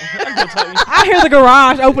 I hear the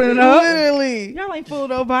garage opening up. Literally. Y'all ain't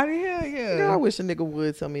fooled nobody. Hell yeah. Girl, I wish a nigga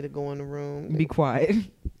would tell me to go in the room. Be quiet.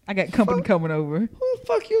 I got company coming over. Who the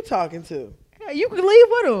fuck you talking to? Yeah, you can leave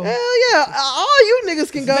with them. Hell yeah. All you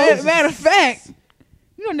niggas can go. Matter of fact,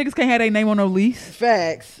 you know niggas can't have their name on no lease.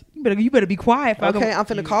 Facts. You better be quiet. Okay, I'm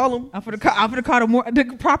finna call him. I'm finna call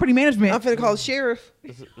the property management. I'm finna call the sheriff.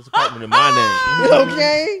 This apartment in my name.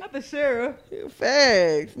 Okay? Not the sheriff.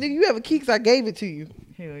 Facts. Nigga, you have a key because I gave it to you.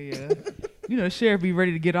 Hell yeah. You know the sheriff be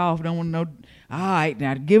ready to get off. Don't want to know. All right,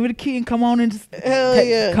 now give it a key and come on and just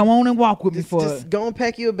yeah. Come on and walk with me for Just go and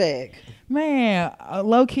pack you a bag. Man,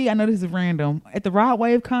 low key, I know this is random. At the Rod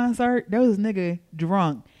Wave concert, there was this nigga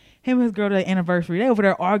drunk. Him and his girl, their anniversary. They over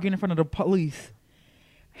there arguing in front of the police.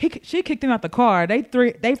 She kicked him out the car. They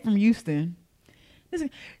from Houston. Listen,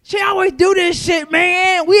 she always do this shit,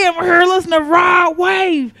 man. We ever heard listen to Rod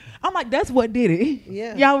Wave. I'm like, that's what did it.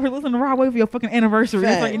 Yeah. Y'all ever listen to Rod Wave for your fucking anniversary.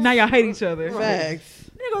 It's like, now y'all hate each other. Facts.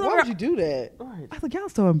 Why would you do that? Right. I was like, y'all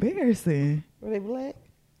so embarrassing. Were they black?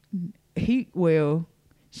 She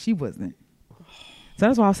wasn't. So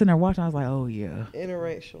that's why I was sitting there watching. I was like, oh yeah.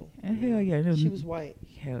 Interracial. And hell yeah. She was white.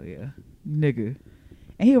 Hell yeah. Nigga.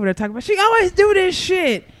 And he over there talking about, she always do this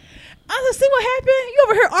shit. I was like, see what happened? You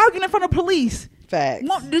over here arguing in front of police. Facts.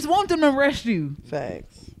 Just want them to arrest you.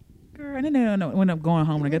 Facts. Girl, and then they went up going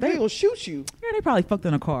home together. They gonna shoot you. Yeah, they probably fucked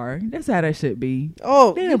in a car. That's how that should be.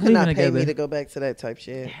 Oh, They you didn't could not believe pay together. me to go back to that type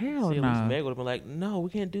shit. Hell See, at least no. Meg would have been like, no, we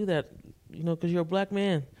can't do that. You know, because you're a black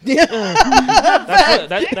man. Yeah. That's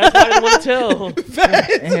why I didn't want to tell.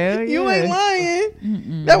 Hell You yeah. ain't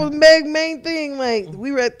lying. That was Meg's main thing. Like,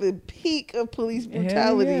 we were at the peak of police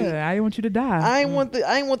brutality. Hell yeah. I didn't want you to die. I ain't want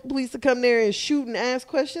the police to come there and shoot and ask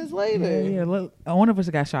questions later. Yeah. Look, one of us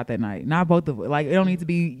got shot that night. Not both of us. Like, it don't need to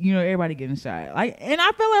be, everybody getting shot. Like, and I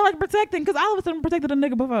feel like protecting, because all of us have protected a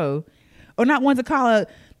nigga before. Or not one to call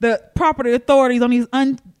the property authorities on these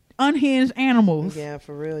unhinged animals. Yeah,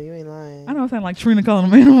 for real. You ain't lying. I know I'm saying like Trina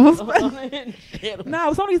calling them animals.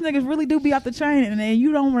 No, some of these niggas really do be off the chain, and then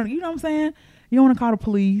you don't want, you know what I'm saying? You don't want to call the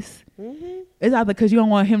police. Mm-hmm. It's either because you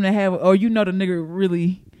don't want him to have, or the nigga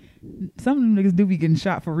really. Some of them niggas do be getting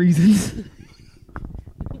shot for reasons.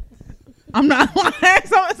 I'm not lying.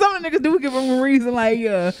 Some of the niggas do give them a reason. Like,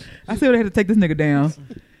 I see what they had to take this nigga down.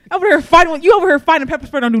 Over here fighting. You over here fighting pepper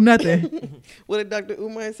spray don't do nothing. What did Dr.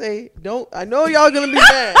 Umar say? I know y'all gonna be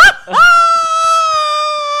mad.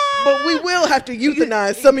 But we will have to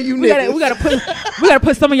euthanize some of you niggas. We gotta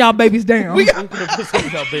put some of y'all babies down.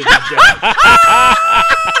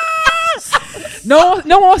 No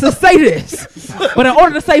one wants to say this, but in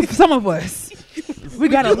order to save some of us, we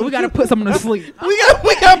gotta put some of them to sleep. We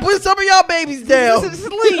gotta put some of y'all babies down.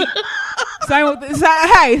 Sleep. Same with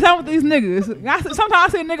these niggas. Sometimes I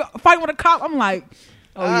see a nigga fighting with a cop. I'm like,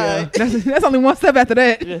 oh yeah, right. That's only one step after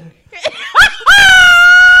that. Yeah.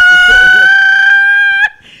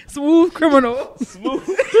 Smooth criminal. Smooth.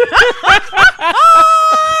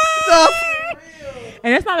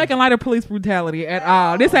 And that's not making light of police brutality at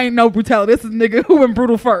all. This ain't no brutality. This is a nigga who been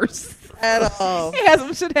brutal first. At all. He had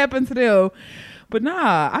some shit happen to them. But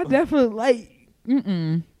nah, I definitely like,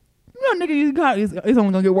 nigga, it's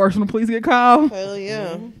only gonna get worse when the police get called. Hell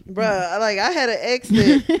yeah. Bruh, I had an ex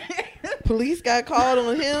that police got called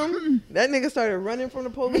on him. That nigga started running from the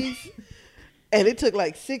police. And it took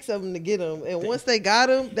like 6 of them to get him. And once they got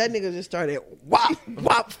him, that nigga just started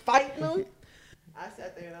whop, fighting them. I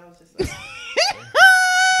sat there and I was just like,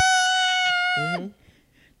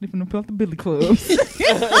 They finna put up the billy clubs.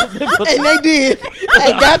 And they did.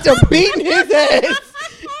 They got to beating his ass.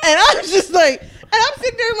 And I was just like, and I'm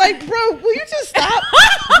sitting there like, bro, will you just stop?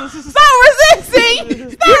 Stop resisting.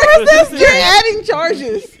 Stop resisting. You're adding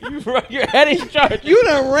charges. You're adding charges. You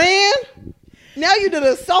done ran. Now you done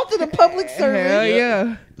assaulted a public servant. Hell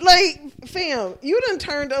yeah. Like, fam, you done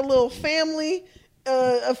turned a little family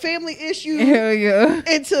issue Hell yeah.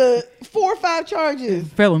 into 4 or 5 charges.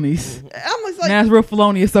 Felonies. I'm just like, Now it's real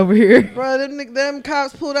felonious over here. bro, them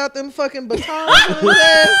cops pulled out them fucking batons on his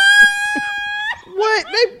ass. What?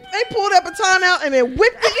 They pulled that baton out and then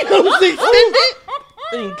whipped it. You know, extended.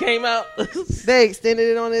 Thing came out. They extended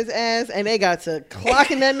it on his ass and they got to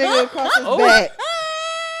clocking that nigga across his back.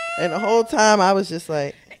 And the whole time I was just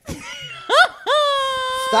like,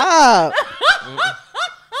 stop.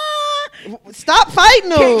 Stop fighting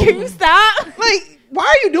them. Can you stop? Like, why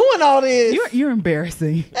are you doing all this? You're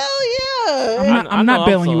embarrassing. Hell yeah. I'm not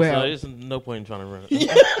bailing slow, you so out. there's no point in trying to run.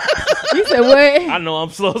 You said what? I know I'm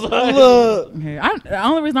slow. So Look. Okay, the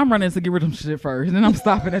only reason I'm running is to get rid of some shit first, and then I'm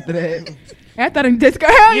stopping after that. After I just go,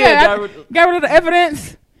 hell yeah, got rid of the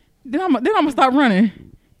evidence. Then I'm gonna stop running.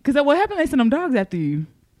 Cause what happened? They sent them dogs after you.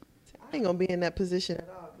 I ain't gonna be in that position at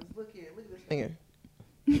all. 'Cause look here, look at this finger.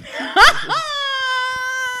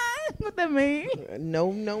 What that mean? No.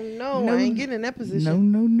 I ain't getting in that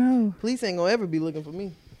position. No. Police ain't gonna ever be looking for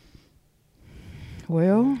me.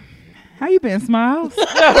 Well, how you been, Smiles?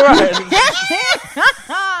 Right.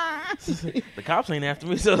 The cops ain't after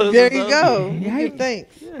me, so There you go. Yeah.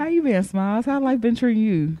 Thanks. How you been, Smiles? How life been treating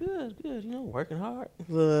you? Good. You know, working hard.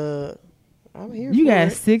 Look, I'm here You for got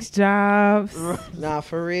it. 6 jobs. Nah,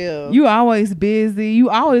 for real. You always busy. You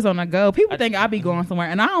always on the go. People think I be going somewhere,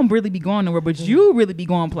 and I don't really be going nowhere, but you really be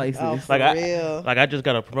going places. Oh, for real. I just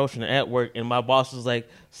got a promotion at work, and my boss was like,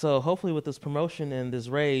 "So hopefully with this promotion and this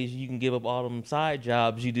raise, you can give up all them side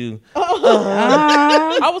jobs you do."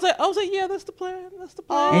 I was like, yeah, that's the plan. That's the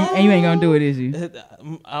plan. And you ain't gonna do it, is you?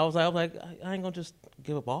 I was like, I ain't gonna just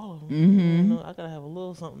give up all of them. Mm-hmm. You know, I gotta have a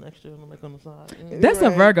little something extra to make on the side. You know? That's a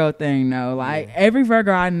Right. Virgo thing, though. Like every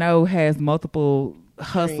Virgo I know has multiple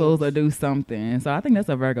hustles or do something. So I think that's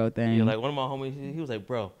a Virgo thing. Yeah, like one of my homies, he was like,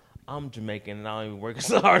 "Bro, I'm Jamaican and I don't even work as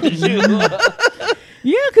hard as you."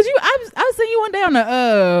 Yeah, because I seen you one day on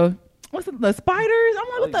the the spiders. I'm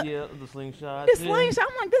like, what the Yeah, the slingshot. this slingshot?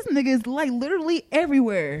 I'm like, this nigga is like literally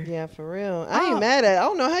everywhere. Yeah, for real. I ain't mad at it. I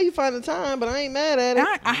don't know how you find the time, but I ain't mad at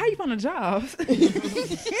it. How you find a job?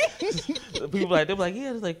 People like they're like,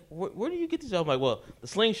 yeah, it's like, where do you get this job? I'm like, well, the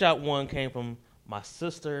slingshot one came from my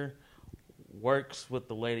sister. Works with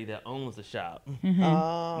the lady that owns the shop. Mm-hmm.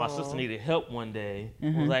 Oh. My sister needed help one day.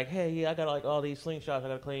 Was like, hey, yeah, I got like all these slingshots. I got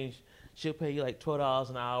to clean. She'll pay you like $12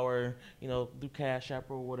 an hour, you know, do Cash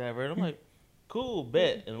App or whatever. And I'm like, cool,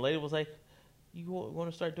 bet. And the lady was like, you want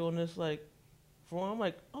to start doing this like for? I'm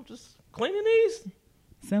like, I'm just cleaning these.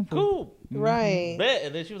 Simple. Cool, Right. bet.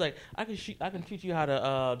 And then she was like, I can teach you how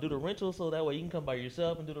to do the rentals, so that way you can come by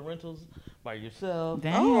yourself and do the rentals by yourself.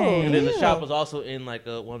 Dang. Oh, And then the yeah. shop was also in like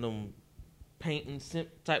one of them paint and simp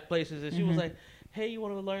type places. And she Mm-hmm. was like, hey, you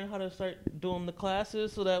want to learn how to start doing the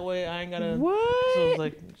classes so that way I ain't got to. What? So it was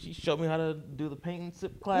like, she showed me how to do the paint and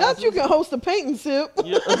sip classes. Not you can host a paint and sip.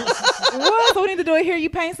 Yeah. What? So we need to do it here.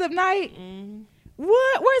 You paint up night. Mhm.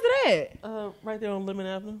 What? Where's it at? Right there on Lemon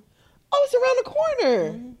Avenue. Oh, it's around the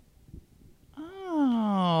corner. Mm-hmm.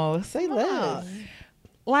 Oh, Say smart.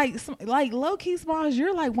 less. Like low key Smalls,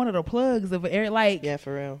 you're like one of the plugs of area. Like Yeah,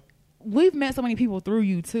 for real. we've met so many people through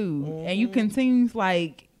you too, and you continue to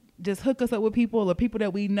like just hook us up with people or people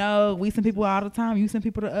that we know. We send people all the time. You send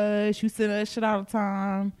people to us. You send us shit all the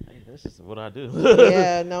time. Hey, that's just what I do.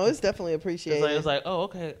 Yeah, no, it's definitely appreciated. It's like, oh,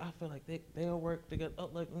 okay. I feel like they'll work together. Oh,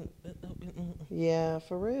 like, Yeah,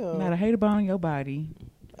 for real. Not a hater bone on your body.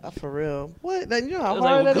 For real. What? You know how it's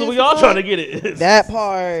hard like, that because is we to all find? trying to get it. That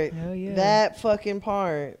part. Hell yeah. That fucking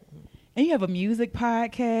part. And you have a music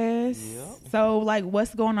podcast. Yep. So like,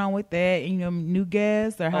 what's going on with that? You know, new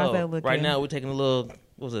guests or how's that looking? Right now, we're taking a little,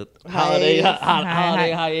 what was it, Hiatus.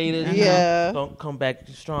 holiday hiatus. Yeah. Don't come back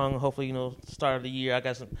strong. Hopefully, you know, start of the year. I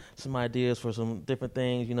got some ideas for some different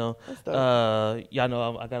things. You know, That's dope. y'all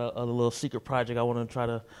know I got a little secret project I want to try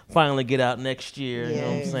to finally get out next year. You know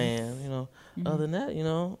what I'm Yes. saying? You know, other than that, you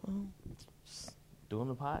know. Just doing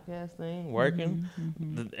the podcast thing, working.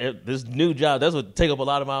 This new job, that's what take up a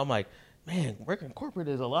lot of my. I'm like, man, working corporate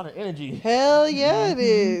is a lot of energy. Hell yeah, it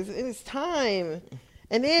is. And it's time.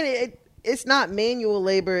 And then it's not manual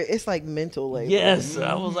labor. It's like mental labor. Yes,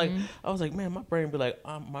 I was like, man, my brain be like,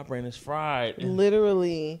 my brain is fried.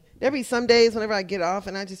 Literally. There be some days whenever I get off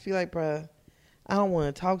and I just be like, bruh, I don't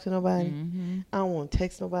want to talk to nobody. Mm-hmm. I don't want to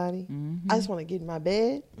text nobody. Mm-hmm. I just want to get in my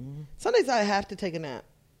bed. Mm-hmm. Some days I have to take a nap.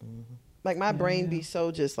 Mm-hmm. Like my brain Yeah. be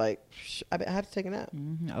so just like, I have to take a nap.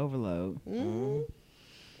 Mm-hmm. Overload. Mm-hmm.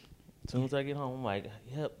 As soon as I get home, I'm like,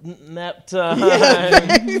 yep, nap time.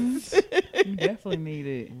 You definitely need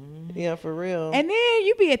it. Yeah, for real. And then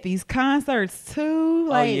you be at these concerts too.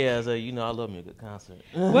 Like, oh yeah, so you know I love me a good concert.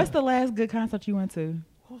 what's the last good concert you went to?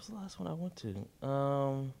 What was the last one I went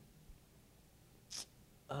to?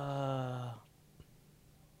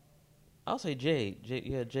 I'll say Jade.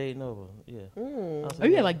 Jade Nova. Yeah. Mm. I'll say Oh,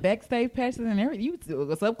 you that. had like backstage passes and everything. You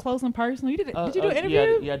was up close and personal. You did you do an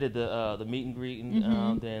interview? Yeah, I did the meet and greet,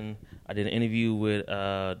 and then I did an interview with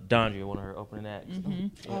Dondria, one of her opening acts.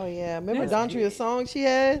 Oh yeah, remember That's- Dondria's song she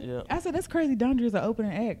had? Yeah. I said that's crazy. Dondria's an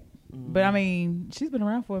opening act, but I mean she's been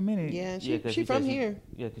around for a minute. Yeah, Yeah, 'cause she she from said here.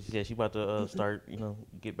 Yeah, because she said she about to start,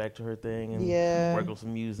 get back to her thing and Yeah. work on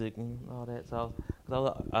some music and all that. So,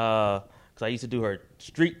 because I used to do her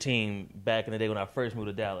street team back in the day when I first moved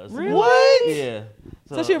to Dallas. Really? What? Yeah.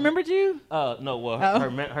 So she remembered you? No, well, Oh.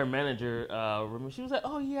 her manager, remember, she was like,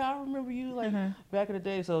 "Oh yeah, I remember you like Uh-huh. back in the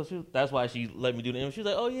day." So that's why she let me do the interview. She was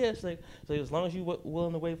like, "Oh yeah," she's like, "So as long as you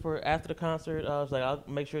willing to wait for after the concert, I was like, I'll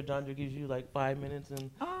make sure Dondria gives you like 5 minutes and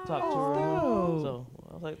talk to her." dope. So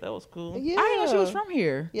I was like, "That was cool." Yeah. I didn't know she was from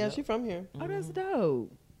here. Yeah, she from here. Oh, that's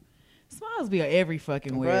dope. Smiles be every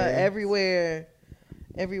fucking Bruh, where.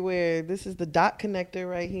 everywhere. This is the dot connector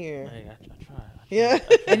right here. Hey, I tried. Yeah.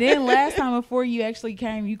 And then last time before you actually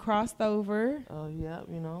came, you crossed over. Oh yeah,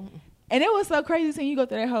 And it was so crazy seeing you go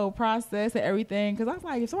through that whole process and everything. Because I was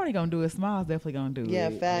like, if somebody going to do it, Smiles definitely going to do Yeah,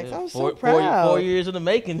 it. facts. Yeah, I was four, so proud. 4 years in the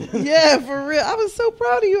making. Yeah, for real. I was so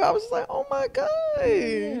proud of you. I was just like, oh my gosh.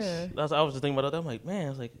 Yeah. I was just thinking about that. I'm like, man, I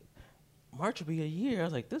was like, March will be a year. I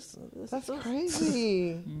was like, this That's is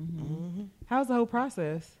crazy. Mm-hmm. How's the whole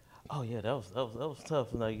process? Oh yeah, that was tough.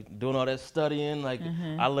 Like doing all that studying, like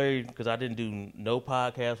I learned because I didn't do no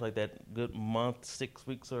podcasts like that good month, 6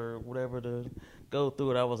 weeks or whatever to go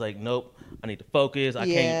through it. I was like, nope, I need to focus. I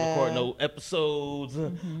can't record no episodes.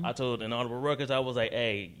 I told Inaudible Records, I was like,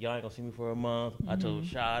 hey, y'all ain't gonna see me for a month. I told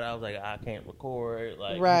Shad, I was like, I can't record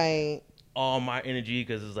like Right. all my energy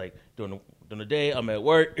because it's like during the day I'm at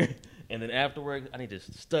work. And then after work, I need to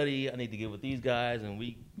study. I need to get with these guys, and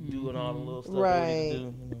we doing all the little stuff that we need to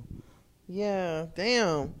do. Yeah,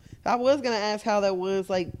 damn. I was going to ask how that was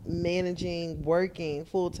like managing working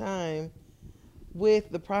full time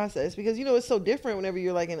with the process because, it's so different whenever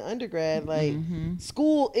you're like an undergrad. Like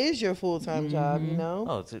school is your full time job, you know?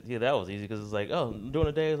 Oh, yeah, that was easy because it's like, during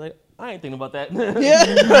the day, it's like, I ain't thinking about that.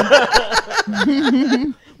 Yeah.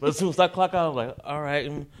 But as soon as I clock out, I'm like, all right,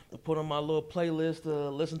 and put on my little playlist to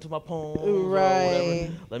listen to my poems or Right.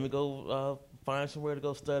 whatever. Let me go find somewhere to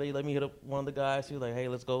go study. Let me hit up one of the guys who's like, hey,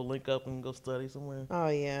 let's go link up and go study somewhere. Oh,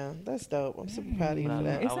 yeah. That's dope. I'm super proud of you for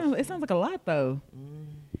that. It sounds like a lot, though.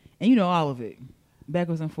 And you know all of it.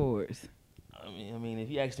 Backwards and forwards. I mean, if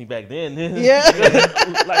you asked me back then, Yeah.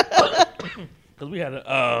 because we had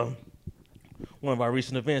one of our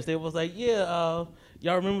recent events. They was like, yeah,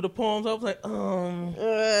 y'all remember the poems? I was like,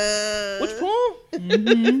 which poem?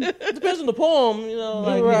 It depends on the poem,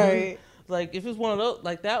 like Right. Like if it's one of those,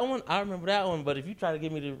 like that one, I remember that one. But if you try to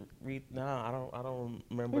get me to read, I don't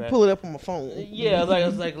remember Let me that. pull it up on my phone. Yeah, I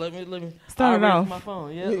was like, let me Start it I'll read off. my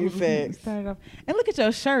phone. Yeah. You facts. Start it off. And look at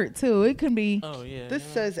your shirt, too. It can be. Oh yeah. This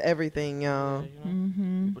says everything, y'all.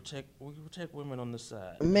 we protect women on this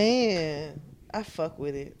side. Man, I fuck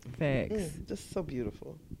with it. Facts. Just so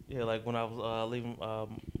beautiful. Yeah, like when I was leaving,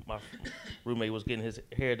 my roommate was getting his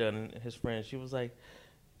hair done, and his friend, she was like,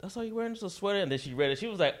 "That's all you wearing, just a sweater?" And then she read it. She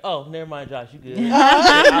was like, "Oh, never mind, Josh, you good."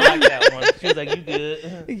 I like that one. She was like, "You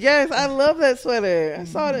good?" Yes, I love that sweater. I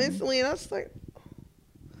saw it instantly, and I was like,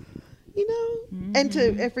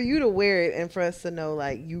 and for you to wear it, and for us to know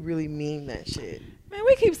like you really mean that shit. Man,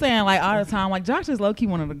 we keep saying like all the time, like Josh is low key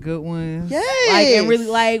one of the good ones. Yes. Like and really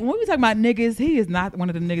like when we talk about niggas, he is not one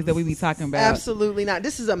of the niggas that we be talking about. Absolutely not.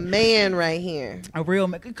 This is a man right here. A real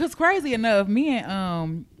man. Because crazy enough, me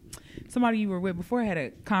and somebody you were with before had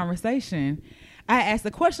a conversation. I asked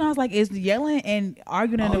the question. I was like, "Is yelling and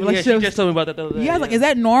arguing in a Yeah, relationship?" she just told me about that the other day. Yeah, I was like, "Is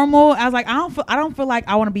that normal?" I was like, I don't feel like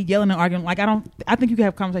I want to be yelling and arguing. Like, I think you can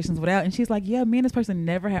have conversations without. And she's like, "Yeah, me and this person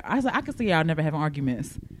never have." I was like, "I can see y'all never having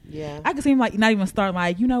arguments." Yeah. I can see him like not even start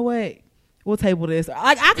like, you know what? We'll table this.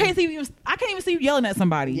 Like, I can't even see you yelling at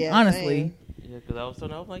somebody. Yeah, honestly. Yeah, because I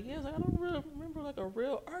was like, yeah, I don't really remember like a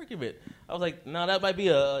real argument. I was like, now that might be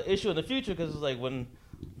a issue in the future because it's like when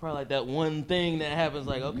probably like that one thing that happens.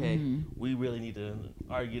 Like, okay, we really need to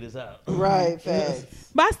argue this out. Right, facts.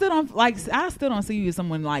 But I still don't see you as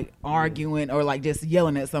someone like arguing or like just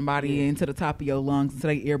yelling at somebody into the top of your lungs until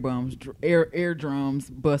they eardrums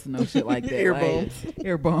busting or shit like that.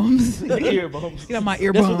 Ear bumps. Get out my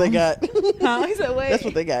ear bumps. That's what they got. Huh? He said, wait. That's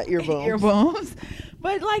what they got. Ear bumps. Ear bumps.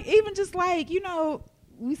 But like even just like, you know,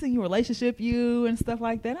 we seen your relationship and stuff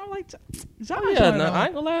like that. I'm like, Josh. I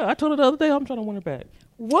ain't gonna lie. I told her the other day I'm trying to win her back.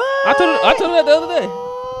 What? I told her that the other day.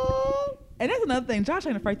 And that's another thing. Josh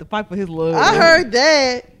ain't afraid to fight for his love. I heard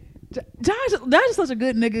that. Josh is such a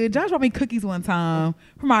good nigga. Josh brought me cookies one time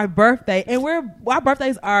for my birthday, and our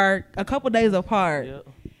birthdays are a couple days apart. Yep.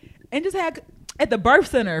 And just had at the birth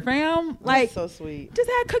center, fam. Like, that's so sweet. Just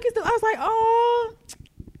had cookies. I was like, oh,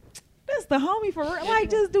 that's the homie for real. Like,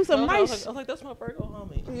 just do some nice. I was like, that's my Virgo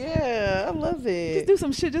homie. Yeah, I love it. Just do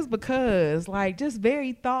some shit just because. Like, just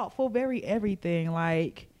very thoughtful, very everything.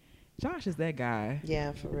 Like, Josh is that guy.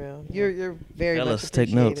 Yeah, for real. You're very fellas, much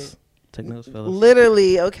appreciated. take notes. Take notes, fellas.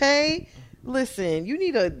 Literally, okay? Listen, you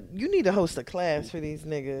need to host a class for these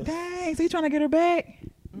niggas. Dang, so you trying to get her back?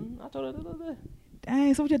 I told her the other day.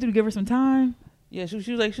 Dang, so what you have to do to give her some time? Yeah, she was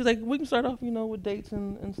like, we can start off, you know, with dates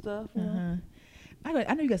and stuff. You know?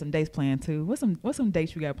 I know you got some dates planned too. What's some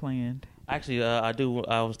dates you got planned? Actually, I do.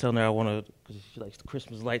 I was telling her I want to, because she likes the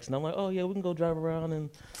Christmas lights, and I'm like, oh yeah, we can go drive around and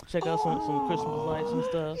check out some Christmas lights and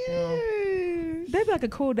stuff. You know? That'd be like a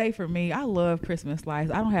cool day for me. I love Christmas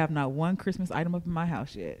lights. I don't have not one Christmas item up in my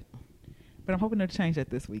house yet, but I'm hoping to change that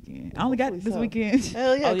this weekend. I only got this weekend.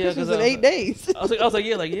 Hell yeah, Christmas in 8 days. I was like,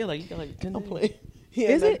 yeah, you got like 10 days. Yeah,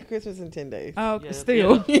 is it Christmas in 10 days? Oh, yeah,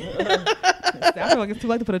 still. Yeah. I feel like it's too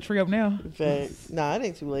late to put a tree up now. In fact, nah, it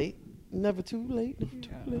ain't too late. Never too late.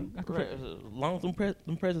 Right. As long as them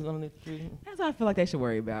presents underneath the tree. That's what I feel like they should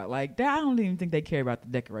worry about. Like, I don't even think they care about the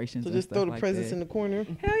decorations. So and just stuff throw the like presents that. in the corner.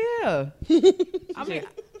 Hell yeah. I mean,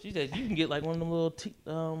 she said you can get like one of them little.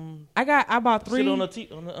 I bought 3. Sit on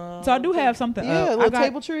the so I do have something. Yeah, a little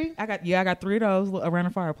table tree. I got 3 of those around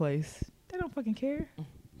the fireplace. They don't fucking care.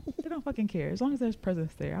 They don't fucking care. As long as there's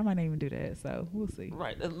presents there, I might not even do that. So we'll see.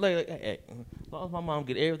 Right. Like, hey, as long as my mom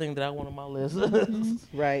get everything that I want on my list.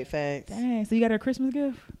 Right. Facts. Dang. So you got her a Christmas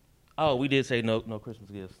gift? Oh, we did say no Christmas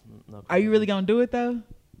gifts. No Christmas Are you really gonna do it though?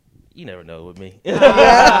 You never know with me. You said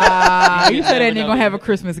that nigga gonna have a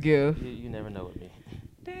Christmas gift. You never know with me.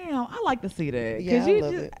 Damn, I like to see that. Yeah, I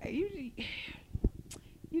love it.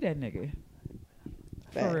 You that nigga.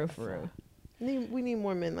 Facts. For real. We need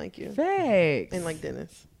more men like you. Facts. And like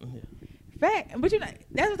Dennis. Yeah. Fact, but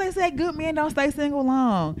that's what they say. Good men don't stay single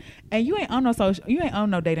long. And you ain't on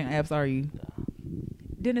no dating apps, are you?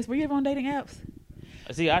 Dennis, were you ever on dating apps?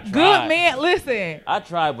 See, I tried. Good man, listen. I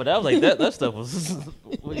tried, but I was like, that stuff was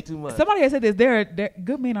way too much. Somebody has said this. They're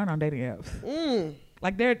good men aren't on dating apps.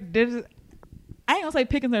 Like they're just, I ain't gonna say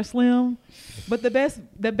pickings are slim, but the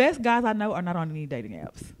best guys I know are not on any dating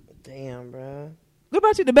apps. Damn, bro. What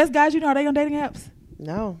about you? The best guys you know, are they on dating apps?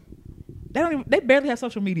 No. They barely have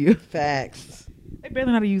social media. Facts. They barely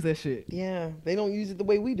know how to use that shit. Yeah, they don't use it the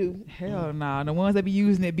way we do. Hell nah. The ones that be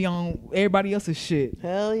using it be on everybody else's shit.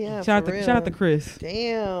 Hell yeah. Shout out to Chris.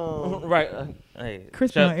 Damn. Right. Hey,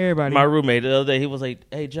 Chris be on everybody. My roommate the other day, he was like,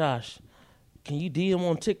 hey, Josh, can you DM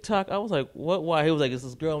on TikTok? I was like, what? Why? He was like, it's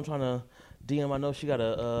this girl I'm trying to DM. I know she got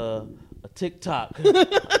a TikTok. He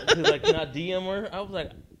was like, can I DM her? I was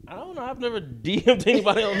like, I don't know. I've never DM'd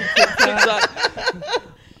anybody on TikTok.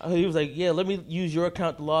 He was like, yeah, let me use your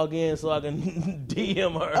account to log in so I can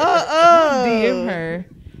DM her. DM her.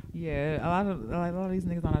 Yeah, a lot of these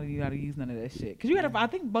niggas don't know how to use none of that shit. Cause you gotta, I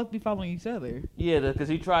think both be following each other. Yeah, because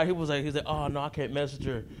he tried. He was like, oh no, I can't message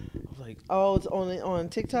her. I was like, oh, it's on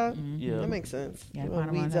TikTok. Yeah, that makes sense. Yeah,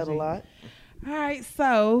 weeds out a lot. All right,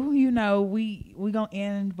 so we gonna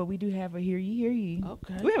end, but we do have a hear ye.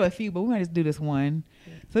 Okay. We have a few, but we might just do this one.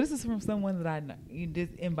 Yeah. So this is from someone that I know. You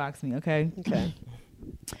just inbox me, okay? Okay.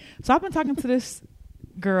 So I've been talking to this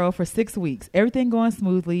girl for 6 weeks. Everything going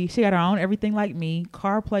smoothly. She got her own everything like me.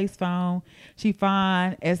 Car, place, phone. She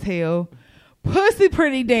fine as hell. Pussy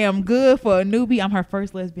pretty damn good for a newbie. I'm her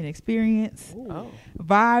first lesbian experience. Oh.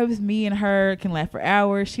 Vibes, me and her can laugh for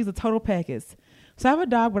hours. She's a total package. So I have a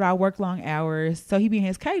dog, but I work long hours, so he be in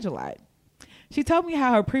his cage a lot. She told me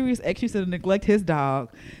how her previous ex used to neglect his dog,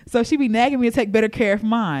 so she be nagging me to take better care of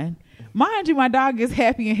mine. Mind you, my dog is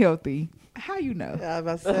happy and healthy. How you know? Yeah, I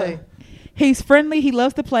was about to say. He's friendly. He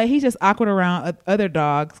loves to play. He's just awkward around other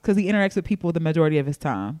dogs because he interacts with people the majority of his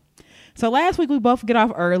time. So last week we both get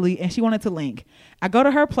off early and she wanted to link. I go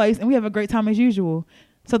to her place and we have a great time as usual.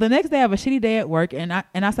 So the next day I have a shitty day at work, and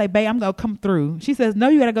I say, babe, I'm gonna come through. She says, no,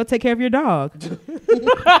 you gotta go take care of your dog.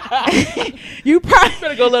 You probably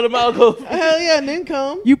better go let him out. Go. Hell yeah, and then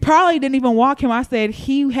come. You probably didn't even walk him. I said,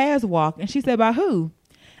 he has walked. And she said, by who?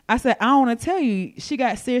 I said, I don't want to tell you. She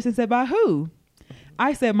got serious and said, by who?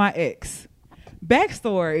 I said, my ex.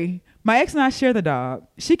 Backstory, my ex and I share the dog.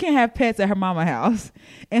 She can't have pets at her mama's house.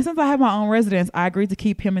 And since I have my own residence, I agreed to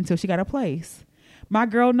keep him until she got a place. My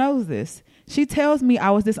girl knows this. She tells me I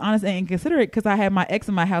was dishonest and inconsiderate because I had my ex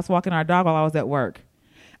in my house walking our dog while I was at work.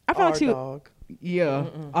 I felt Our like she dog. Yeah,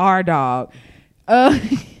 our dog.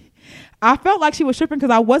 I felt like she was tripping because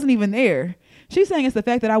I wasn't even there. She's saying it's the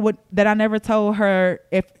fact that I never told her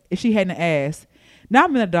if she hadn't asked. Now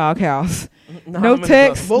I'm in a doghouse. No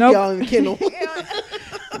text. Both No, y'all in the kennel.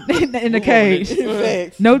 in the cage.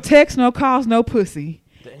 Facts. No text, no calls, no pussy.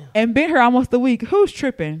 Damn. And been here almost a week. Who's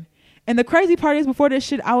tripping? And the crazy part is, before this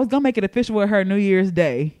shit, I was gonna make it official with her New Year's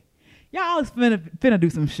Day. Y'all is finna do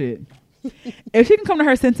some shit. If she can come to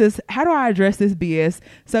her senses, how do I address this BS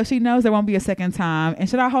so she knows there won't be a second time? And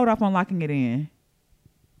should I hold off on locking it in?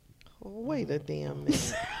 Wait a damn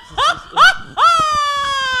minute.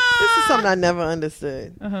 This is something I never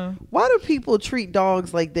understood. Why do people treat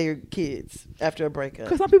dogs like they're kids after a breakup?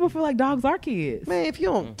 Because some people feel like dogs are kids. Man, if you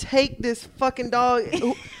don't take this fucking dog,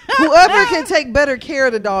 whoever can take better care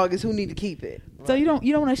of the dog is who need to keep it. So you don't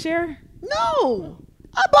want to share? No.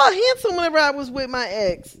 I bought Handsome whenever I was with my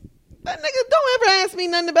ex. That nigga don't ever ask me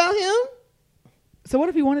nothing about him. So what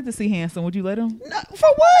if he wanted to see Handsome? Would you let him? No, for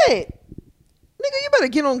what? Nigga, you better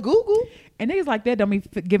get on Google. And niggas like that don't be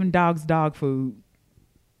giving dogs dog food.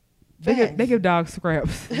 They give dogs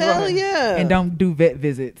scraps. Hell yeah. And don't do vet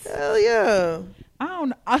visits. Hell yeah. I don't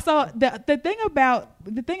know. I saw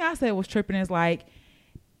the thing I said was tripping is like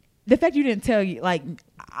the fact you didn't tell you, like,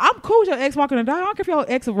 I'm cool with your ex walking a dog. I don't care if your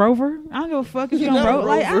ex a rover. I don't give a fuck if you don't rover.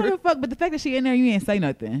 Like, I don't give a fuck. But the fact that she in there, you didn't say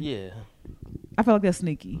nothing. Yeah. I feel like that's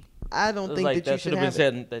sneaky. I don't think like that you should have have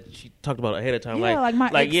been it. said that she talked about ahead of time. Yeah, like my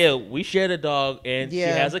ex- yeah, we share the dog and she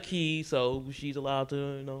Yeah. has a key, so she's allowed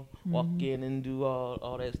to, walk in and do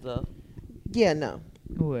all that stuff. Yeah, no.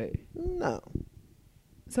 What? No.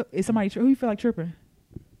 So is somebody who you feel like tripping?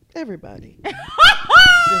 Everybody.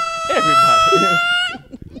 Everybody.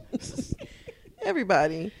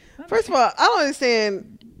 Everybody. First of all, I don't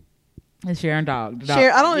understand. And sharing dog.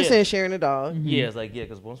 I don't understand sharing a dog. Yeah, it's like,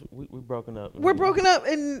 because once we're broken up. We're broken up,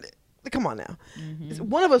 and come on now.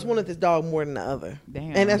 One of us wanted this dog more than the other.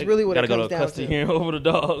 Damn. And that's really what it Gotta go comes to a down custody to. hearing over the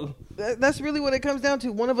dog. That's really what it comes down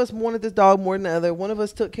to. One of us wanted this dog more than the other. One of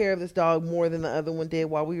us took care of this dog more than the other one did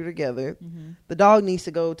while we were together. The dog needs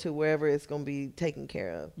to go to wherever it's going to be taken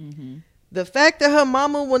care of. The fact that her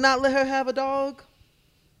mama will not let her have a dog,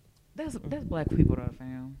 That's black people though,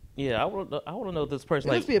 fam. Yeah, I want to know if this person,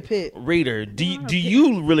 it like, must be a pit. reader, do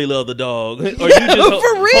you really love the dog? Or you just for hold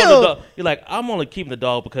real. the dog? You're like, I'm only keeping the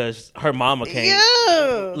dog because her mama can't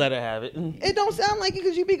Yeah. let her have it. It don't sound like it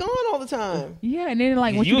because you be gone all the time. Yeah, and then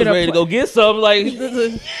like when You you was get ready to go get something. Like, he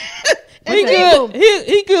And good.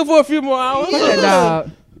 He good for a few more hours. fuck that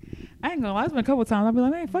dog. I ain't gonna lie. It's been a couple times. I'll be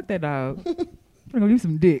like, man, fuck that dog. I'm gonna give you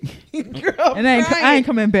some dick. Girl, And I crying. ain't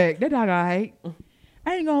coming back. That dog I hate.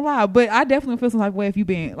 I ain't gonna lie, but I definitely feel some type of way if you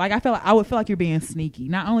being like I would feel like you're being sneaky.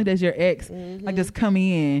 Not only does your ex like just come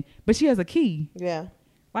in, but she has a key. Yeah,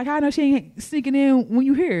 Like how I know she ain't sneaking in when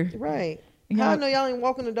you here. right. And How I y'all- know y'all ain't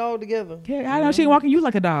walking the dog together? Yeah, how I know she ain't walking you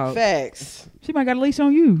like a dog. Facts. She might got a leash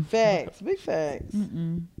on you. Facts. Big facts.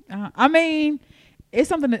 I mean, it's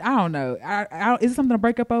something that I don't know. Is it something to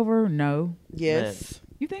break up over? No. Yes,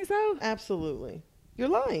 You think so? absolutely. You're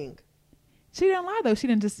lying. She didn't lie though. She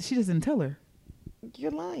just didn't tell her.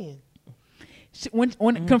 You're lying. When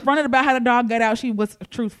confronted about how the dog got out, she was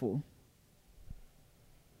truthful.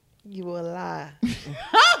 You a lie.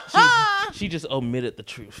 She just omitted the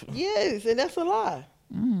truth. Yes, and that's a lie.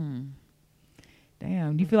 Damn.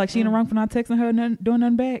 Do you feel like she in the wrong for not texting her and doing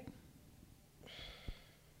nothing back?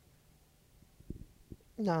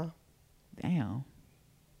 Nah. Damn.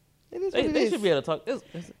 It is what it They is. should be able to talk.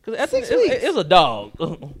 Because 6 weeks. it's a dog.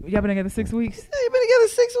 Y'all been together 6 weeks? Yeah, you've been together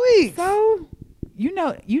 6 weeks. So, you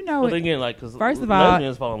know But it. again, like, because First of all,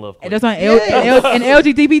 lesbians fall in love quick. That's on Yeah. in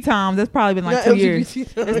LGBT times. That's probably been like Not 2 years.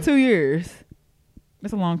 LGBT. That's 2 years.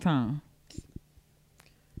 That's a long time.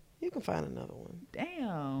 You can find another one.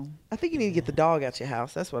 Damn. I think you need to get the dog out your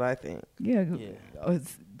house. That's what I think. Yeah.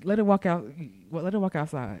 Let it walk out. Let it walk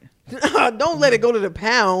outside. Don't let it go to the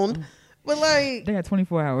pound. But like, They got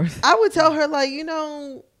 24 hours. I would tell her like,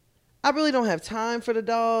 I really don't have time for the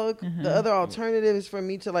dog. The other alternative is for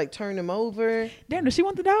me to like turn him over. Damn. Does she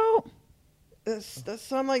want the dog? That's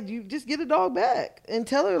so I'm like, you just get a dog back and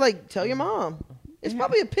tell her like, tell your mom. It's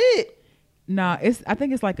probably a pit. Nah, I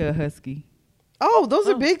think it's like a husky. Oh, those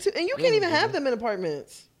are big too. And you can't even have them in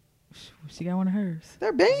apartments. She got one of hers.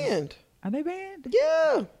 They're banned. Are they banned?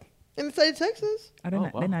 Yeah. In the state of Texas. Are they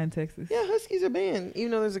not? wow. They're not in Texas. Yeah, huskies are banned.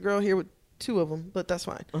 Even though there's a girl here with 2 of them, but that's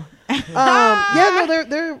fine. Yeah,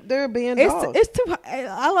 no, they're a banned dog. It's too hot.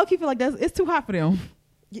 I low key feel like it's too hot for them.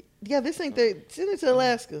 Yeah, this ain't there. Send it to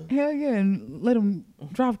Alaska. Hell yeah, and let them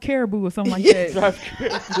drive caribou or something like that. Drive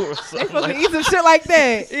caribou or They something supposed like to eat some shit like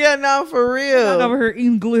that. Yeah, no, for I'm real. over here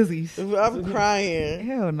eating glizzies. I'm crying.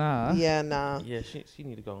 Hell nah. Yeah, nah. Yeah, she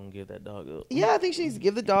need to go and give that dog up. Yeah, I think she needs to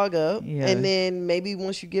give the dog up. Yeah. And then maybe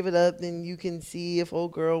once you give it up, then you can see if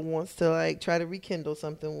old girl wants to like try to rekindle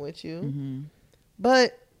something with you. Mm-hmm.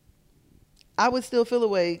 But I would still feel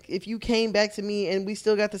away if you came back to me and we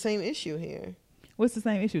still got the same issue here. What's the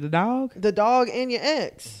same issue? The dog The dog and your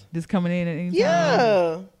ex. just coming in at any time?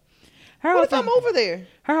 Yeah. Her What whole if I'm thing, over there?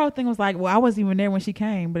 her whole thing was like, well, I wasn't even there when she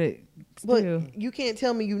came, but it still, But you can't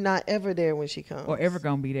tell me you're not ever there when she comes. or ever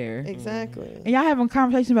gonna be there. Exactly. And y'all having a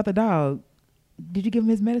conversation about the dog. Did you give him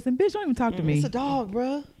his medicine? Bitch, don't even talk to me. It's a dog,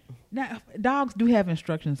 bruh. Now, dogs do have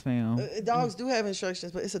instructions, fam. Dogs do have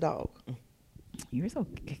instructions, but it's a dog. You're so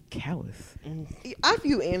callous. I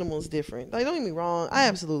view animals different. Like, don't get me wrong. I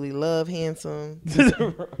absolutely love Handsome.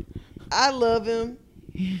 I love him.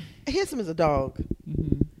 Handsome is a dog.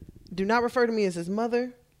 Mm-hmm. Do not refer to me as his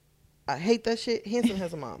mother. I hate that shit. Handsome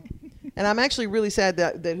has a mom. And I'm actually really sad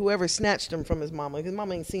that whoever snatched him from his mama, because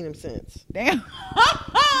mama ain't seen him since. Damn.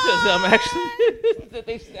 I'm actually.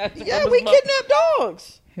 They snatched him Yeah, from we his mouth. kidnap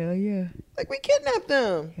dogs. Hell yeah. Like, we kidnap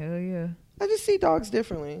them. Hell yeah. I just see dogs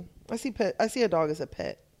differently. I see a dog as a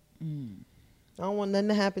pet. I don't want nothing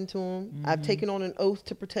to happen to him. I've taken on an oath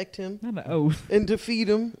to protect him Not an oath. and to feed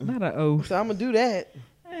him. Not an oath. So I'm gonna do that.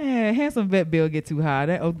 Handsome vet bill get too high.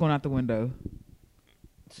 That oath going out the window.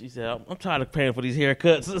 She said, I'm tired of paying for these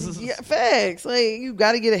haircuts. Yeah, facts. Like, you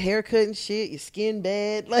got to get a haircut and shit. Your skin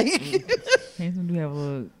bad. Like, Handsome do have a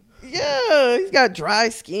little. yeah, he's got dry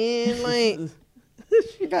skin. Like,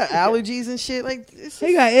 he got allergies and shit. Like, it's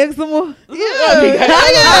He got eczema.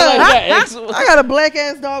 I got a black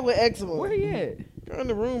ass dog with eczema. Where he at? You're in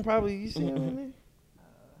the room, probably. You see him in there?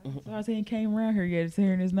 So I was saying came around here yet. It's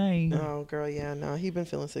hearing his name. Oh, girl, yeah, no, he been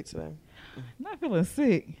feeling sick today. Not feeling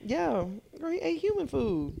sick. Yeah, girl, he ate human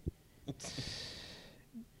food.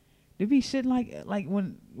 Do be shit like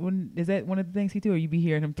when is that one of the things he do, or you be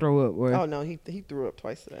hearing him throw up? Or Oh no, he threw up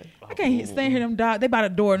twice today. I can't stand hear them dog. They by the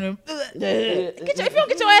door and them. If you don't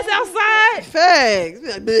get your ass outside. Facts. Be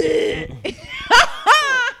like, bleh.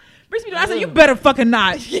 I said you better fucking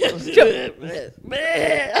not. Bleh.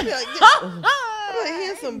 I be like, I'm like,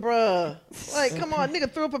 Handsome, bruh. Like, come on,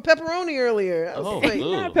 nigga threw up a pepperoni earlier. I was Oh, like,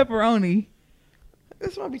 good. Not pepperoni.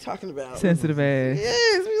 that's what I be talking about. Sensitive ass.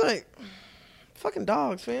 Yes, be like, fucking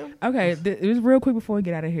dogs, fam. Okay, just real quick before we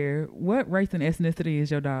get out of here. What race and ethnicity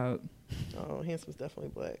is your dog? Oh, Handsome's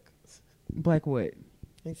definitely black. Black what?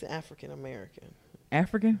 He's African American.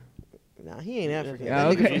 African? Nah, he ain't African. Oh, That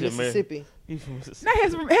nigga okay. from He's American. Mississippi. He's from Mississippi. Not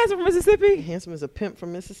handsome from Mississippi? Handsome is a pimp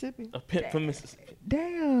from Mississippi. A pimp from Mississippi.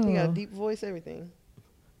 Damn. He got a deep voice, everything.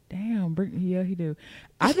 Damn, yeah, he do.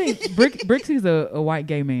 I think Brixie's a white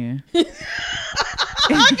gay man. I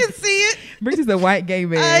can see it. Brixie's a white gay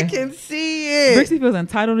man. I can see it. Brixie feels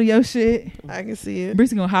entitled to your shit. I can see it.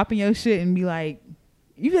 Brixie gonna hop in your shit and be like,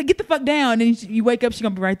 you be like, get the fuck down. And then you wake up, she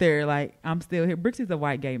gonna be right there like, I'm still here. Brixie's a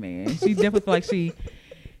white gay man. She definitely feel like she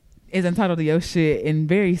is entitled to your shit and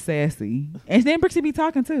very sassy. And then Brixie be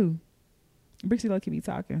talking too. Brixie low-key be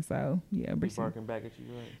talking, so yeah, He's Brixie. barking back at you,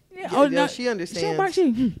 right? Yeah, Yeah, yeah, she understands. She bark,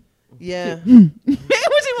 she. Yeah. What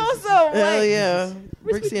you want some? Hell Like, yeah.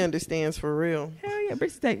 Brixie- Brixie understands for real. Hell yeah,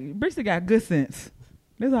 Brixie got good sense.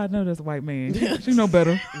 That's how I know that's a white man. She know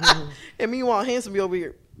better. And meanwhile, Handsome be over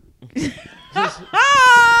here. She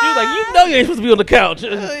was like, you know you ain't supposed to be on the couch.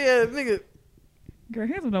 Hell yeah, nigga. Girl,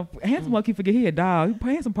 handsome lucky forget he a dog.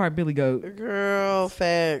 Handsome part Billy Goat. Girl,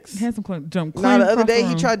 facts. Handsome jump. Now the other across day he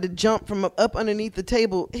room. tried to jump from up underneath the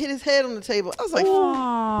table, hit his head on the table. I was like,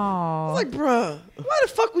 Aww. bruh, why the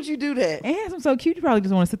fuck would you do that? And Handsome so cute, you probably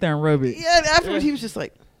just want to sit there and rub it. Yeah, and afterwards he was just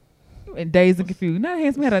like, And dazed and confused. Not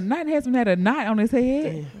Handsome had a knot on his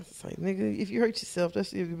head. it's like, nigga, if you hurt yourself,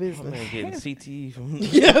 that's your My business. man getting CTE from.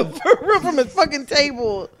 Yeah, for real, from his fucking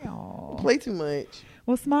table. Aw. Play too much.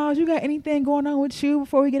 Well, Smiles, you got anything going on with you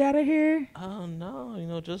before we get out of here?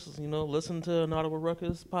 No, just listen to an Audible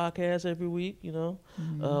Ruckus podcast every week.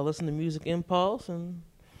 Listen to Music Impulse and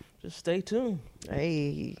just stay tuned.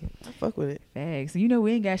 Hey, I fuck with it. Facts. You know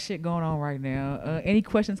we ain't got shit going on right now. Any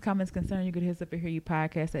questions, comments, concerns, you could hit us up at Hear You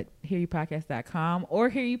Podcast at hearyoupodcast.com or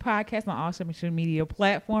Hear You Podcast on all social media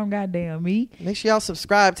platform. Goddamn me. Make sure y'all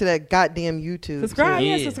subscribe to that goddamn YouTube. Subscribe,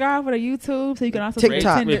 too. subscribe for the YouTube so you can also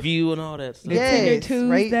TikTok. Review and all that stuff. Yes,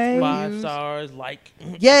 Tuesday. 5 stars, like.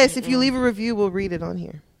 Yes, if you leave a review, we'll read it on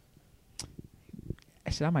here.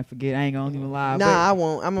 Shit, I might forget. I ain't gonna even lie. Nah, I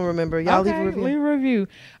won't. I'm gonna remember. Y'all leave a review. Leave a review.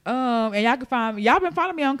 And y'all can find me. Y'all been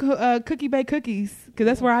following me on Cookie Bake Cookies because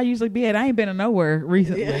that's where I usually be at. I ain't been nowhere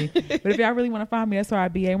recently. But if y'all really want to find me, that's where I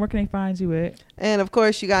be at. And where can they find you at? And of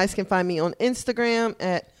course, you guys can find me on Instagram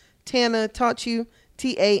at Tana Taught You,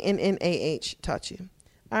 TANNAH Taught You.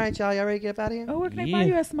 All right, y'all. Y'all ready to get up out of here? Oh, where can they find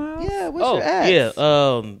you at, Smiles? Yeah, what's your ads? Yeah,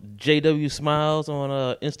 JW Smiles on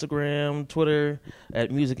Instagram, Twitter,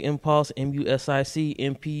 at Music Impulse,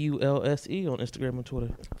 MUSICMPULSE on Instagram and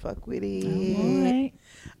Twitter. Fuck with it. Right.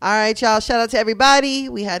 All right, y'all. Shout out to everybody.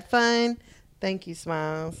 We had fun. Thank you,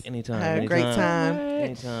 Smiles. Anytime. I had a great time.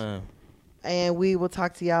 Anytime. And we will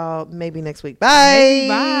talk to y'all maybe next week. Bye.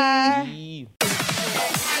 Bye.